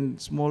People and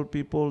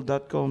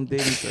SmallPeople.com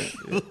dating site.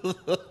 Yeah.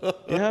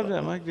 They have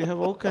that, Mike. They have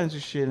all kinds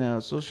of shit now.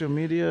 Social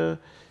media,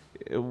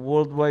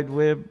 World Wide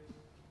Web,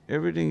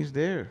 everything is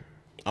there.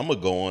 I'm going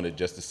to go on it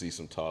just to see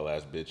some tall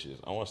ass bitches.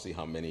 I want to see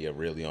how many are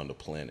really on the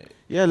planet.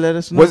 Yeah, let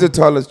us know. What's the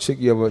tallest chick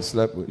you ever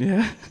slept with?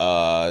 Yeah.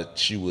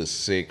 She was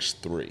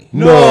 6'3".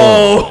 No.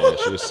 Yeah,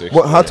 she was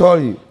 6'3". How tall are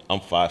you? I'm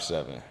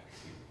 5'7".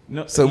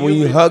 No. So when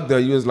you hugged her,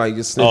 you was like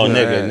just sniffing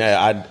her ass.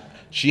 Nah,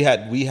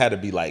 we had to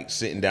be like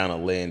sitting down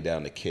and laying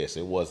down to kiss.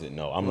 It wasn't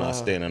I'm not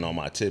standing on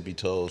my tippy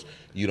toes.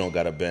 You don't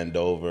gotta bend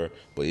over.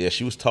 But yeah,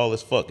 she was tall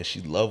as fuck, and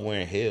she loved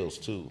wearing heels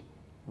too.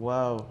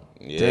 Wow.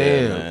 Yeah,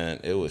 Damn. man.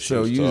 It was.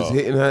 So was you was tall.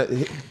 hitting her,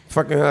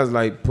 fucking her is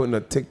like putting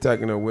a Tic Tac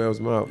in a whale's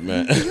mouth.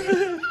 Man.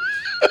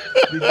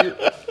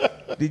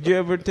 Did you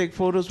ever take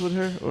photos with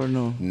her or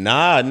no?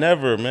 Nah,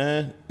 never,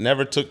 man.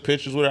 Never took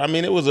pictures with her. I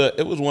mean, it was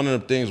one of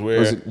the things where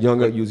Was it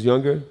younger? You was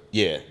younger?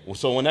 Yeah.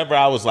 So whenever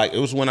I was like, it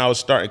was when I was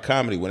starting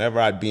comedy. Whenever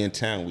I'd be in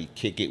town, we'd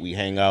kick it, we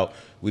hang out,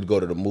 we'd go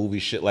to the movie,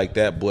 shit like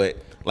that. But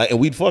like, and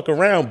we'd fuck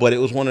around. But it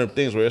was one of the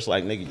things where it's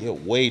like, nigga, you're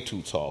way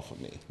too tall for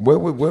me.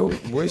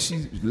 Where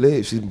she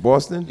live? She's in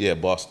Boston? Yeah,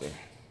 Boston.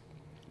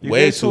 You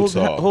Way guys too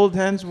tall. hold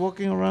hands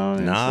walking around?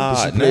 and Nah,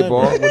 stuff? Did she play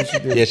ball? What did she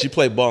do? Yeah, she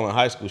played ball in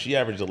high school. She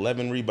averaged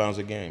 11 rebounds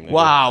a game. Nigga.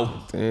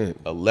 Wow. Damn.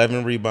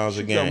 11 rebounds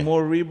a She got game.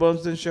 more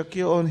rebounds than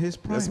Shaquille on his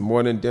prime. That's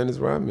more than Dennis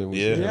Rodman. was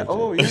Yeah. Yeah.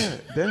 Oh, yeah.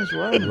 Dennis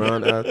Rodman.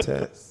 Ron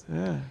Artest.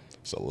 Yeah.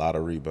 It's a lot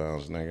of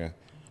rebounds, nigga.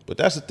 But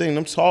that's the thing.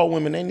 Them tall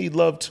women, they need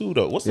love too,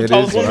 though. What's the It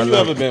tallest is. I woman you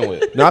love ever been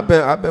with? No,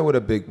 I've been with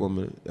a big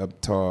woman,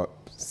 up tall,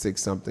 6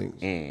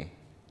 something.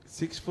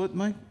 6 foot,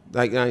 Mike?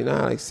 Like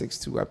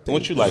 6'2", I think.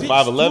 What you like,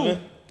 5'11"?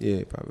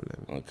 Yeah,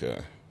 5'11". Okay.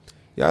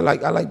 Yeah, I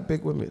like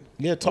big women.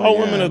 Yeah, tall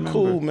women are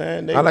cool,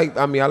 man. I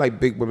like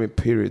big women.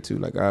 Period too.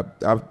 Like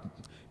I've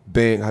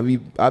banged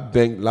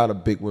a lot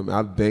of big women.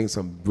 I've banged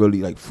some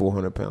really like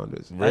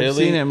 400-pounders. Really? I've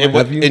seen it, and, man.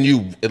 what, and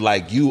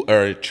you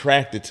are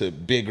attracted to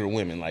bigger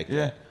women like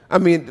that. I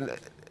mean,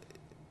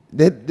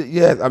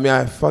 yeah. I mean,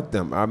 I fuck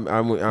them. I'm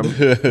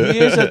He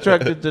is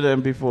attracted to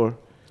them before.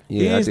 Yeah,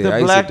 he is I did. the I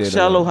used to black date a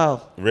shallow lot.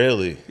 Hal.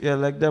 Really? Yeah,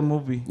 like that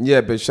movie.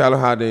 Yeah, but Shallow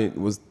Hal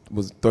was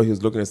thought he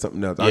was looking at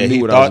something else. I Yeah, knew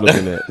he what I was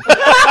thought- looking at.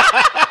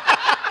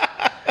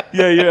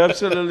 Yeah, you're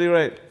absolutely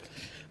right.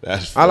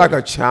 That's I like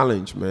a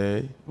challenge,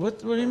 man. What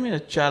do you mean a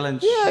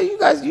challenge? Yeah, you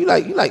guys, you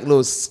like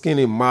little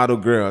skinny model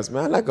girls,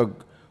 man. I like a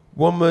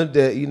woman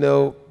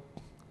that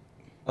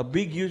A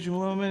big, huge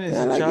woman is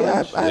Yeah, a like,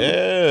 challenge? I have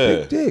a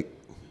big dick.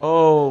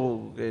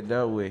 Oh, okay,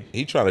 that way.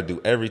 He trying to do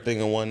everything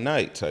in one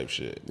night type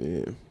shit.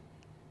 Yeah.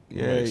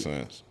 Yeah, Makes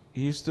sense.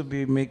 He used to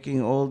be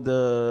making all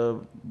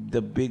the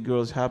big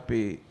girls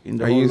happy in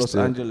the I whole used Los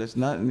to. Angeles.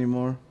 Not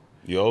anymore.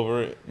 You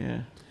over it?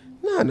 Yeah.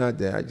 Nah, not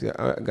that.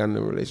 I got in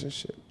a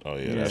relationship. Oh,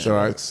 yeah, that's so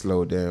right. I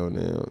slow down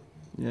now.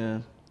 Yeah.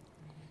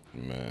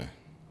 Man.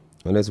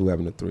 Unless we're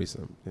having a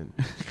threesome. Then.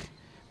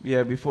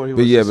 Yeah, before he But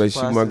was yeah, as but she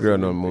fast my as girl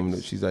the no Olympics.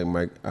 moment. She's like,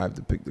 Mike, I have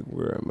to pick the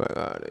girl. I'm like,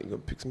 then you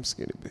gonna pick some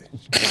skinny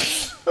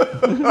bitch.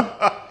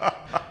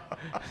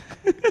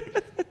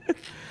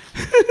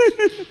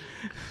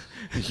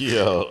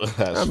 Yo,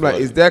 that's I'm like,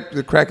 funny. is that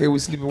the crackhead we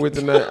sleeping with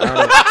tonight?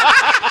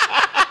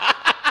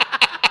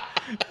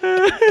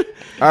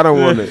 I don't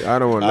want it. I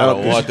don't want it. I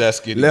don't want that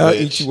skinny Let her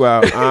bitch. eat you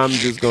out.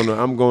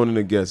 I'm going in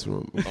the guest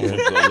room. I'm gonna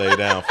go lay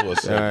down for a All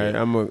second. right,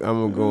 I'm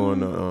gonna go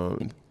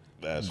on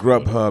That's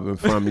Grubhub and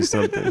find me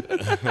something.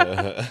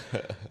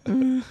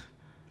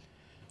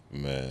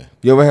 Man.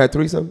 You ever had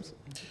threesomes?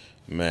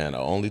 Man, the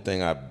only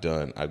thing I've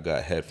done, I've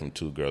got head from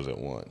 2 girls at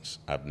once.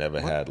 I've never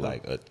had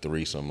like a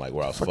threesome, like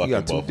where I was Fuck, fucking you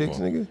got 2 both dicks,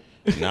 of them. nigga?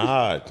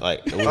 Nah,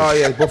 like it was, Oh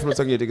yeah, both of them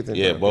sucking your dick at the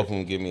same yeah, time. both of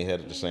them give me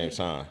head at the same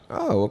time.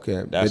 Oh,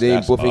 okay. But That's, they ain't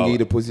that's both ain't all- give you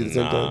the pussy at the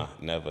same Nah,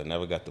 time?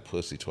 never got the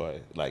pussy twice,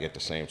 like at the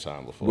same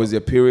time before. Was there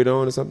a period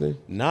on or something?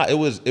 Nah, it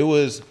was.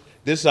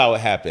 This is how it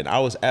happened. I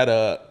was at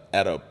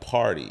a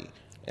party,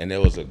 and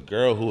there was a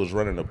girl who was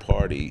running the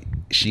party.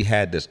 She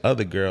had this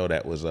other girl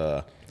that was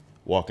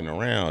walking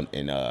around,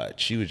 and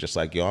she was just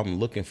like, "Yo, I'm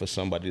looking for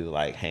somebody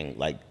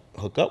to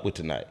hook up with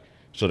tonight."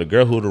 So the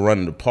girl who was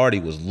running the party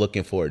was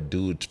looking for a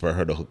dude for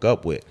her to hook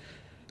up with.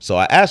 So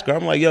I asked her,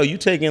 I'm like, "Yo, you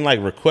taking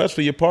like requests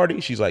for your party?"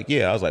 She's like,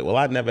 "Yeah." I was like, "Well,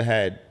 I never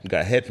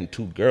got head from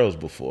 2 girls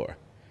before."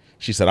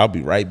 She said, "I'll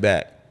be right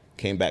back."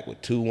 Came back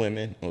with 2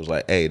 women. I was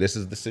like, "Hey, this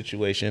is the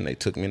situation." They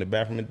took me in the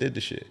bathroom and did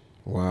the shit.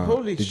 Wow.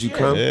 Holy Did you shit.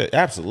 come? Yeah,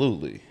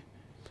 absolutely.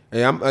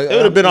 Hey, It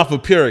would have been off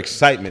of pure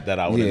excitement that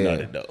I would have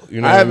done it though. You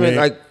know I what I haven't mean?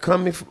 like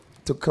come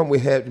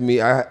with head to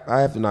me. I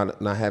have to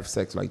not have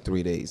sex like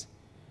 3 days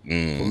for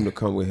me to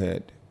come with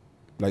head.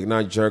 Like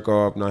not jerk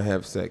off, not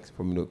have sex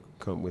for me to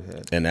come with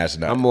head. And that's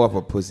not. I'm more of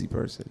a pussy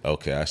person.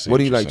 Okay, I see. What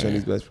do you you're like, saying.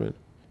 Chinese best friend?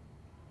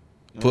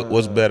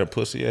 What's better,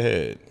 pussy or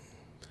head?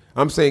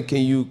 I'm saying,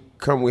 can you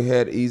come with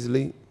head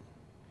easily?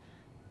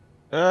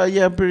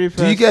 Yeah, pretty fast.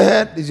 Do you get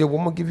head? Does your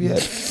woman give you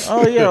head?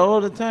 Oh yeah,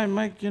 all the time,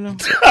 Mike. You know.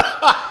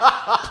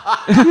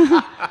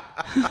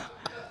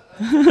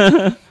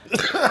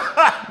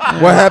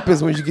 What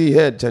happens when you get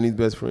head, Chinese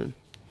best friend?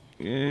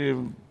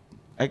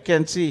 I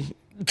can't see.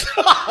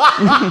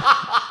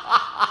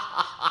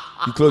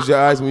 You close your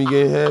eyes when you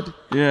get head?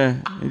 Yeah,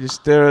 you just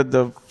stare at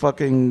the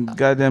fucking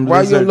goddamn Why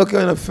lizard. you look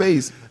at her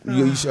face?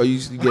 You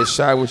get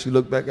shy when she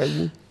look back at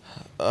you?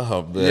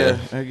 Oh man.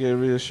 Yeah, I get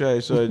real shy,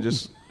 so I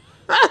just.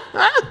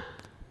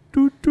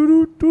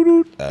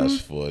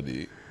 That's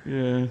funny.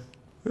 Yeah.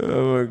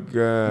 Oh my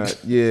god.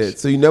 Yeah.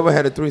 So you never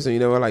had a threesome? You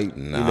never like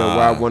you know Nah.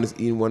 while one is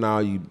eating one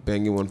hour, you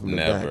banging one from the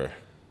Never. back?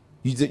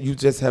 You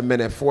just haven't been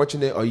that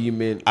fortunate, or you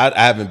mean? I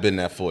haven't been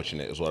that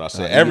fortunate, is what I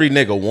said. Every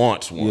nigga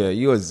wants one. Yeah,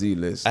 you're a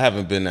Z-list. I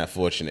haven't been that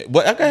fortunate,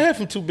 but I got head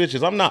from 2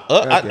 bitches. I'm not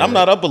up. I'm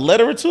not up a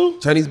letter or 2.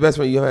 Chinese best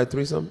friend, you ever had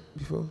threesome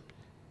before?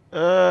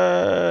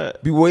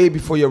 Be way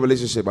before your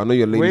relationship. I know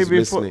your lady's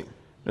listening.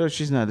 No,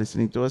 she's not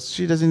listening to us.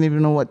 She doesn't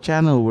even know what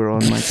channel we're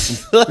on, Mike.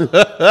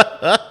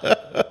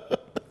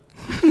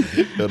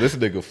 Yo, this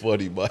nigga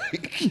funny,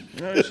 Mike.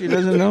 No, she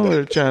doesn't know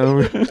what channel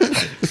we're on.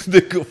 This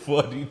nigga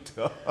funny,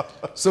 dog.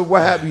 So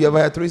what happened? You ever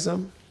had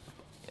threesome?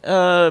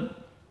 No,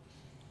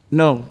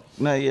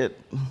 not yet.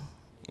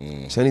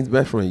 Chinese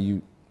best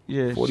friend,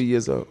 Yeah, 40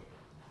 years old.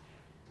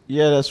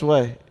 Yeah, that's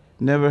why.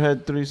 Never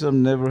had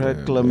threesome, never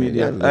had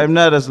chlamydia. I'm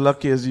not as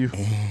lucky as you.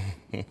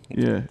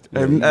 Yeah,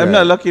 I'm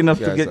not lucky enough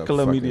to get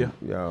chlamydia.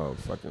 Y'all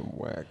fucking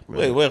whack,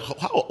 man.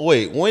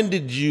 Wait. When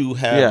did you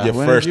have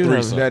your first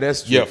threesome?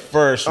 That's true. Your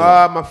first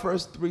one. My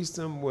first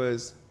threesome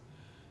was,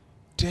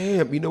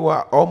 damn. You know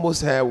what? I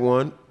almost had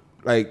one,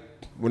 like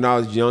when I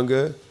was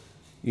younger.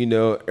 You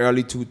know,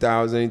 early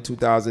 2000,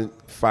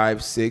 2005,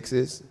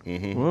 6s.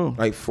 Mm-hmm.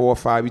 Like 4 or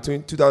 5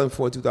 between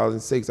 2004 and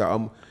 2006.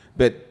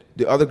 But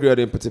the other girl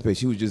didn't participate.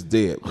 She was just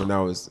dead when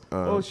I was.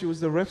 She was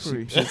the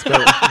referee.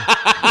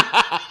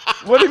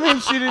 What do you mean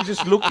she did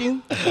just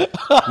looking?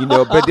 You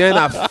know, but then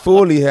I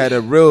fully had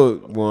a real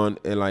one,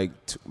 and like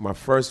my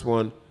first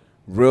one,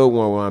 real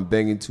one where I'm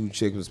banging 2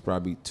 chicks was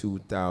probably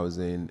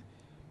 2000,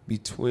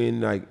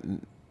 between like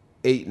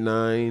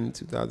 2009,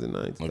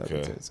 2010.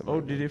 Okay.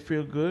 Something Did it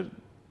feel good?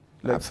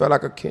 I felt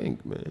like a king,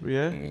 man.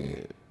 Yeah?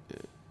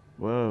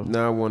 Wow.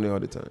 Now I want it all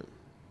the time.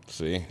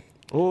 See?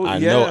 I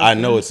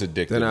know it's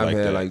addictive. Then I've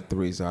had that. like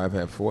 3, so I've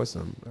had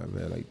foursome. I've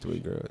had like 3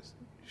 girls.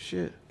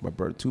 Shit. My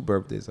 2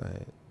 birthdays I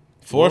had.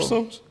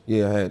 Foursomes?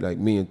 Yeah, I had like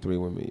me and 3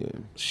 women, yeah.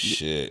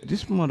 Shit.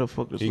 This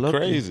motherfucker's He lucky.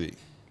 crazy.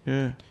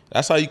 Yeah.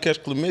 That's how you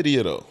catch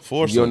chlamydia, though.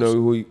 Foursomes. You don't know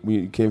who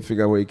you can't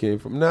figure out where he came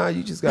from. Nah,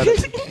 you just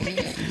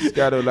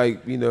gotta,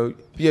 like, you know,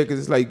 because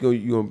it's like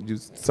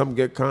some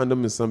get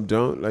condom and some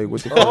don't. Like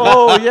what the fuck?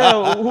 Oh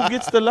yeah, who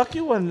gets the lucky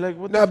one? Like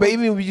what? Nah, but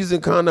even if you're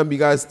using condom, you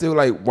gotta still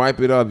like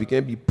wipe it off. You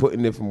can't be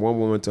putting it from one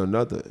woman to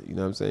another. You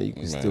know what I'm saying? You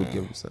can still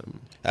give them something.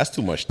 That's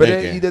too much But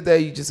thinking. then either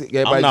that you just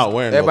I'm not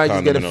wearing everybody no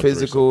just get a condom in no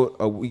physical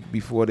a week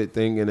before the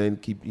thing and then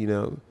keep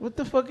What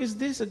the fuck is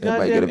this? A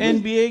Everybody goddamn get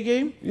a NBA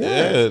game?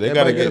 Yeah, they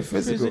gotta get a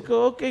physical.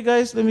 Okay,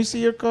 guys, let me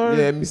see your card.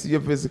 Yeah, let me see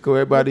your physical.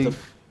 Everybody,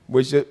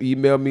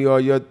 email me all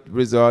your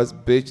results,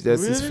 bitch.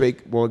 That's this Really?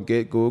 fake. Won't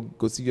get go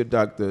see your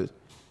doctor.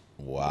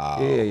 Wow.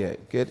 Yeah.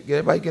 Get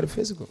everybody get a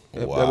physical.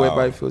 That way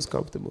everybody feels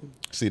comfortable.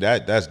 See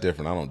that's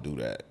different. I don't do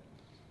that.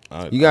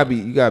 You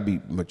gotta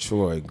be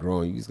mature and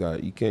grown.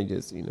 You can't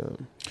just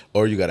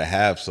Or you gotta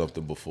have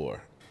something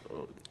before.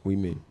 What do you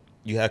mean?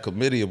 You had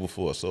chlamydia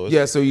before, so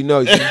it's, so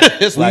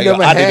it's when like you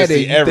never I need to had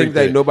see it. You everything.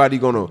 think that nobody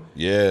gonna.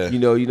 Yeah.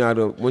 You're not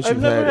a once I've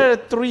you've never had had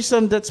a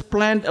threesome that's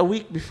planned a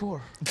week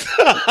before. What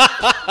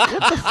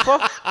the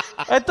fuck?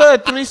 I thought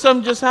a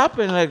threesome just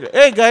happened. Like,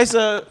 hey guys,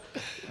 I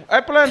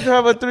plan to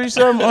have a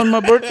threesome on my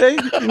birthday.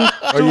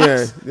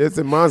 It's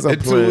a monster In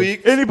 2 plan.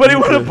 weeks. Anybody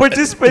want to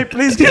participate?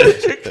 Please get a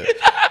chicken.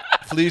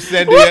 Please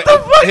send me.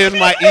 Here's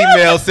my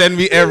email. Send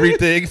me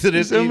everything to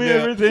this Send me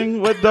email.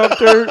 everything. What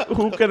doctor?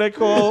 Who can I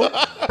call? What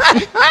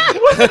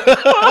the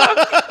fuck?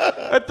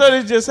 I thought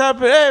it just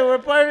happened. Hey, we're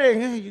partying.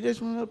 Hey, you guys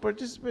want to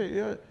participate?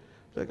 Yeah.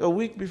 Like a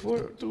week before,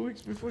 2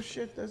 weeks before.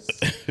 Shit, that's.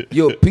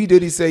 Yo, P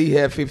Diddy say he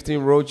had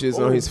 15 roaches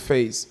on his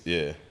face.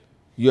 Yeah.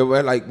 You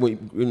ever like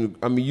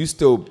you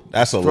still.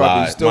 That's a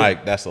lie,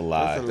 Mike. That's a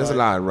lie. That's a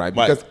lie, right?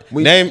 Mike,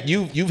 Because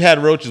you've had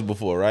roaches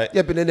before, right?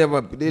 Yeah, but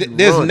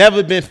there's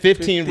never been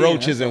 15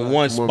 roaches in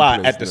one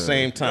spot at the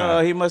same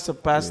time. He must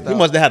have passed out. He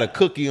must have had a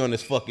cookie on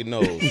his fucking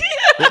nose.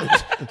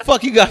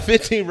 Fuck, you got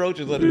 15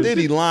 roaches on him. Then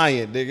he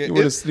lying,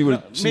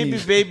 nigga. Maybe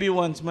baby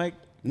ones, Mike.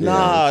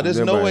 Nah, there's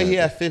no way he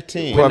had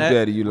 15. Puff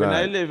Daddy, you When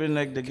lying. I live in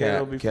like the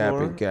ghetto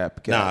before.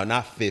 Cap. Nah,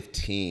 not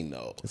 15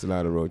 though. That's a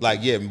lot of roaches. Like,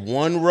 yeah,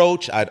 one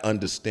roach I'd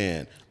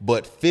understand,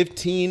 but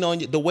 15 on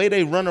you. The way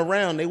they run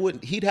around, they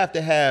wouldn't. He'd have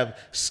to have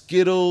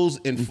Skittles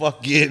and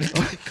fucking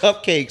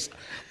cupcakes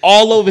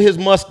all over his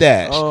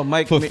mustache. Oh,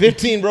 Mike, for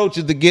 15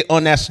 roaches to get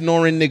on that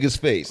snoring nigga's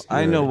face.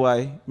 I know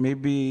why.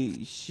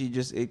 Maybe she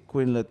just ate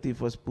Queen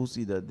Latifah's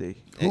pussy that day.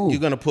 You're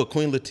gonna put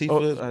Queen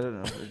Latifah? I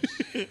don't know.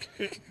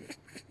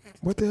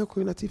 What the hell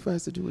Queen Latifah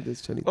has to do with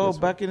this Chinese?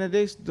 Back in the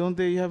days, don't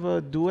they have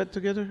a duet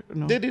together?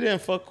 No. Diddy didn't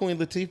fuck Queen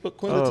Latifah.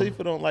 Queen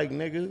Latifah don't like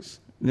niggas.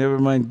 Never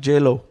mind.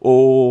 J-Lo.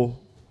 Oh.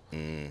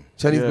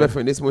 Chinese best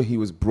friend. This when he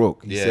was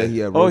broke. He said he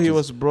had roaches. Oh, he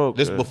was broke.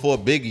 This before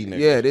Biggie, nigga.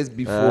 Yeah, this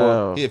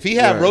before. If he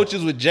had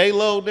roaches with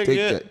J-Lo,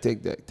 nigga.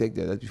 Take that.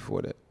 That's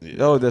before that. Yeah.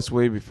 Oh, that's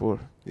way before.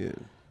 Yeah.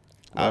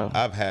 Wow.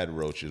 I've had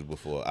roaches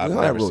before. I've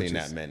never seen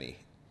that many.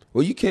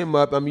 Well, you came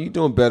up. I mean, you're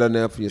doing better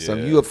now for yourself.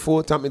 Yeah. You're a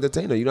full-time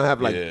entertainer. You don't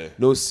have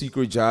no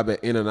secret job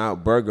at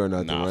In-N-Out Burger or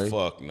nothing, right?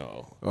 Fuck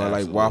no. Or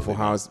like Waffle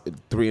House at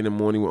 3 a.m.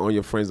 when all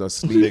your friends are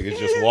asleep. Niggas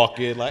just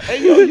walk in like,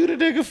 hey, yo, you the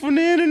nigga from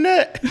the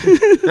internet?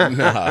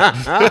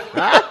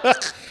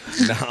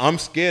 Nah, I'm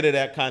scared of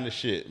that kind of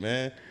shit,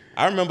 man.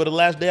 I remember the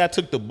last day I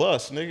took the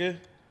bus, nigga.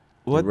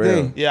 What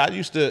Real. day? Yeah, I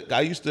used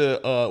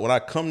to when I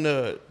come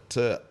to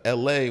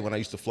LA, when I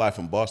used to fly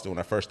from Boston, when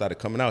I first started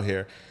coming out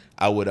here,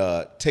 I would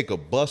take a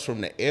bus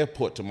from the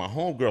airport to my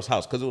homegirl's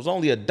house because it was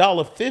only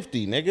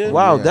 $1.50, nigga.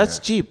 Wow, that's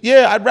cheap.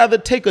 Yeah, I'd rather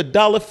take a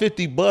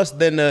 $1.50 bus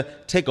than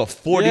take a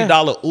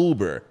 $40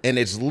 Uber, and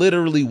it's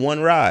literally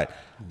one ride.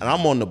 And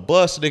I'm on the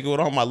bus, nigga,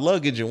 with all my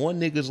luggage, and one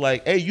nigga's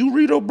like, "Hey, you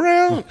Rito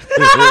Brown?"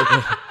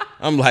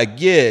 I'm like,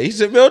 "Yeah." He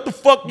said, "Man, what the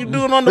fuck you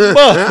doing on the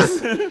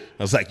bus?"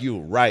 I was like, "You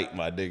right,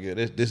 my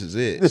nigga. This is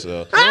it."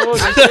 So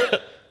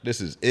this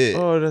is it.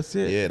 Oh, that's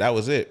it. Yeah, that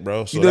was it,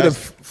 bro. So You know the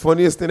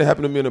funniest thing that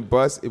happened to me on the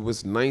bus? It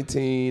was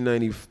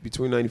 1990,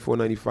 between 94 and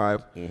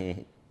 95.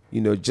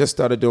 You know, just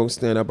started doing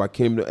stand-up. I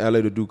came to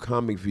LA to do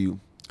Comic View.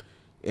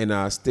 And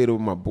I stayed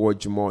with my boy,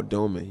 Jamal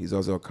Doman. He's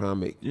also a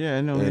comic. Yeah,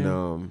 I know And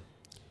him.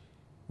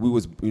 we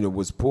was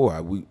poor.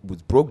 We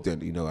was broke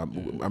then, you know. I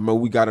remember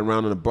we got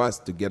around on the bus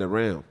to get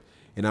around.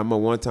 And I remember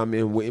one time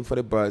waiting for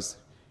the bus.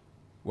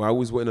 While I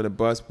was waiting on the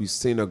bus, we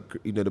seen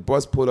the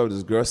bus pulled up,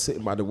 this girl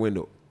sitting by the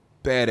window.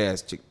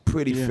 Badass chick,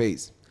 pretty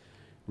face,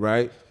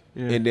 right?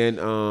 Yeah. And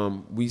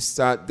then we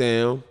sat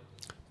down,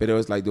 but there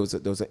was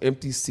an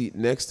empty seat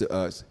next to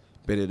us,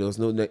 but there was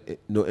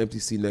no empty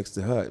seat next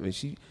to her. I mean,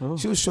 she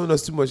was showing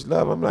us too much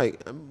love. I'm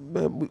like,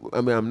 man,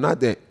 I'm not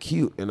that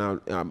cute, and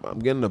I'm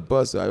getting a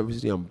bus, so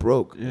obviously I'm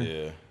broke.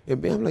 Yeah.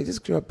 And man, I'm like, this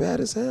girl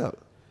bad as hell.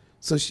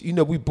 So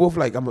we both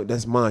like,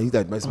 that's mine. He's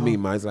like, that's me,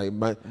 man. It's like,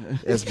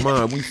 that's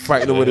mine. We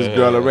fighting over this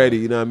girl already.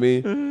 You know what I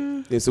mean?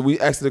 And so we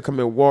asked her to come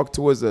and walk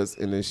towards us,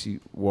 and then she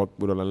walked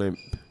with a limp.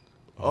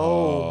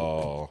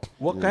 Oh.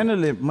 What kind of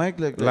limp, Mike?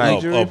 Like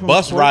a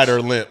bus sports?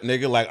 Rider limp,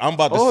 nigga. Like I'm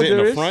about to sit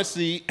in the front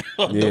seat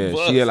of the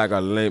bus. She had like a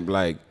limp,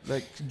 like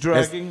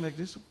dragging like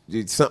this.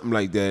 Something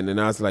like that. And then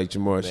I was like,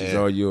 Jamal, she's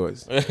all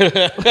yours.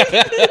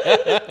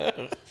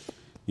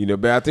 You know,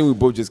 but I think we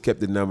both just kept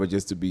the number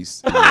just to be,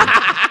 just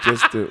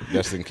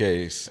in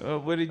case.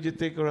 Where did you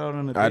take her out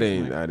on the I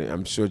date, didn't.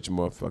 I'm sure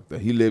Jamal fucked her.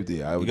 He lived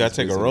there. You gotta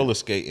take her roller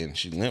skating.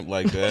 She limp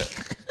like that.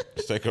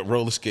 Just take her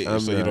roller skating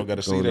so you don't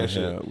gotta see that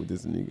shit. With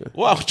this nigga.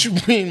 Wow, what you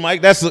mean,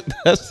 Mike? That's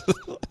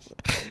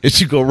if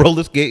she go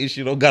roller skating,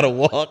 she don't gotta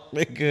walk,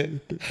 nigga.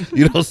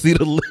 You don't see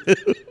the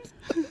limp.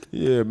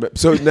 Yeah,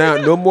 so now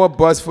no more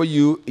bus for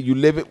you. You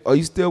live it? Are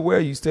you still where?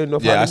 You still in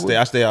North Hollywood?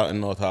 I stay out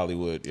in North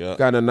Hollywood. Yeah,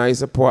 got a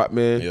nice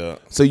apartment. Yeah.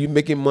 So you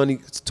making money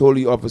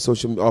totally off of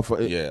social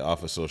media?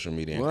 Off of social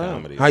media and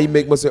comedy. How you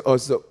make most of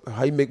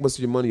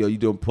your money? Are you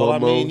doing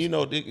promos? Well, I mean,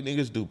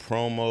 niggas do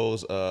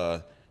promos.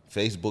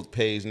 Facebook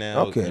page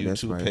now. Okay,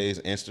 YouTube page,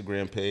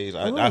 Instagram page.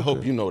 I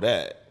hope you know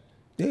that.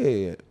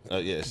 Yeah.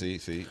 Yeah.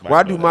 See. Well,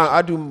 I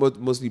do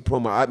mostly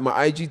promo.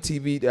 My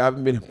IGTV, I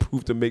haven't been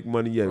approved to make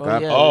money yet.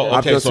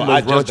 Okay. So I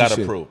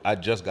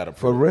just got approved.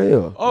 For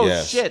real? Oh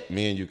yes, shit!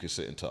 Me and you can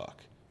sit and talk.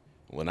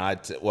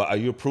 Are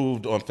you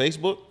approved on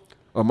Facebook?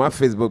 Oh, my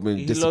Facebook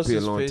been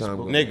disappeared a long time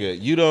ago.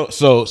 Nigga, you don't.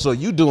 So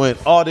you doing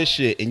all this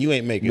shit and you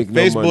ain't making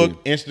Facebook,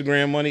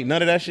 Instagram money,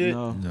 none of that shit.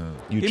 No.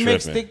 You he tripping.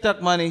 makes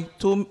TikTok money,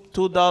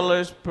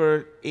 $2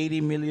 per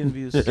 80 million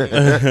views. I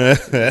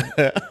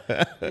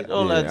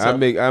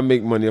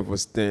make money off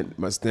of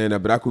my stand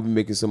up, but I could be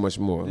making so much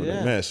more.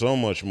 Yeah. Man, so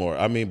much more.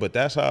 I mean, but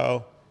that's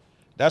how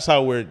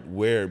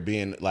we're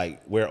being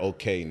like we're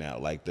okay now.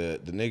 Like the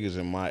niggas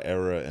in my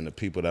era and the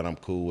people that I'm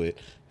cool with,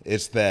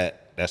 it's that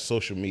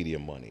social media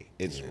money.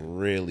 It's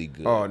really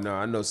good. Oh no,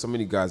 I know so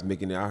many guys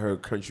making it. I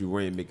heard Country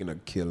Wayne making a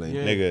killing.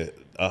 Yeah. Nigga,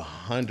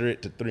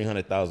 100 to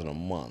 300,000 a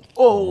month.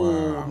 Oh,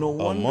 wow. No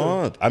wonder. A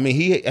month. I mean,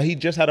 he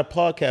just had a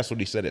podcast when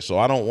he said it. So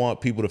I don't want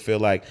people to feel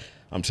like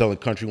I'm telling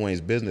Country Wayne's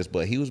business,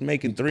 but he was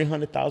making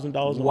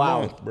 $300,000 a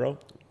month, bro.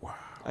 Wow.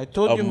 I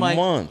told you, Mike.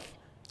 A month.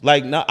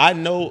 Like now, I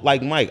know,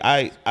 like Mike,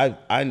 I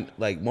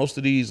like most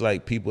of these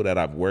like people that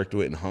I've worked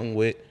with and hung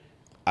with.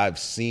 I've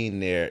seen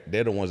they're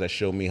the ones that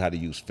show me how to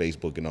use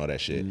Facebook and all that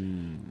shit.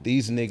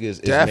 These niggas is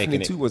Daphne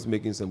making it. too was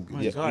making some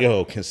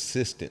good.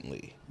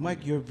 Consistently.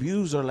 Mike, your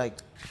views are like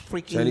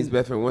freaking. Chinese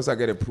best friend. Once I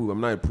get approved, I'm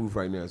not approved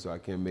right now, so I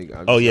can't make.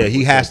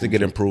 He has to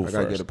get approved. I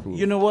gotta first. get approved.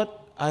 You know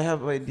what? I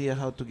have an idea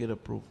how to get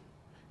approved.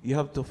 You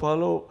have to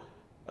follow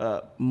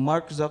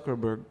Mark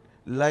Zuckerberg.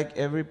 Like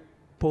every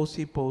post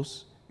he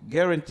posts,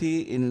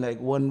 guarantee in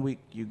like 1 week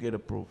you get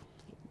approved.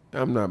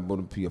 I'm not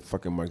going to be a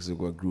fucking Mark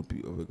Zuckerberg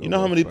groupie. You know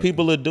how many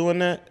people are doing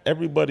that?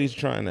 Everybody's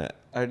trying that.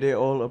 Are they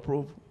all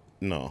approved?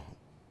 No.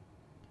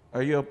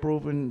 Are you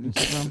approved in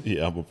Instagram?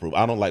 Yeah, I'm approved.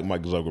 I don't like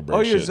Mark Zuckerberg.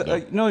 Oh,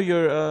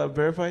 you're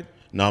verified?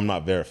 No, I'm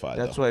not verified.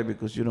 That's why,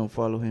 because you don't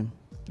follow him.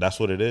 That's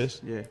what it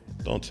is? Yeah.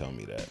 Don't tell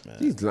me that, man.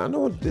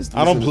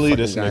 I don't believe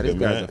this guy. nigga, This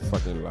guy's a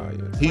fucking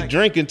liar. He's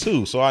drinking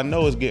too, so I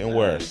know it's getting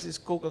worse. This is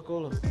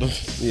Coca-Cola.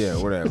 Yeah,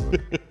 whatever.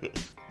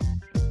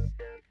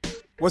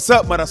 What's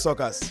up, mother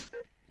suckers?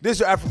 This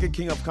is your African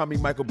King of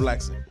Comedy, Michael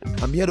Blackson.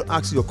 I'm here to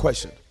ask you a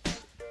question.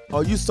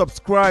 Are you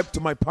subscribed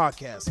to my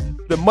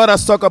podcast, the Mother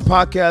Sucker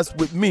Podcast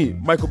with me,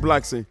 Michael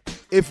Blackson?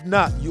 If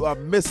not, you are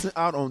missing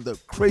out on the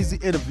crazy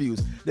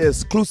interviews, the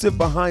exclusive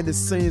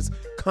behind-the-scenes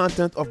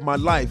content of my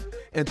life,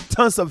 and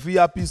tons of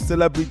VIP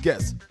celebrity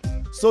guests.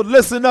 So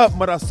listen up,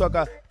 Mother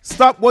Sucker.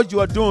 Stop what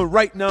you are doing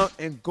right now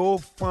and go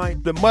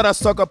find the Mother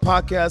Sucker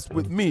Podcast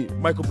with me,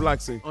 Michael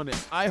Blacksey, on the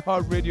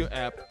iHeartRadio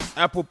app,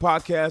 Apple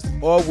Podcasts,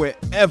 or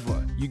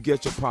wherever you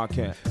get your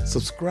podcast.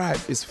 Subscribe.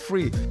 It's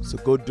free, so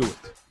go do it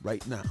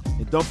right now.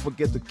 And don't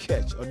forget to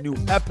catch a new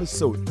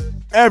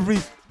episode every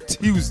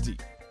Tuesday.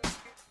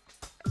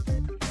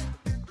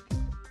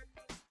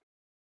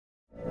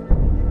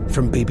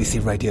 From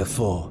BBC Radio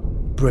 4,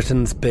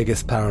 Britain's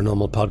biggest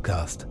paranormal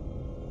podcast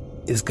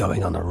is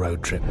going on a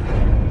road trip.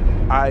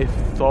 I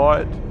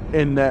thought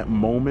in that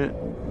moment,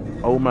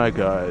 oh my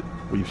God,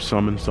 we've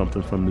summoned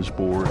something from this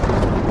board.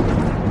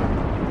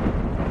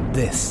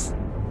 This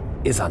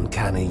is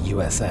Uncanny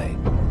USA.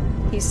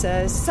 He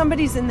says,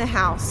 somebody's in the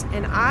house,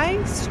 and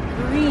I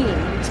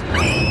screamed.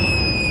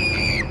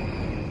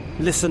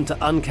 Listen to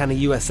Uncanny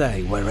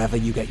USA wherever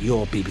you get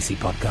your BBC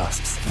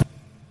podcasts,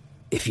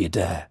 if you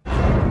dare.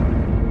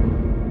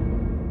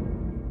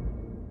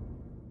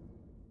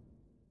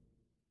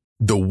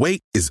 The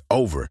wait is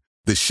over.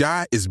 The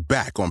Chi is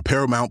back on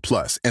Paramount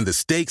Plus, and the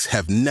stakes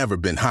have never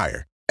been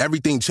higher.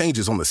 Everything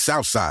changes on the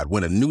South Side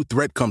when a new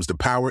threat comes to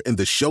power in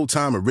the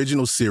Showtime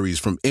original series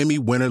from Emmy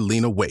winner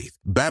Lena Waithe.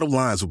 Battle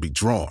lines will be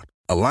drawn,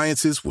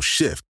 alliances will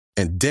shift,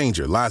 and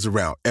danger lies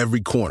around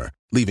every corner,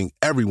 leaving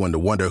everyone to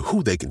wonder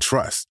who they can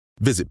trust.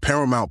 Visit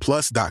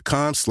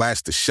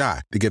ParamountPlus.com/The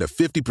Chi to get a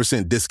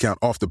 50% discount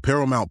off the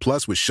Paramount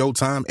Plus with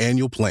Showtime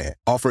annual plan.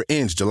 Offer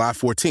ends July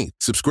 14th.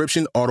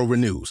 Subscription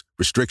auto-renews.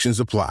 Restrictions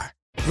apply.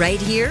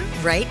 Right here,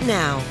 right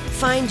now.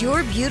 Find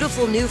your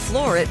beautiful new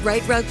floor at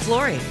Right Rug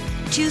Flooring.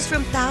 Choose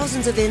from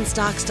thousands of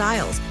in-stock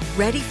styles,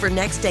 ready for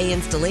next day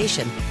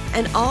installation,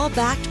 and all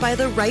backed by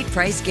the right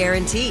price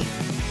guarantee.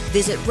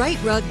 Visit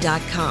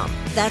rightrug.com.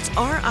 That's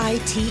RITERUG.com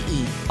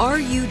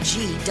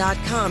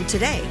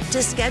today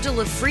to schedule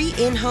a free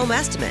in-home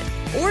estimate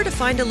or to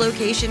find a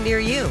location near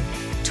you.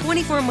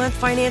 24-month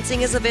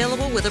financing is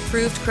available with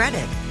approved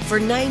credit. For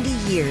 90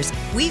 years,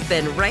 we've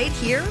been right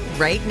here,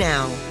 right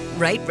now.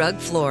 Right Rug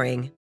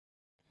Flooring.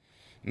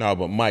 No,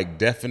 but Mike,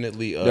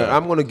 definitely.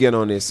 I'm gonna get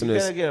on this. You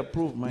gotta get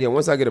approved, Mike. Yeah,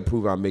 once I get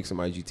approved, I'll make some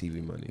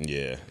IGTV money.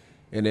 Yeah.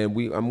 And then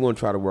I'm gonna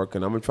try to work,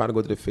 and I'm gonna try to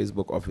go to the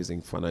Facebook office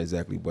and find out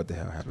exactly what the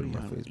hell happened to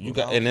my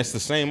Facebook. And it's the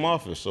same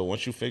office. So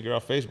once you figure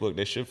out Facebook,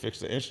 they should fix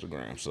the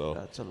Instagram. So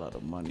that's a lot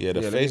of money. Yeah,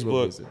 the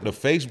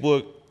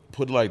Facebook.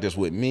 Put it like this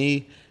with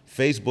me.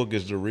 Facebook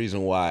is the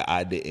reason why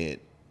I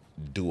didn't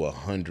do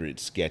 100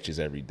 sketches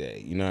every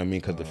day. You know what I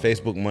mean? Because the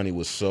Facebook money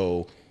was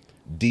so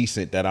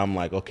decent that I'm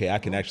like, okay, I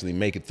can actually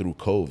make it through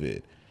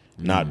COVID,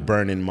 not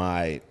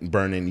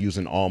burning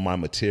using all my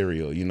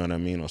material, you know what I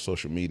mean, on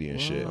social media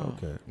and shit.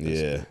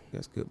 Okay.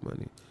 That's good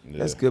money. Yeah.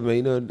 That's good, man.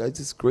 You know, it's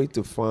just great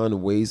to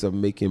find ways of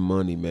making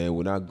money, man,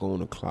 without going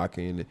to clock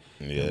in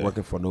and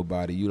working for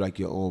nobody. You like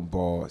your own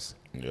boss.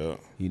 Yeah.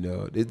 You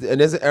know, and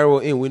there's an era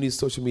in, we're in this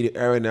social media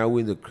era now,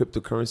 we're into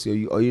cryptocurrency.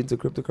 Are you into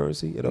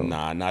cryptocurrency at all?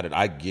 Nah, not at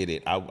I get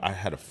it. I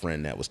had a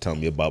friend that was telling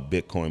me about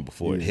Bitcoin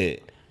before it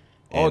hit.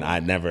 And I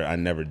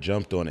never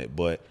jumped on it,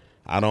 but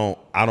I don't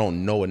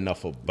know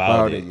enough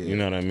about it. You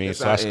know what I mean?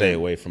 So I stay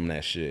away from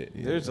that shit.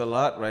 There's a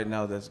lot right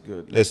now that's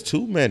good. There's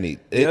too many.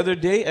 The other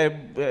day, I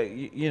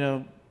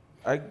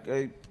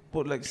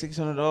put like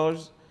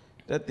 $600.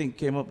 That thing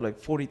came up like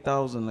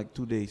 40,000 like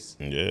 2 days.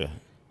 Yeah.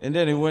 And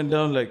then it went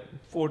down like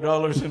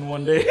 $4 in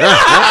 1 day.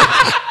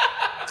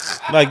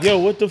 Like,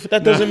 yo,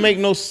 that doesn't make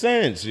no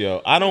sense,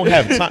 yo. I don't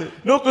have time.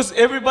 No, because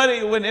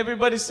when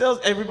everybody sells.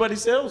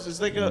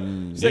 It's like a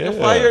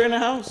fire in a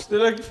house. They're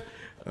like,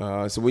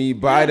 so when you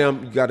buy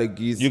them, you gotta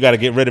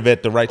get rid of it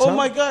at the right time. oh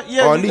my God,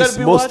 yeah. Or at least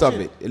most of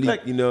watching. it. At least,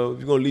 if you're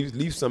gonna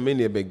leave some in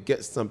there, but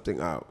get something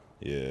out.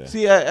 Yeah.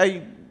 See,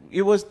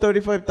 it was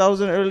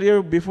 35,000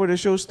 earlier before the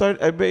show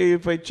started. I bet you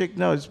if I check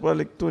now, it's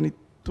probably like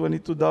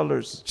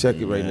 $22. Check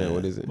it right now.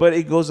 What is it? But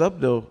it goes up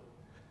though.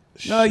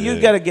 No, you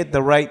gotta get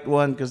the right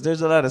one because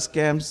there's a lot of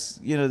scams.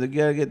 You know, you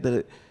gotta get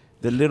the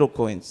little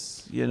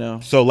coins. You know.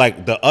 So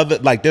like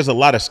there's a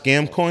lot of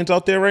scam coins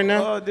out there right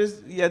now. Oh,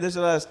 there's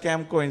a lot of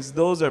scam coins.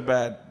 Those are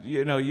bad.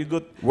 You know, you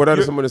go. What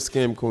are some of the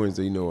scam coins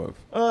that you know of?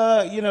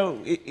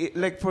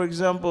 Like for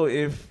example,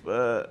 if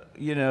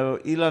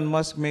Elon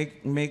Musk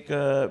make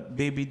a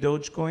baby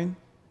Dogecoin,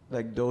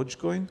 like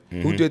Dogecoin.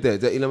 Mm-hmm. Who did that? Is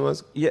that Elon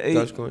Musk? Yeah,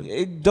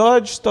 Dogecoin.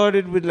 Doge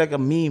started with like a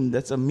meme.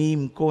 That's a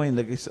meme coin.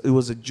 Like it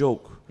was a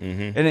joke.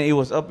 Mm-hmm. And then it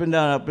was up and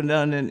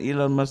down, and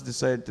Elon Musk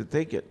decided to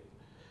take it.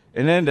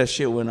 And then that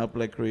shit went up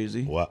like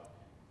crazy. What?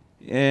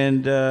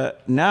 And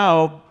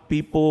now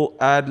people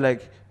add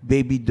like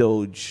baby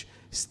Doge,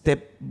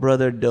 step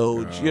brother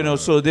Doge,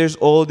 so there's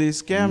all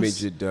these scams.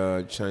 Midget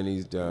Doge,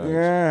 Chinese Doge.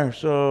 Yeah,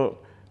 so,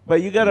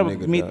 but you got to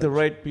meet the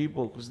right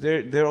people because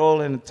they're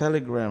all in a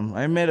Telegram.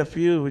 I met a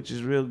few, which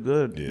is real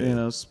good.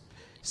 Yeah.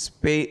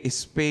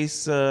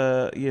 Space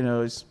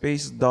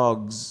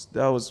dogs.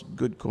 That was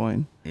good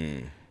coin.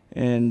 Mm.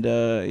 And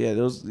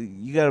those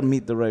you gotta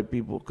meet the right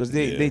people because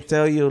they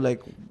tell you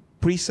like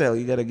pre-sale.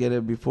 You gotta get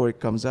it before it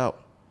comes out.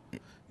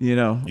 You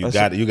know, you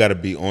got to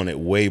be on it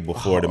way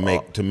before to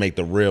make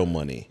the real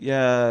money.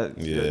 Yeah.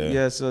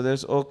 So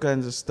there's all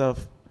kinds of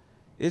stuff.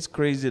 It's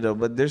crazy though,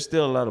 but there's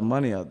still a lot of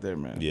money out there,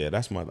 man. Yeah,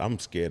 I'm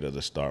scared of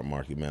the stock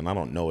market, man. I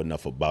don't know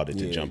enough about it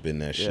to jump in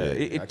that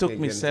shit. It took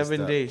me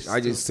 7 days.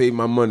 I just saved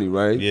my money,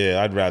 right?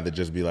 Yeah, I'd rather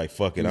just be like,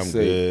 fuck it, I'm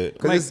good.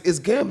 Because it's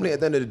gambling at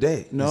the end of the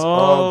day. No, it's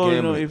all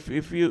gambling.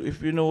 if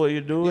you know what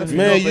you're doing,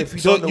 man.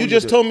 You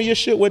just told me your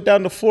shit went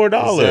down to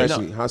 $4.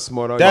 Exactly. How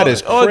smart are you? That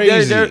is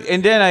crazy.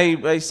 And then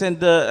I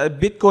sent a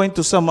Bitcoin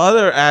to some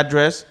other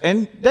address,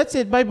 and that's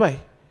it. Bye bye.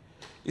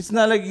 It's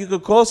not like you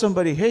could call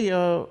somebody. Hey,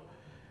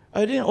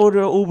 I didn't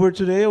order an Uber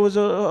today. I was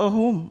at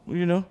home.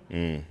 You know,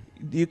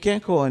 you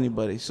can't call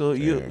anybody. So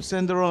you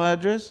send the wrong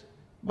address.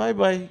 Bye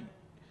bye.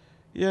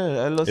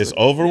 Yeah, I lost. It's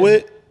over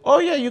with. Oh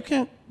yeah, you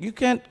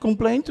can't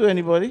complain to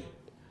anybody.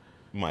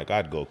 Mike,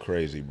 I'd go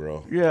crazy,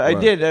 bro. Yeah, I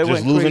did. I just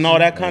went losing crazy. all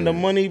that kind of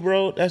money,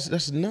 bro.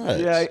 That's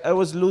nuts. Yeah, I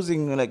was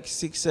losing like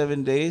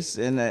 6-7 days,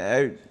 and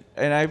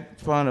I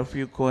found a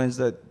few coins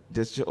that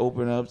just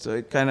open up. So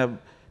it kind of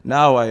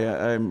now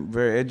I'm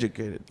very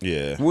educated.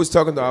 Yeah. We was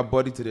talking to our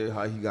buddy today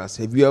how he got.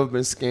 Have you ever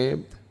been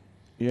scammed?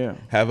 Yeah.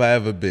 Have I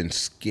ever been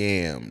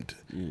scammed?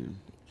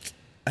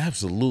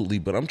 Absolutely,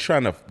 but I'm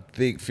trying to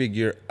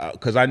figure out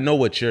because I know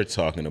what you're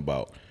talking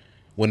about.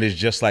 When it's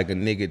just like a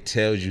nigga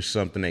tells you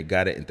something, they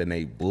got it, and then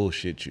they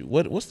bullshit you.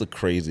 What's the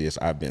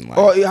craziest I've been like?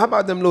 Oh, yeah, how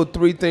about them little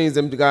 3 things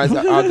them guys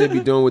out there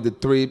be doing with the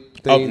 3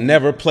 things? I've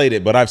never played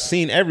it, but I've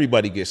seen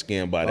everybody get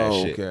scammed by that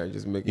shit. Okay,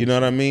 just making you know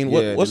what I mean?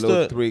 Yeah, What's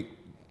the 3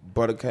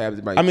 butter cabs?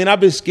 I mean,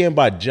 I've been scammed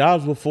by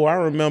jobs before. I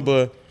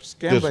remember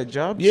scammed by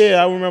jobs.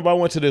 Yeah, I remember I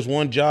went to this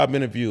one job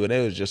interview, and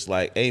they was just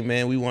like, "Hey,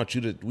 man, we want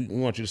you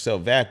to sell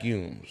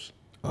vacuums."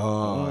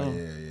 Yeah.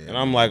 And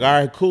I'm like, "All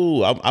right,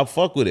 cool. I'll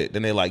fuck with it."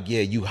 Then they're like,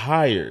 "Yeah, you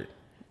hired."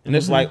 And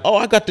it's like, oh,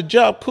 I got the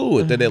job, cool.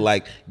 And then they're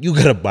like, you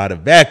gotta buy the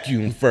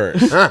vacuum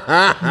first. It's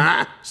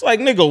like,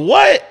 nigga,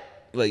 what?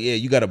 Like, yeah,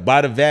 you gotta buy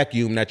the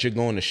vacuum that you're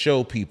going to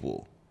show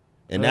people.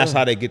 And that's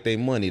how they get their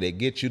money. They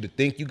get you to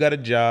think you got a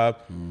job.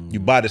 You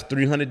buy this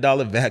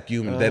 $300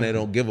 vacuum, and then they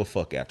don't give a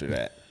fuck after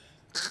that.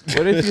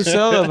 What if you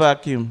sell a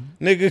vacuum?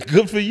 Nigga,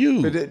 good for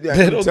you.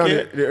 They don't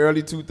care. The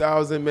early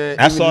 2000s, man.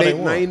 That's even all late they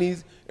want.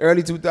 90s,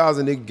 early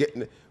 2000s, they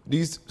getting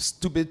these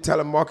stupid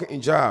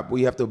telemarketing job where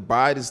you have to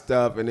buy the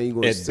stuff and then you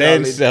go and sell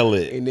then sell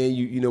it. And then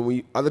you know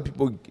when other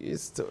people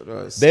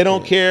they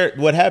don't care.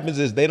 What happens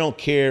is they don't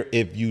care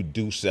if you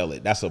do sell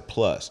it. That's a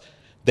plus.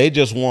 They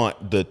just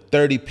want the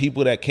 30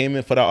 people that came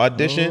in for the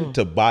audition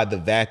to buy the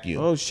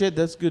vacuum. Oh shit,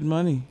 that's good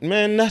money.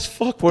 Man, that's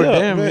fucked for up.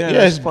 Them, man.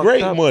 Yeah, it's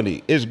great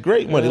money. It's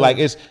great money. Like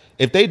if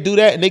they do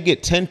that and they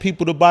get 10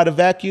 people to buy the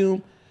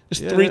vacuum,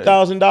 it's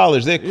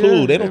 $3,000. They're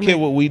cool. They don't care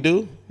what we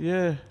do.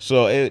 Yeah.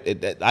 So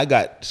I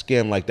got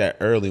scammed like that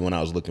early when I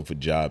was looking for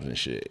jobs and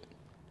shit.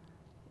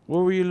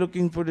 Where were you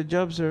looking for the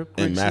job, sir?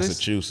 In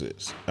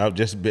Massachusetts. I was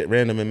just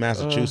random in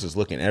Massachusetts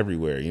looking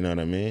everywhere. You know what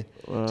I mean?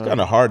 It's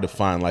kind of hard to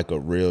find like a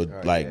real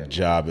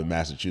job in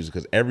Massachusetts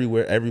because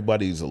everywhere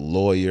everybody's a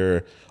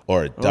lawyer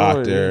or a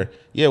doctor.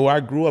 Yeah, where I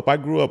grew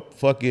up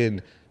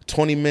fucking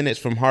 20 minutes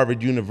from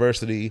Harvard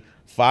University,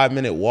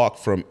 5-minute walk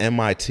from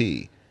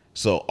MIT.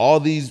 So all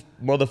these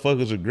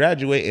motherfuckers would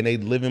graduate and they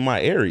live in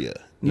my area.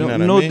 You know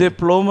what I mean?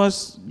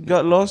 Diplomas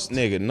got lost?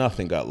 Nigga,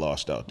 nothing got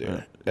lost out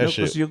there. That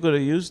shit. Because you could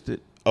have used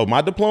it. Oh,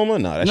 my diploma?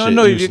 No, that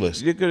shit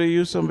useless. You could have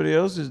used somebody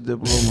else's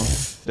diploma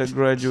that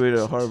graduated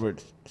at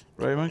Harvard.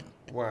 Right, Mike?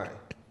 Why?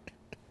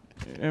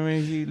 I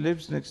mean, he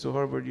lives next to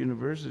Harvard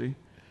University.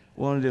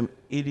 One of them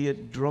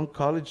idiot, drunk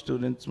college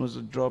students must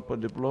have dropped a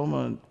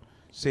diploma and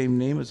same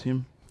name as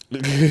him.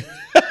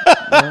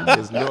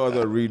 There's no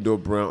other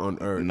Redo Brown on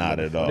earth. Not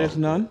at all. There's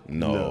none?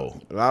 No.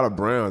 A lot of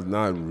Browns,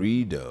 not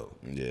Redo.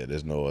 Yeah,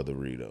 there's no other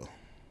Redo.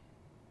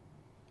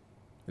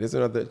 There's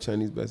another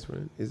Chinese best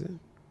friend, is it?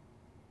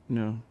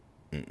 No.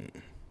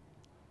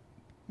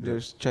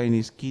 There's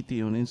Chinese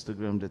Kitty on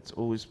Instagram that's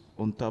always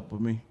on top of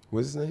me.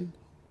 What's his name?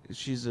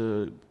 She's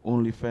a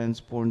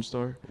OnlyFans porn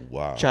star.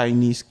 Wow.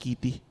 Chinese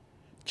Kitty.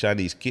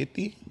 Chinese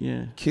Kitty?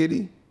 Yeah.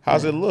 Kitty?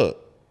 How's it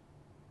look?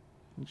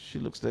 She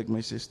looks like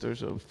my sister,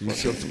 so you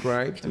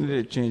subscribed? I need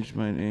to change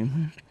my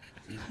name.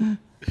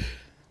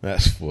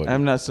 That's funny.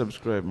 I'm not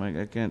subscribed, Mike.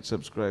 I can't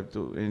subscribe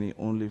to any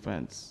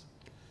OnlyFans.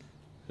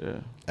 Yeah.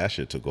 That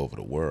shit took over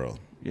the world.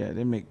 Yeah,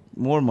 they make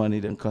more money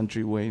than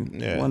Country Wayne.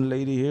 Yeah. One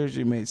lady here,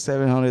 she made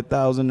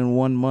 $700,000 in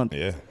 1 month.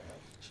 Yeah.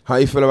 How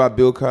you feel about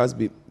Bill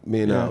Cosby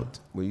being out?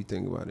 What do you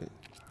think about it?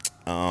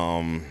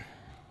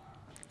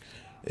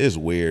 It's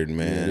weird,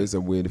 man. Yeah, it's a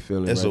weird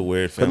feeling. It's a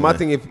weird feeling. But my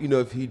thing,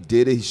 if he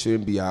did it, he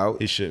shouldn't be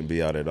out. He shouldn't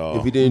be out at all.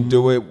 If he didn't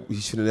do it,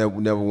 he should have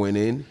never went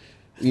in.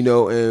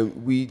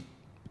 And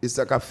it's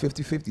like a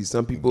 50-50.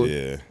 Some people,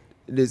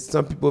 there's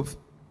some people,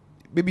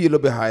 maybe a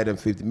little bit higher than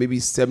 50. Maybe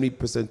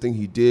 70% think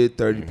he did,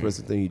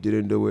 30% think he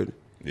didn't do it.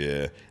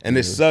 Yeah, and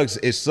it sucks.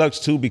 It sucks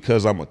too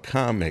because I'm a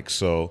comic,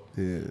 so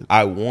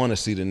I want to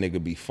see the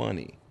nigga be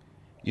funny.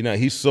 You know,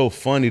 he's so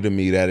funny to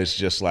me that it's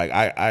just like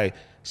I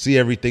see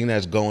everything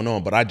that's going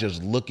on, but I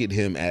just look at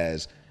him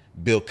as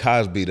Bill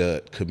Cosby,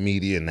 the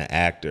comedian, the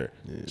actor.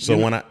 So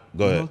when I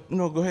go ahead,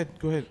 no, go ahead.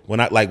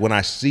 When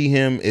I see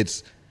him,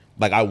 it's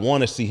Like, I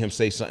want to see him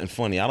say something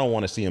funny. I don't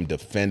want to see him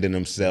defending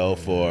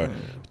himself or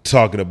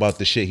talking about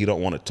the shit he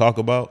don't want to talk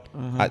about.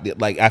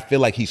 I feel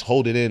like he's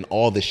holding in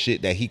all the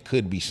shit that he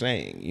could be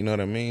saying. You know what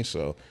I mean?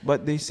 So,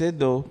 But they said,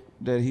 though,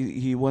 that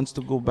he wants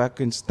to go back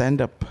and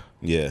stand up.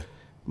 yeah.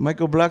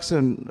 Michael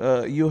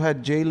Blackson, you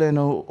had Jay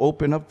Leno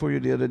open up for you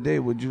the other day.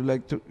 Would you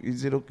like to?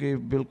 Is it okay if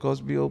Bill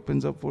Cosby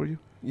opens up for you?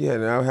 Yeah,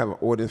 and I have an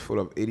audience full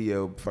of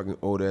idiot fucking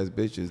old ass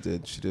bitches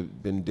that should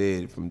have been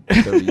dead from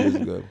 30 years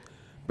ago.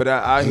 But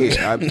I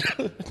have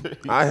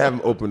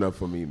them open up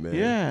for me, man.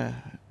 Yeah.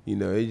 You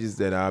know, it's just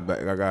that I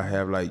gotta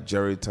have like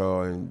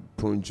Geritol and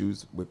prune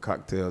juice with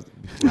cocktails.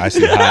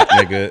 Icy hot,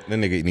 nigga. That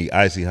nigga need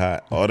icy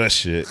hot. All that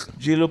shit.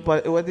 Gilo,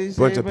 what did he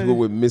say? Bunch of people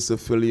with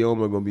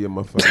mesothelioma gonna be in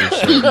my fucking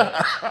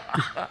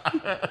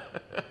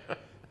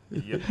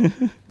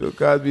show. Bill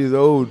Cosby is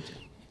old.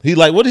 He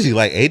like, what is he,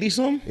 like 80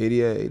 something?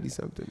 80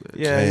 something,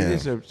 man. Yeah, Damn. he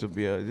deserves to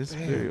be this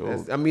very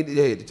old. I mean,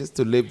 yeah, just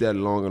to live that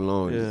long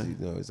alone, Yeah. you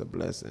know, it's a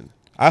blessing.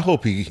 I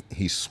hope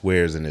he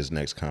swears in his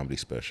next comedy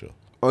special.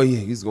 Oh yeah,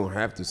 he's gonna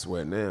have to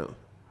swear now.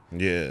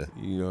 Yeah.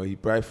 You know, he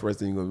probably first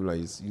thing gonna be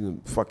like, you know,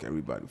 fuck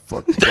everybody,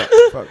 fuck.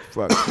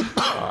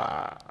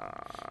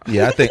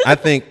 Yeah, I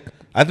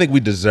think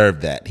we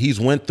deserve that. He's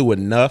went through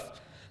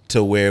enough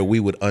to where we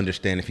would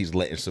understand if he's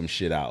letting some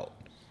shit out.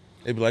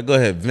 They'd be like, go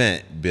ahead,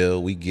 vent,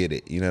 Bill. We get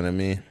it. You know what I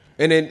mean?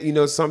 And then, you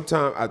know,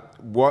 sometimes I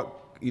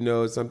walk, you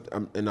know,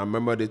 and I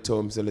remember they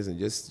told him, say, listen,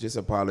 just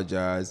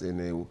apologize and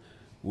then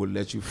we'll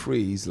let you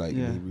free. He's like,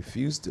 he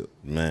refused to.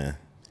 Man.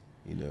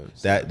 You know,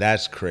 so.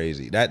 That's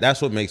crazy.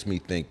 That's what makes me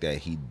think that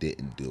he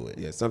didn't do it.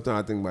 Yeah,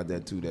 sometimes I think about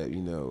that too, that,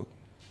 you know,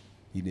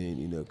 he didn't,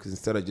 you know, because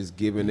instead of just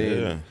giving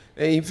in,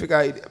 and he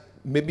figured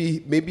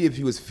maybe if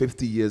he was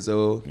 50 years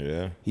old,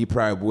 he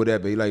probably would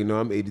have, but he like, no,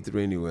 I'm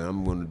 83 anyway,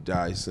 I'm going to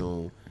die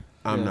soon.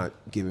 I'm not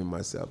giving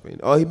myself in.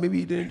 Oh, maybe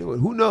he didn't do it.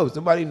 Who knows?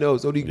 Nobody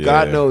knows. Only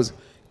God knows.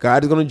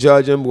 God is going to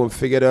judge him. We're going to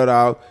figure that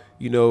out.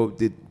 You know,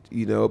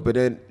 but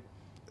then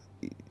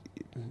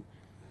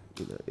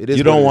it is.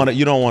 You don't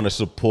want to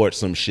support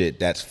some shit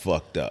that's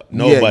fucked up.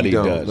 Nobody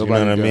does. You know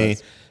what I mean?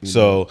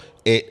 So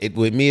it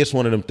with me, it's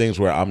one of them things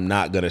where I'm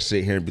not gonna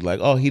sit here and be like,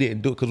 oh, he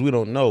didn't do it, because we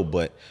don't know.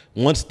 But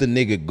once the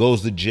nigga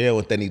goes to jail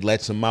and then he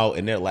lets him out,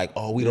 and they're like,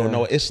 oh, we don't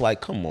know. It's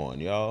like, come on,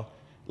 y'all.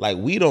 Like,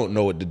 we don't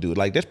know what to do.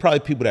 Like, there's probably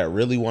people that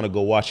really want to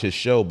go watch his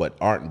show but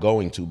aren't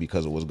going to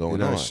because of what's going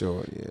they're on. not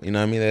sure, You know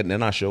what I mean? They're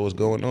not sure what's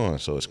going on,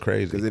 so it's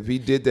crazy. Because if he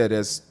did that,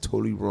 that's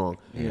totally wrong.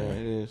 Yeah,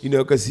 it is. You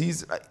know, because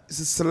he's a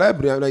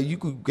celebrity. I'm like, you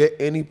could get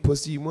any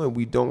pussy you want.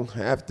 We don't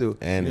have to.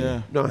 And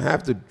you don't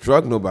have to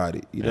drug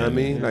nobody. You know what I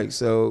mean? Like,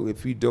 so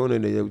if he doing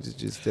it, that's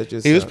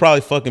just. He was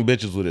probably fucking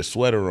bitches with his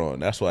sweater on.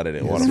 That's why they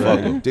didn't want to fuck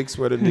him. Dick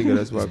sweater nigga.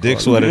 That's why. Dick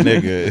sweater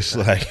nigga. It's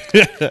like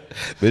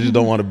bitches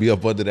don't want to be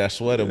up under that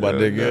sweater, my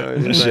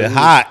nigga. That shit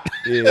hot.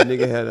 Yeah,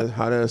 nigga had a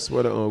hot ass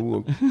sweater on.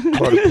 We gonna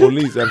call the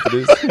police after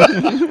this.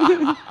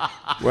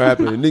 What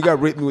happened? The nigga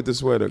got raped me with the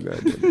sweater,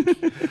 goddamn.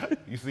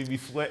 You see me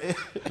sweating?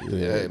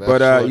 Yeah,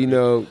 but you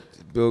know,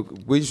 Bill,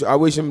 I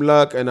wish him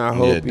luck, and I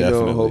hope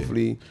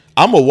hopefully.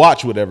 I'm gonna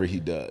watch whatever he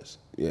does.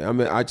 Yeah, I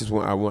mean,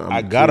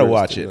 I gotta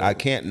watch it. I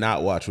can't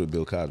not watch what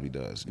Bill Cosby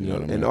does. You know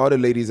what I mean? And all the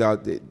ladies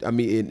out there. I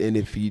mean, and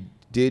if he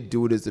did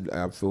do this,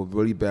 I feel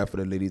really bad for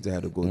the ladies that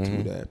had to go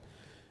through that.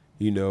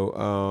 You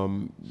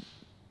know,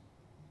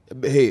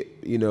 hey,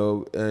 you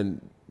know,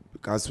 and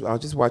I was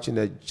just watching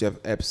that Jeff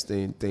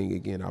Epstein thing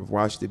again. I've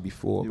watched it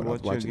before, but I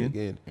was watching it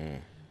again.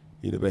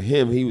 You know, but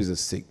he was a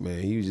sick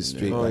man. He was just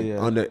straight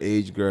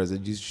underage girls.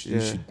 And you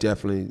should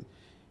definitely,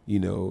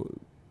 you know,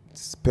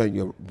 spend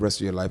your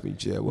rest of your life in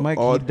jail. Mike,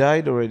 he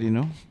died already,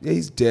 no? Yeah,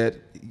 he's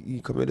dead. He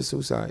committed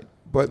suicide.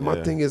 But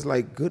my thing is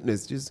like,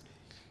 goodness, just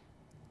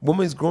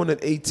woman's grown at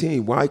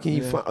 18. Why can't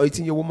you find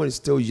 18-year woman is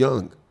still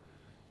young?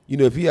 You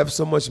know, if you have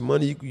so much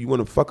money, you want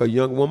to fuck a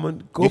young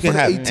woman, go for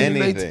the 18,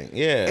 19.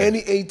 Yeah. Any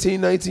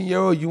 18,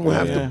 19-year-old, you won't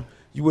have to.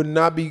 You would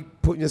not be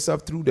putting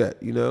yourself through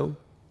that, you know?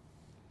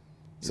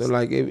 So,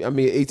 like, I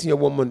mean, 18-year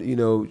woman, you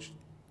know,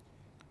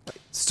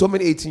 so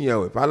many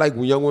 18-year-olds. If I like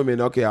young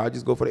women, okay, I'll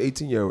just go for the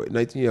 18-year-old,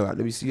 19-year-old.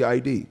 Let me see your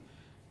ID.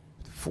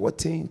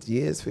 14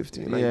 years,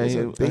 15. Like,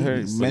 them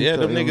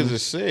niggas are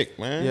sick,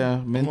 man. Yeah,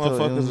 mental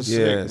motherfuckers are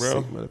sick,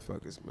 bro. Sick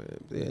motherfuckers, man.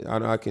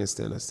 Yeah, I can't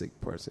stand a sick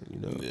person, you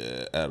know?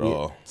 Yeah, at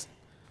all.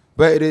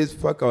 But it is,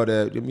 fuck all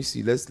that. Let me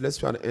see. Let's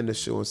try to end the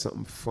show on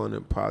something fun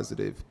and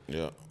positive.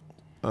 Yeah.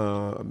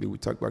 I mean, we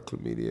talked about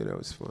chlamydia. That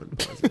was fun.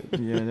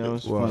 Yeah, that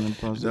was fun and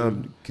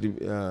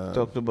positive.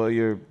 Talked about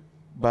your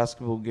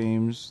basketball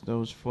games. That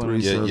was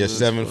fun. Your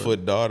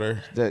 7-foot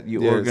daughter that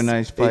you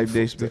organized 5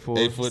 days before.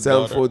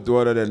 7-foot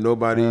daughter that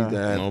nobody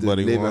that had to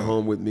live at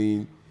home with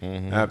me. I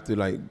have to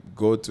like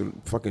go to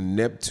fucking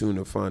Neptune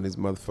to find his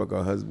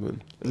motherfucker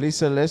husband.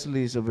 Lisa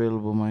Leslie is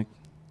available, Mike.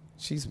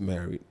 She's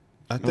married.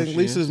 I think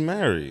Lisa's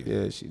married.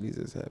 Yeah,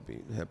 Lisa's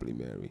happily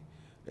married.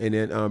 And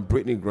then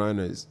Brittany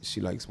Griner,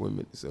 she likes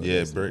women. So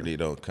yeah, Brittany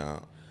don't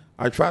count.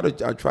 I try to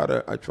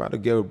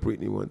get with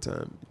Brittany one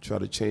time, try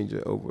to change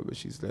her over, but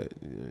she's like,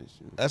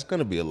 that's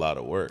gonna be a lot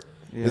of work.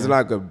 Yeah. It's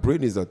like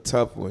Brittany's a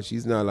tough one.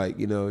 She's not like,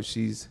 you know,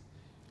 she's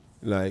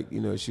Like,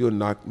 she'll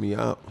knock me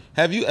out.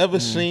 Have you ever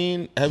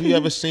seen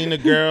a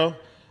girl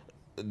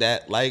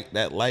that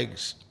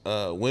likes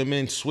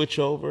women switch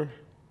over?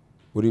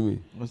 What do you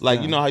mean?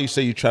 You know how you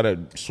say you try to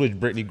switch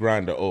Brittany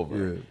Griner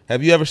over? Yeah.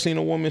 Have you ever seen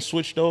a woman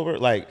switched over?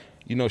 Like,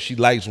 she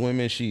likes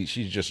women. She's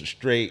just a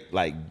straight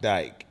like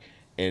dyke,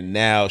 and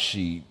now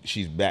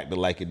she's back to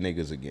liking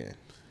niggas again.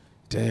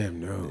 Damn,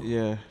 no.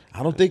 Yeah.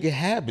 I don't think it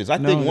happens. I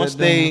No, think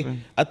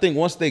that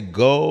once they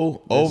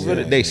go over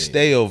there, they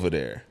stay over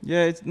there.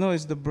 Yeah, it's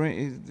the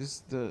brain.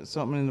 It's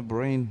something in the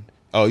brain.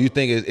 Oh, you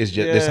think it's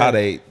just that's how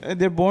they?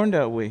 They're born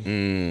that way.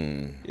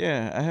 Mm.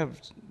 Yeah, I have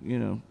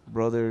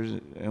brothers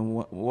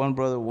and one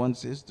brother, one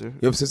sister.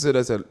 You have a sister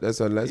that's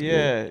a lesbian.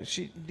 Yeah,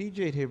 she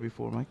DJ'd here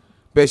before, Mike.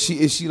 But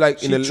is she like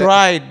She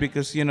tried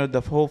because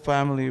the whole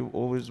family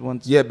always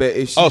wants. Yeah, but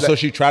is she? So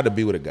she tried to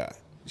be with a guy.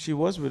 She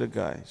was with a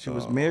guy. She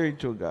was married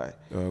to a guy.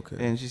 Okay.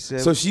 And she said.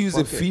 So she was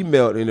a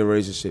female in a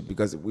relationship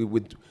because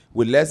with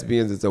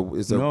lesbians it's a.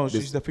 No,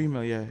 she's the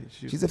female. Yeah.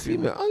 She's a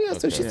female. Oh yeah,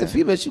 so she's a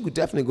female. She could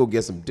definitely go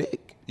get some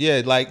dick.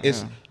 Yeah, like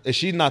is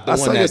she not the I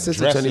one saw that your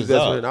sister Chinese dresses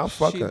best up? friend. I'll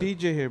fuck She her.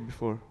 DJ here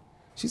before.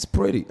 She's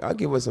pretty. I'll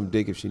give her some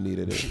dick if she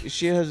needed it.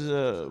 She has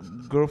a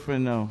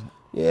girlfriend now.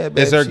 Yeah,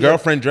 but Is her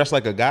girlfriend dressed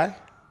like a guy,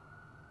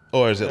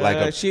 or is it like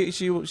a?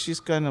 She's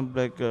kind of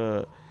like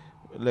a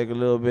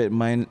little bit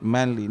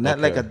manly, not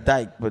like a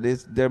dyke, but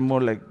they're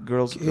more like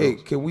girls. Hey,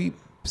 can we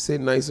say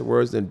nicer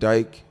words than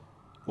dyke?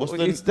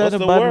 Is that a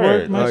bad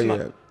word? Oh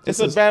yeah, It's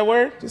a bad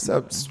word. Just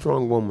a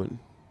strong woman.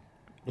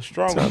 A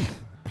strong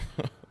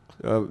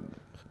woman.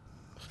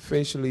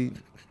 Facially,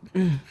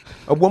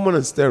 a woman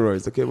on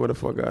steroids. Okay,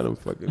 motherfucker, I don't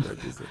fucking like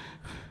this.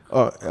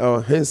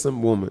 A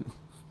handsome woman.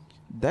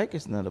 Dyke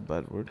is not a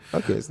bad word.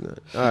 Okay, it's not.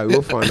 All right,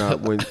 we'll find out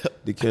when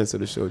they cancel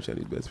the show.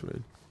 Chinese best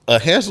friend. A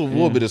handsome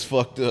woman is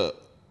fucked up.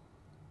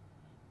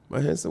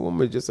 My handsome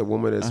woman is just a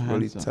woman that's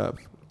really tough.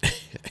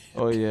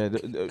 Oh yeah,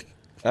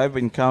 I've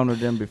encountered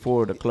them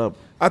before the club.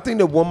 I think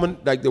the woman,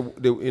 like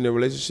the in a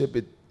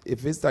relationship,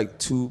 if it's like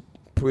two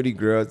pretty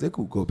girls, they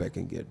could go back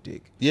and get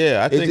dick.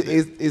 Yeah, I think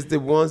it's the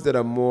ones that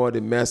are more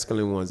the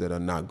masculine ones that are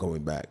not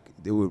going back.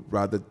 They would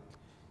rather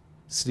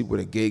sleep with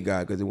a gay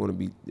guy because they want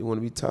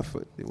to be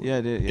tougher.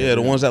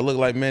 The ones that look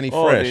like Manny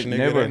Fresh,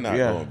 nigga, they're not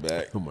going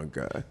back. Oh my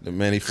god, the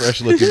Manny Fresh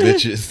looking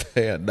bitches,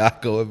 they are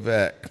not going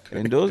back.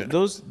 And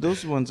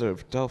those ones are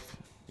tough.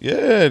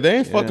 Yeah, they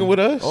ain't fucking with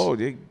us. Oh,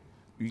 you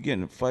get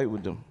in a fight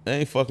with them. They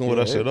ain't fucking with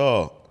us at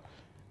all.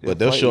 But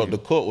they'll show up to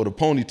court with a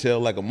ponytail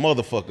like a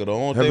motherfucker,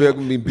 though. Have you ever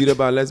been beat up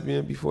by a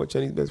lesbian before,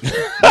 Chinese best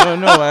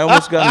friend? No, I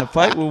almost got in a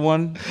fight with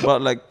one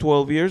about like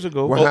 12 years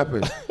ago. What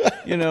happened?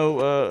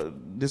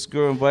 This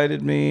girl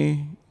invited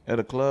me at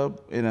a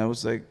club, and I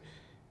was like,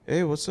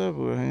 hey, what's up?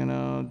 We're hanging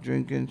out,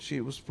 drinking.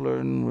 She was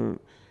flirting.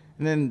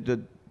 And then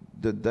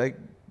the dyke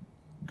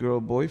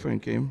girl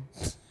boyfriend came.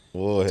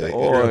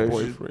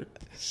 Boyfriend.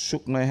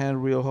 Shook my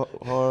hand real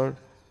hard.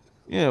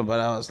 Yeah, but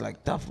I was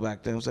like tough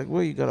back then. I was like,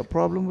 "Well, you got a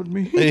problem with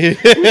me?"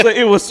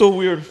 It was so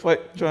weird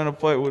trying to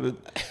fight with it.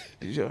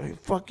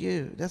 Like, fuck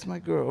yeah, that's my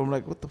girl. I'm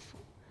like, what the fuck?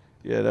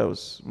 Yeah, that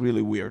was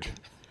really weird.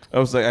 I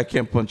was like, I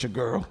can't punch a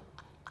girl.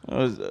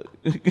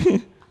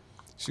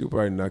 She would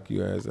probably knock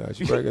your ass out.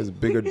 She probably has a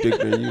bigger dick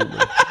than you,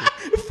 man.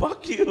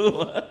 Fuck you.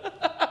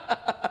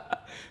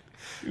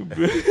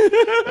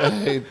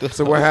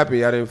 So what happened?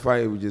 Y'all didn't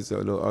fight? It was just a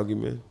little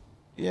argument?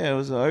 Yeah, it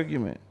was an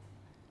argument.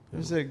 It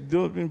was like,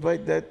 don't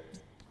invite that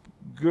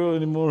girl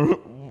anymore.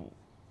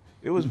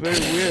 It was very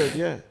weird,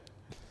 yeah.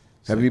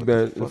 Have you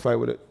been in a fight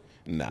with it?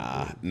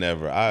 Nah,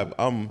 never.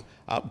 I'm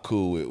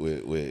cool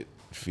with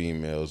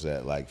females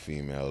that like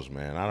females,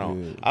 man.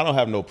 I don't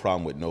have no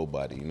problem with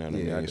nobody. You know what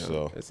I mean?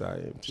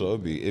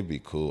 So it'd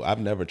be cool. I've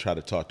never tried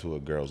to talk to a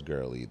girl's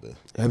girl either.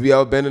 Have you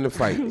ever been in a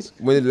fight? When was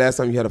the last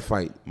time you had a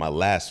fight? My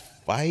last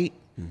fight?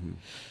 Mm-hmm.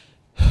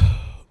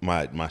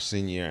 My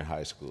senior year in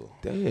high school.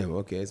 Damn,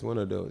 okay, it's one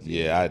of those.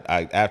 Yeah,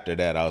 I after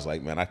that I was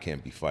like, man, I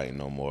can't be fighting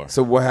no more.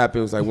 So what happened?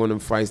 It was like one of them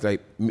fights,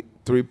 like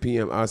 3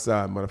 p.m.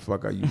 outside,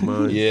 motherfucker. You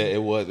mind? Yeah,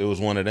 it was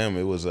one of them.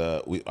 It was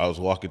I was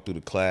walking through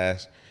the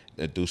class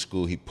and through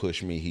school. He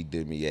pushed me. He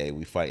did me. Yeah,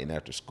 we fighting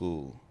after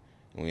school.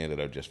 And we ended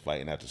up just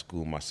fighting after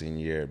school. My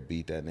senior year,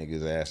 beat that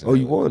nigga's ass. Oh,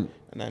 you won?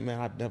 And man,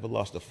 I've never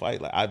lost a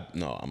fight.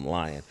 I'm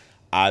lying.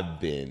 I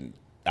didn't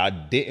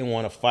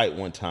want to fight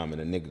one time,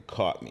 and a nigga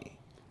caught me.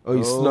 Oh,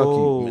 you snuck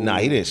you? Nah,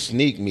 he didn't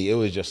sneak me. It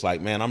was just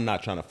like, man, I'm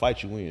not trying to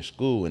fight you when you're in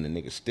school, and the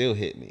nigga still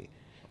hit me.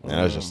 And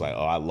I was just like,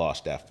 I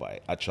lost that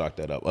fight. I chalked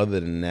that up.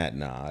 Other than that,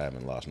 nah, I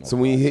haven't lost no fight. So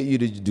when he hit you,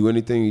 did you do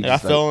anything? I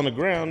fell on the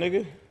ground,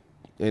 nigga.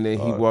 And then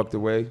he walked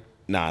away?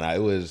 Nah, it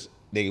was,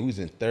 nigga, we was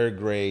in 3rd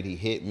grade. He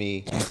hit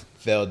me,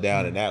 fell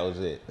down, and that was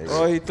it. Nigga.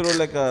 Oh, he threw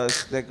like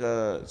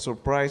a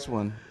surprise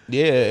one.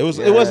 Yeah, it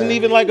wasn't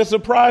even like a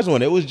surprise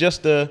one. It was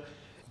just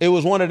it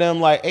was one of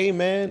them like, hey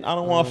man, I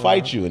don't want to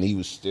fight you, and he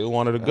was still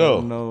wanted to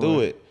go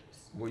do it.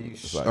 Were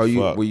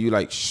you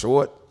like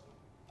short?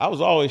 I was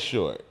always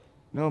short.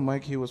 No,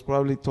 Mike, he was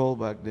probably tall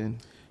back then.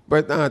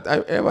 But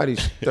everybody's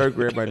 3rd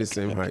grade by the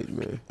same height,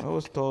 man. I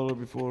was taller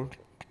before.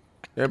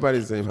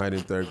 Everybody's the same height in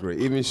third grade.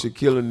 Even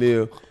Shaquille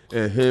O'Neal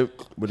and him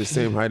were the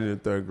same height in the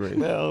third grade.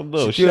 Hell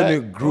no. Shaquille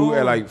O'Neal grew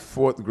at like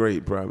fourth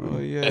grade, probably.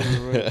 Oh yeah,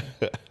 you're right.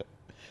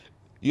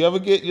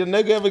 Your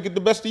nigga ever get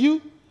the best of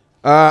you?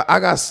 I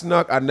got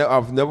snuck.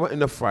 I've never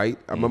in a fight.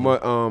 I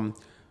remember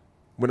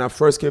when I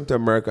first came to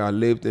America, I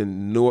lived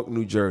in Newark,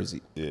 New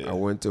Jersey. Yeah. I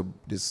went to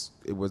this.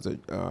 It was a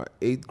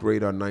 8th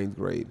grade or 9th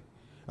grade.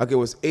 Okay, it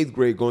was 8th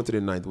grade going to the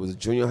 9th. It was a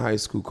junior high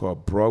school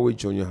called Broadway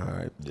Junior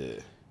High. Yeah.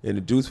 And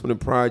the dudes from the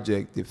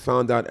project, they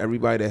found out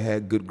everybody that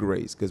had good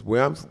grades. Because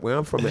where I'm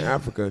from in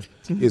Africa,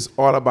 it's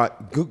all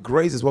about good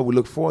grades is what we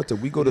look forward to.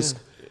 We go to,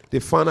 they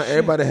found out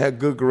everybody had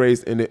good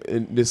grades, and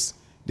this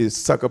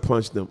sucker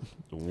punched them.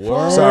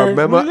 What? So I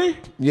remember, Really?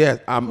 yeah,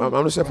 I'm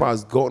not sure if I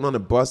was going on the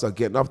bus or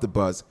getting off the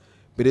bus,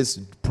 but this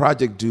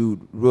project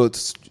dude, real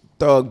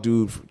thug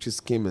dude,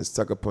 just came and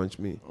sucker punched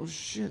me. Oh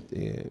shit.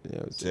 Yeah,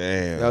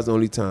 Damn. that was the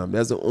only time.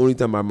 That's the only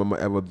time I remember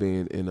ever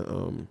being in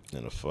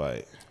a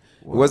fight.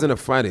 It wasn't a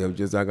fight. It was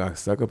just I got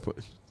sucker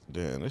punched.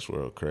 Damn, this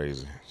world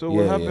crazy. So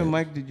what happened,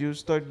 Mike? Did you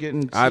start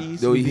getting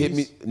C's? Though he and hit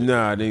me. B's?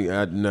 Nah, I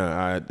didn't.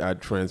 I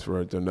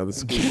transferred to another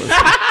school.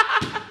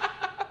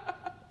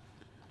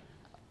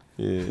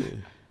 Yeah.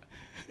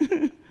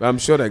 But I'm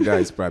sure that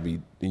guy's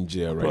probably in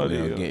jail right Probably,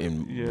 now,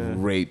 getting yeah.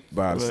 raped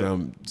by Right.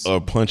 some.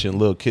 Or punching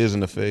little kids in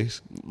the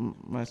face.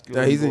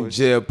 Masculine Nah, he's in voice.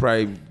 jail,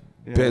 probably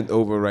Yeah. bent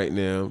over right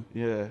now.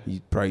 Yeah.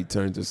 He probably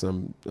turned to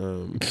some.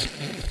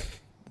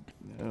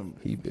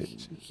 He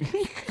bitch.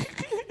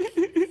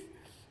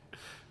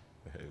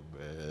 Hey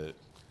man.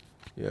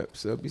 Yep.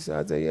 So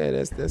besides that, yeah,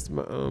 that's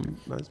my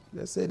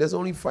that's it. That's the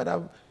only fight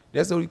I've.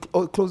 That's the only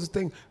closest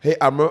thing. Hey,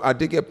 I remember I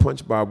did get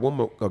punched by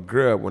a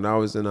girl when I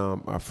was in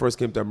I first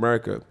came to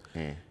America.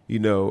 You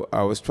know,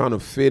 I was trying to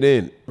fit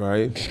in,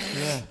 right?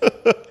 Yeah.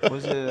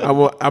 Was it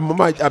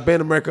I've been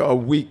in America a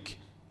week.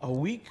 a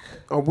week?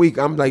 A week.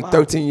 I'm like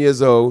 13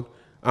 years old.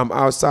 I'm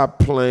outside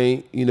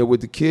playing, you know,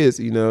 with the kids,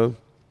 you know.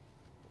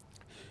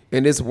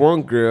 And this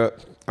one girl,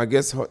 I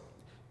guess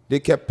they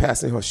kept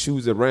passing her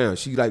shoes around.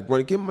 She like,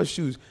 running, give me my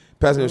shoes.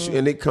 Passing her shoes,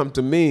 and they come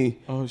to me.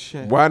 Oh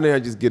shit! Why didn't I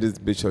just get this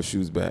bitch her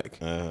shoes back?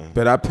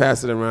 But I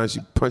passed it around.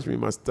 She punched me in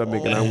my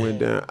stomach, and I went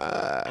down.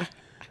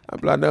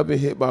 I've never been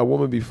hit by a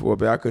woman before,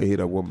 but I couldn't hit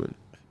a woman.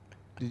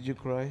 Did you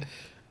cry?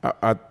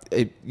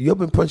 You ever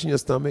been punched in your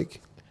stomach?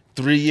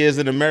 3 years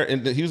in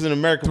America. He was in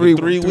America for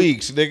 3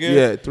 weeks, nigga.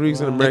 Yeah, 3 weeks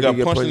in America. He got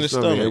Get punched punched in the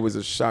stomach. stomach. It was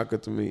a shocker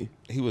to me.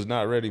 He was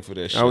not ready for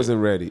that shit. I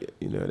wasn't ready.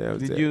 You know, that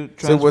was Did that. you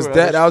So it was transfer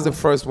that. out That of was the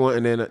first one,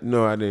 and then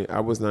no, I didn't. I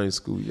was not in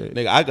school yet.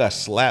 Nigga, I got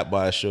slapped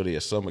by a shorty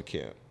at summer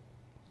camp.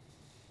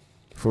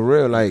 For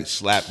real, like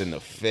Slapped in the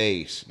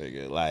face,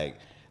 nigga.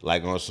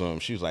 Like on some.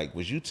 She was like,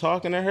 "Was you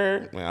talking to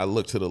her?" Man, I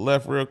looked to the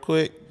left real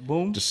quick,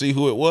 Boom. to see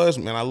who it was.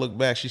 Man, I looked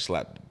back. She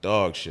slapped the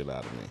dog shit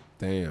out of me.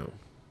 damn.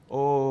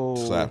 Oh.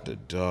 Slapped the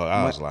dog.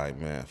 I was like,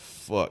 man,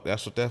 fuck.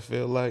 That's what that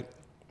feel like.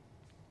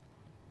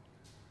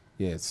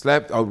 Yeah,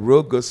 slapped a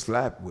real good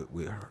slap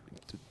with her.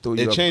 To throw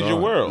you It off changed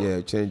your guard. world. Yeah,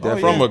 it changed Oh, that.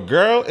 From a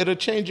girl, it'll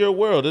change your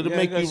world. It'll Yeah,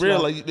 make I you got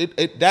realize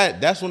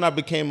that's when I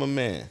became a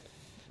man.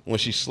 When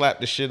she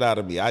slapped the shit out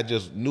of me, I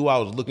just knew I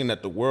was looking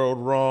at the world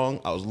wrong.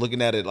 I was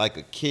looking at it like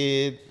a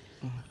kid,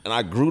 and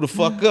I grew the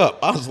fuck up.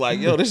 I was like,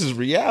 yo, this is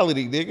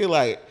reality, nigga.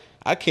 Like,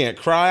 I can't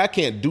cry. I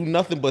can't do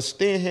nothing but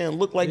stand here and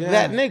look like Yeah.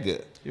 that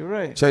nigga. You're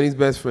right. Chinese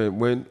best friend.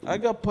 When I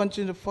got punched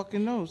in the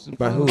fucking nose in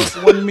By front who?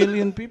 of 1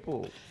 million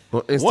people.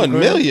 on Instagram, 1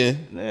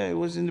 million? Yeah, it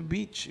was in the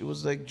beach. It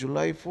was like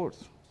July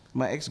 4th.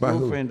 My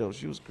ex-girlfriend, though,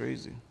 she was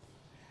crazy.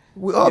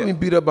 We all been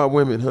beat up by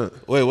women, huh?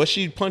 Wait, what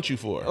she punch you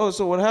for? Oh,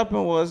 so what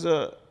happened was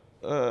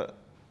I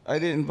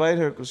didn't invite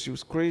her because she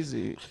was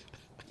crazy.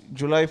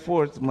 July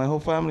 4th, my whole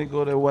family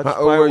go there watch How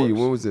fireworks. old were you?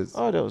 When was this?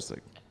 Oh, that was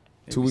like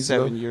 2 maybe weeks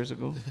 7 ago? years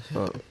ago.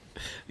 Oh.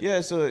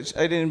 Yeah, so I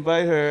didn't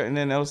invite her, and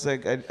then I was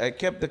like, I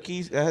kept the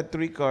keys. I had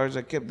 3 cars.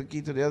 I kept the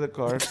key to the other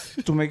car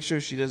to make sure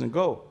she doesn't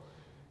go,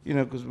 you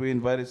know, because we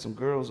invited some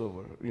girls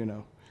over, you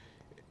know.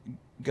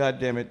 God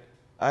damn it.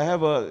 I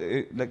have a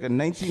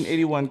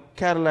 1981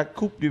 Cadillac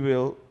Coupe de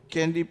Ville,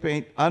 candy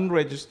paint,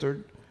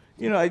 unregistered.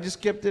 You know, I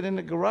just kept it in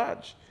the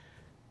garage.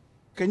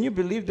 Can you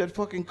believe that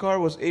fucking car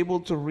was able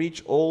to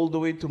reach all the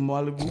way to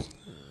Malibu?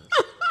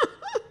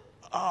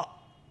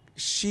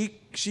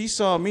 She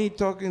saw me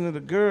talking to the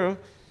girl,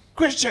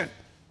 Christian.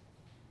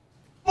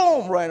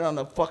 Boom, right on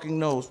the fucking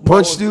nose. Punched I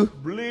was you?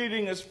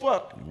 bleeding as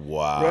fuck.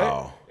 Wow.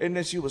 Right? And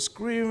then she was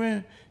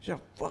screaming. She said,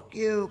 fuck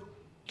you.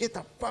 Get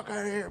the fuck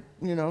out of here.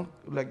 You know,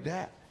 like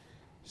that.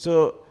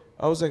 So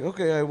I was like,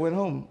 okay, I went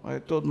home. I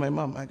told my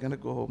mom, I'm going to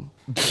go home.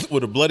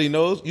 With a bloody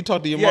nose? You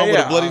talked to your mom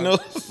with a bloody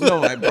nose? No,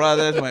 my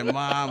brothers, my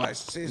mom, my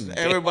sister,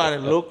 everybody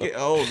looking.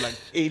 Oh, like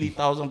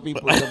 80,000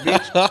 people at the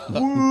beach.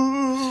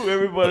 Woo,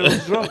 everybody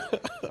was drunk.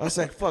 I was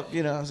like, fuck,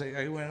 you know. I was like,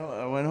 I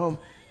went home.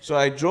 So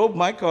I drove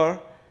my car.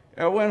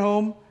 I went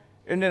home,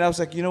 and then I was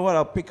like, you know what?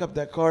 I'll pick up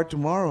that car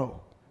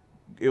tomorrow.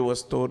 It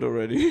was towed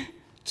already.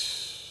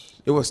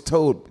 It was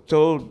towed.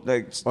 Towed,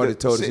 like. Oh, they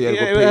towed it, so you had to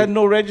go it pay. had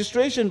no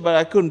registration, but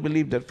I couldn't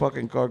believe that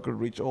fucking car could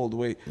reach all the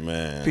way.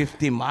 Man.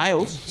 50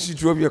 miles. She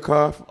drove your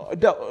car?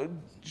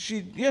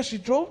 She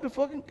drove the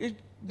fucking.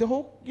 the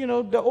whole,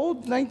 the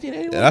old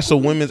 1981. That's a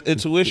woman's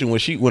intuition.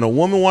 When a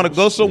woman want to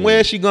go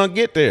somewhere, she gonna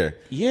get there.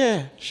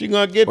 Yeah, she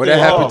gonna get well, there.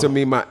 That happened to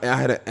me. I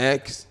had an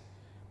ex.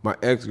 My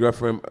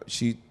ex-girlfriend,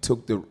 she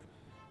took the.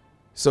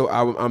 So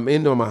I'm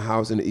in my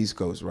house in the East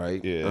Coast,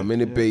 right? Yeah. I'm in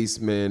the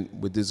basement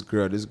with this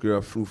girl. This girl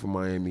flew from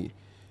Miami.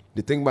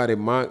 The thing about it,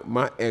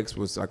 my ex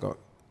was like a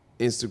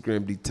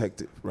Instagram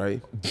detective,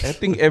 right? I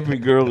think every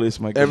girl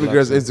is my. Every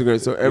girl's Instagram.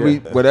 So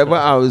whatever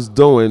I was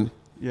doing.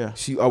 Yeah.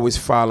 She always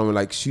following.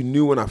 Like, she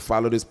knew when I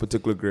followed this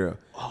particular girl.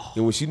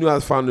 And when she knew I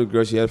was following the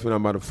girl, she had a feeling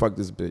I'm about to fuck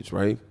this bitch,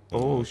 right?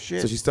 Oh,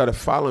 shit. So she started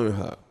following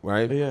her,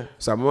 right? Yeah.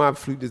 So I remember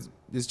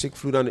this chick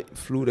flew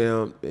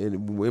down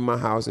in my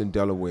house in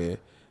Delaware.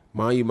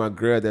 Mind you, my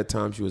girl at that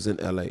time, she was in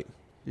L.A.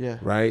 Yeah.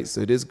 Right?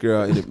 So this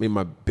girl in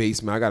my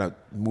basement, I got a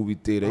movie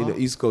theater. In the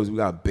East Coast, we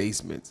got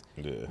basements.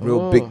 Yeah.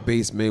 Real big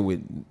basement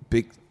with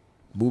big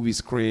movie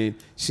screen.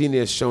 She in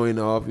there showing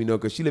off,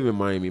 because she live in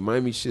Miami.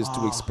 Miami shit's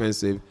too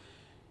expensive.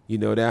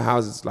 That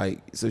house is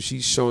like, so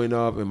she's showing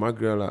up, and my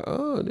girl like,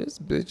 oh, this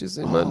bitch is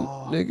in my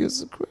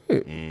nigga's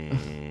crib.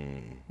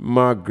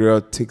 My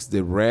girl takes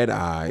the red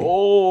eye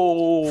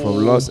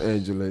from Los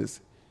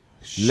Angeles,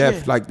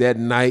 left like that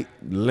night,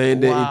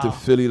 landed into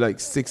Philly like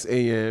 6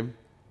 a.m.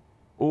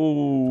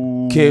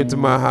 Came to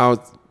my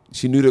house.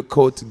 She knew the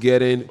code to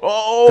get in.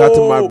 Got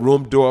to my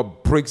room door,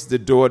 breaks the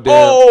door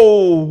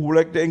down.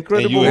 Like the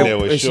Incredible. And you in there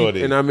with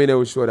Shorty. And I'm in there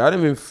with Shorty. I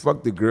didn't even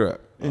fuck the girl.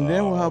 And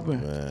then what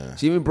happened? Man.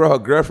 She even brought her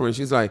girlfriend.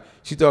 She told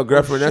her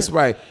girlfriend, that's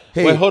right.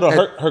 Hey, wait, hold on.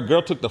 Her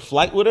girl took the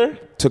flight with her?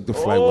 Took the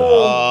flight with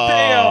her.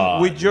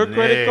 Damn. With your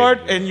credit card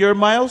and your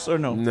miles or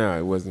no? No,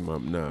 it wasn't my,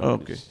 no.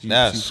 Okay. She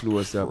flew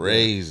us up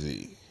crazy.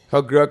 There.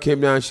 Her girl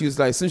came down. She was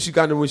like, since she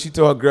got in the room, she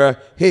told her girl,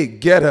 hey,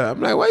 get her. I'm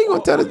like, why you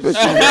going to tell this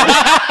bitch?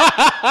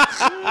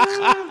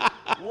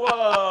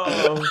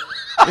 Whoa.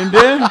 And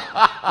then?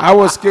 I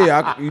was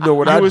scared. You know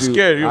what I do? You were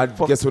scared. I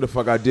guess what the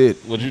fuck I did.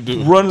 What'd you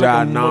do? Run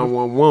dialed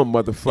 911,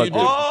 motherfucker. You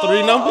did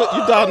 3 numbers?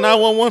 You dialed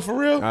 911 for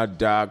real?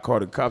 I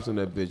called the cops on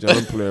that bitch. I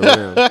don't play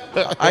around.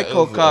 I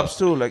called cops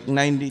too, like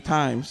 90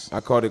 times.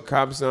 I called the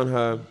cops on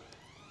her.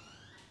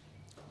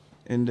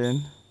 And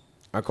then?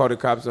 I called the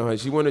cops on her.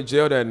 She went to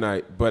jail that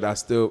night, but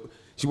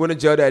she went to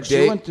jail that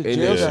day. Went to jail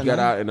and then that she got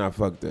night? out and I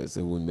fucked her.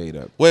 So we made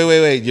up.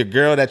 Wait. Your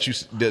girl that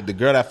the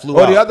girl that flew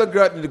out. The other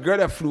girl, the girl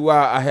that flew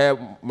out, I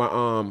had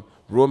my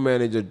road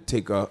manager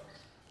take her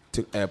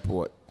to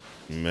airport.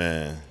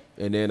 Man.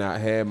 And then I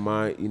had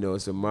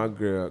so my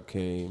girl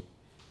came.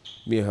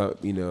 Me and her,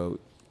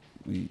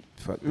 we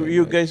fucked.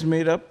 You guys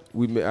made up?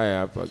 We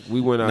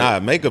went out. Nah,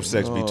 makeup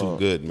sex be too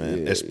good,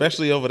 man. Yeah.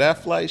 Especially over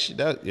that flight.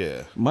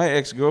 My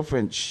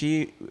ex-girlfriend,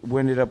 she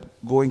ended up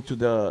going to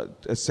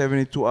a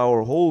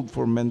 72-hour hold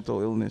for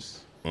mental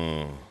illness.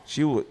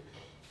 She would,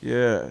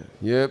 yeah.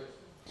 Yep.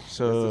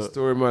 So that's the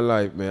story of my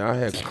life, man. I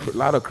had a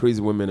lot of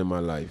crazy women in my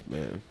life,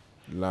 man.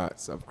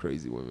 Lots of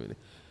crazy women.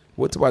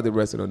 We'll talk about the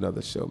rest of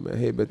another show, man.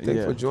 Hey, but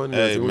thanks for joining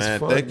us. It was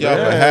fun. Thank y'all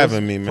for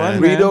having me, man.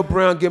 Rito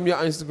Brown, give me your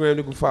Instagram.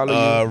 They can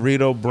follow you.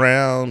 Rito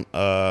Brown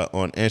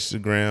on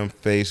Instagram,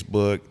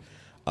 Facebook,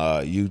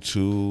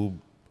 YouTube.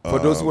 For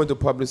those who went to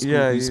public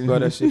school, you spell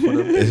that shit for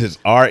them. It's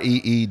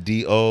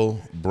REEDO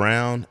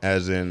Brown,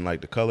 as in like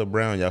the color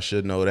brown. Y'all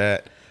should know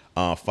that.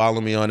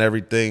 Follow me on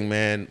everything,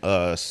 man.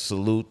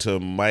 Salute to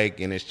Mike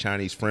and his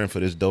Chinese friend for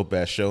this dope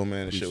ass show,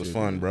 man. This shit was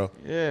fun, bro.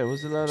 Yeah, it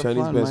was a lot of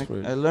Chinese fun, best Mike.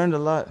 friend. I learned a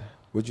lot.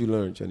 What'd you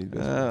learn, Chinese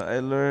best friend? I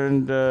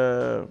learned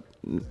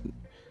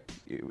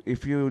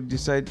if you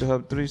decide to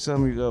have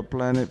threesome, you gotta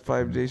plan it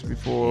 5 days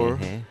before.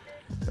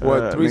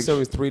 Well,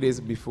 threesome is 3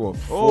 days before.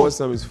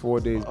 Foursome is 4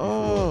 days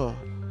before.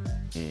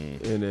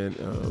 And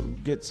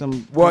then get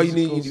some. Well,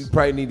 you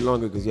probably need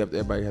longer because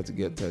everybody has to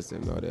get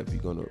tested and all that if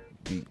you're gonna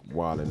be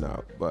wilding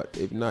out. But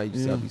if not, you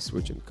just have to be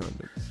switching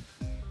condoms.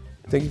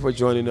 Thank you for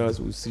joining us.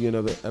 We'll see you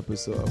another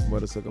episode of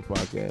Mother Sucker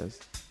Podcast.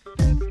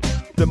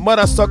 The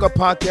Mother Sucker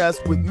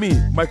Podcast with me,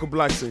 Michael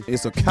Blackson,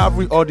 is a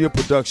Calvary audio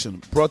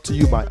production brought to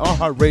you by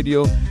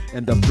iHeartRadio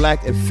and the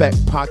Black Effect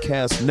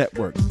Podcast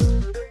Network.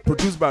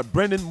 Produced by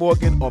Brendan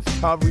Morgan of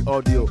Calvary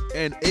Audio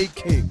and A.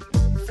 King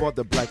for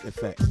the Black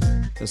Effect.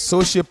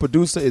 Associate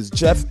producer is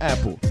Jeff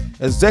Apple.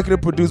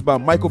 Executive produced by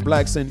Michael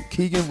Blackson,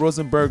 Keegan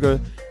Rosenberger,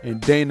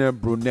 and Dana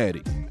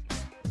Brunetti.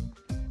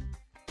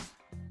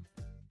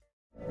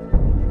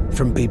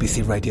 From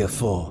BBC Radio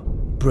 4,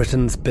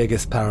 Britain's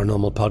biggest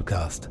paranormal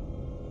podcast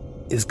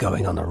is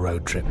going on a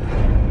road trip.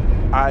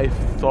 I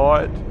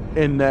thought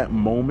in that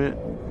moment,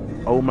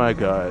 oh my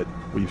God,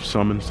 we've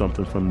summoned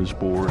something from this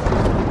board.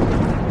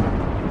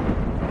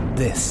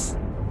 This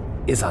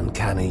is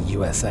Uncanny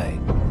USA.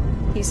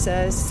 He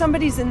says,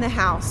 somebody's in the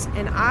house,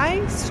 and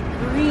I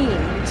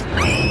screamed.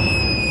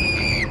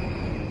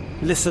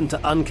 Listen to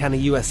Uncanny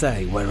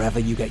USA wherever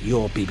you get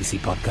your BBC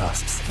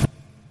podcasts,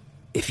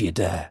 if you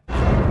dare.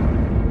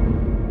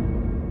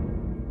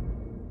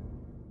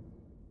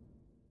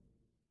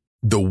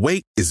 The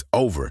wait is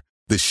over.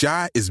 The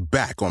Chi is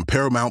back on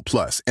Paramount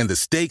Plus, and the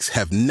stakes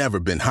have never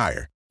been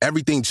higher.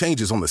 Everything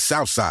changes on the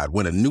South Side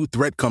when a new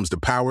threat comes to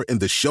power in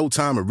the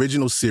Showtime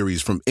original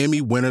series from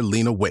Emmy winner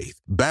Lena Waithe.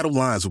 Battle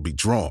lines will be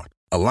drawn.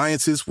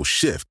 Alliances will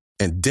shift,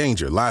 and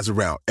danger lies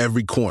around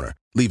every corner,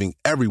 leaving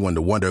everyone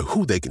to wonder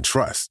who they can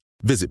trust.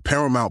 Visit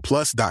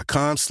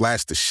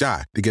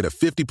ParamountPlus.com/TheShot to get a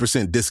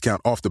 50%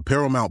 discount off the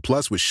Paramount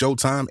Plus with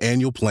Showtime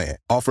annual plan.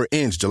 Offer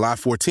ends July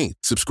 14th.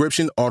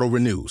 Subscription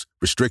auto-renews.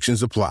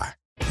 Restrictions apply.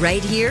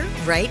 Right here,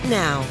 right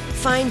now.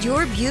 Find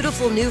your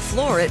beautiful new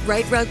floor at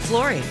Right Rug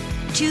Flooring.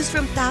 Choose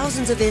from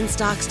thousands of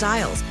in-stock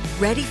styles,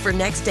 ready for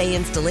next day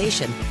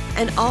installation,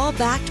 and all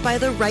backed by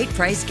the right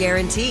price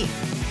guarantee.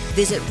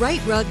 Visit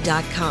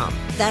rightrug.com.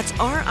 That's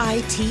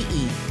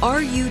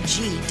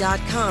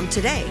RITERUG.com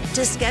today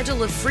to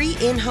schedule a free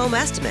in-home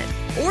estimate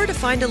or to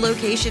find a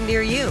location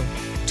near you.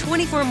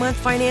 24-month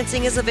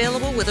financing is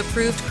available with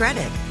approved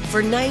credit.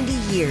 For 90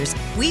 years,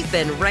 we've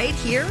been right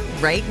here,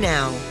 right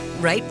now.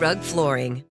 Right Rug Flooring.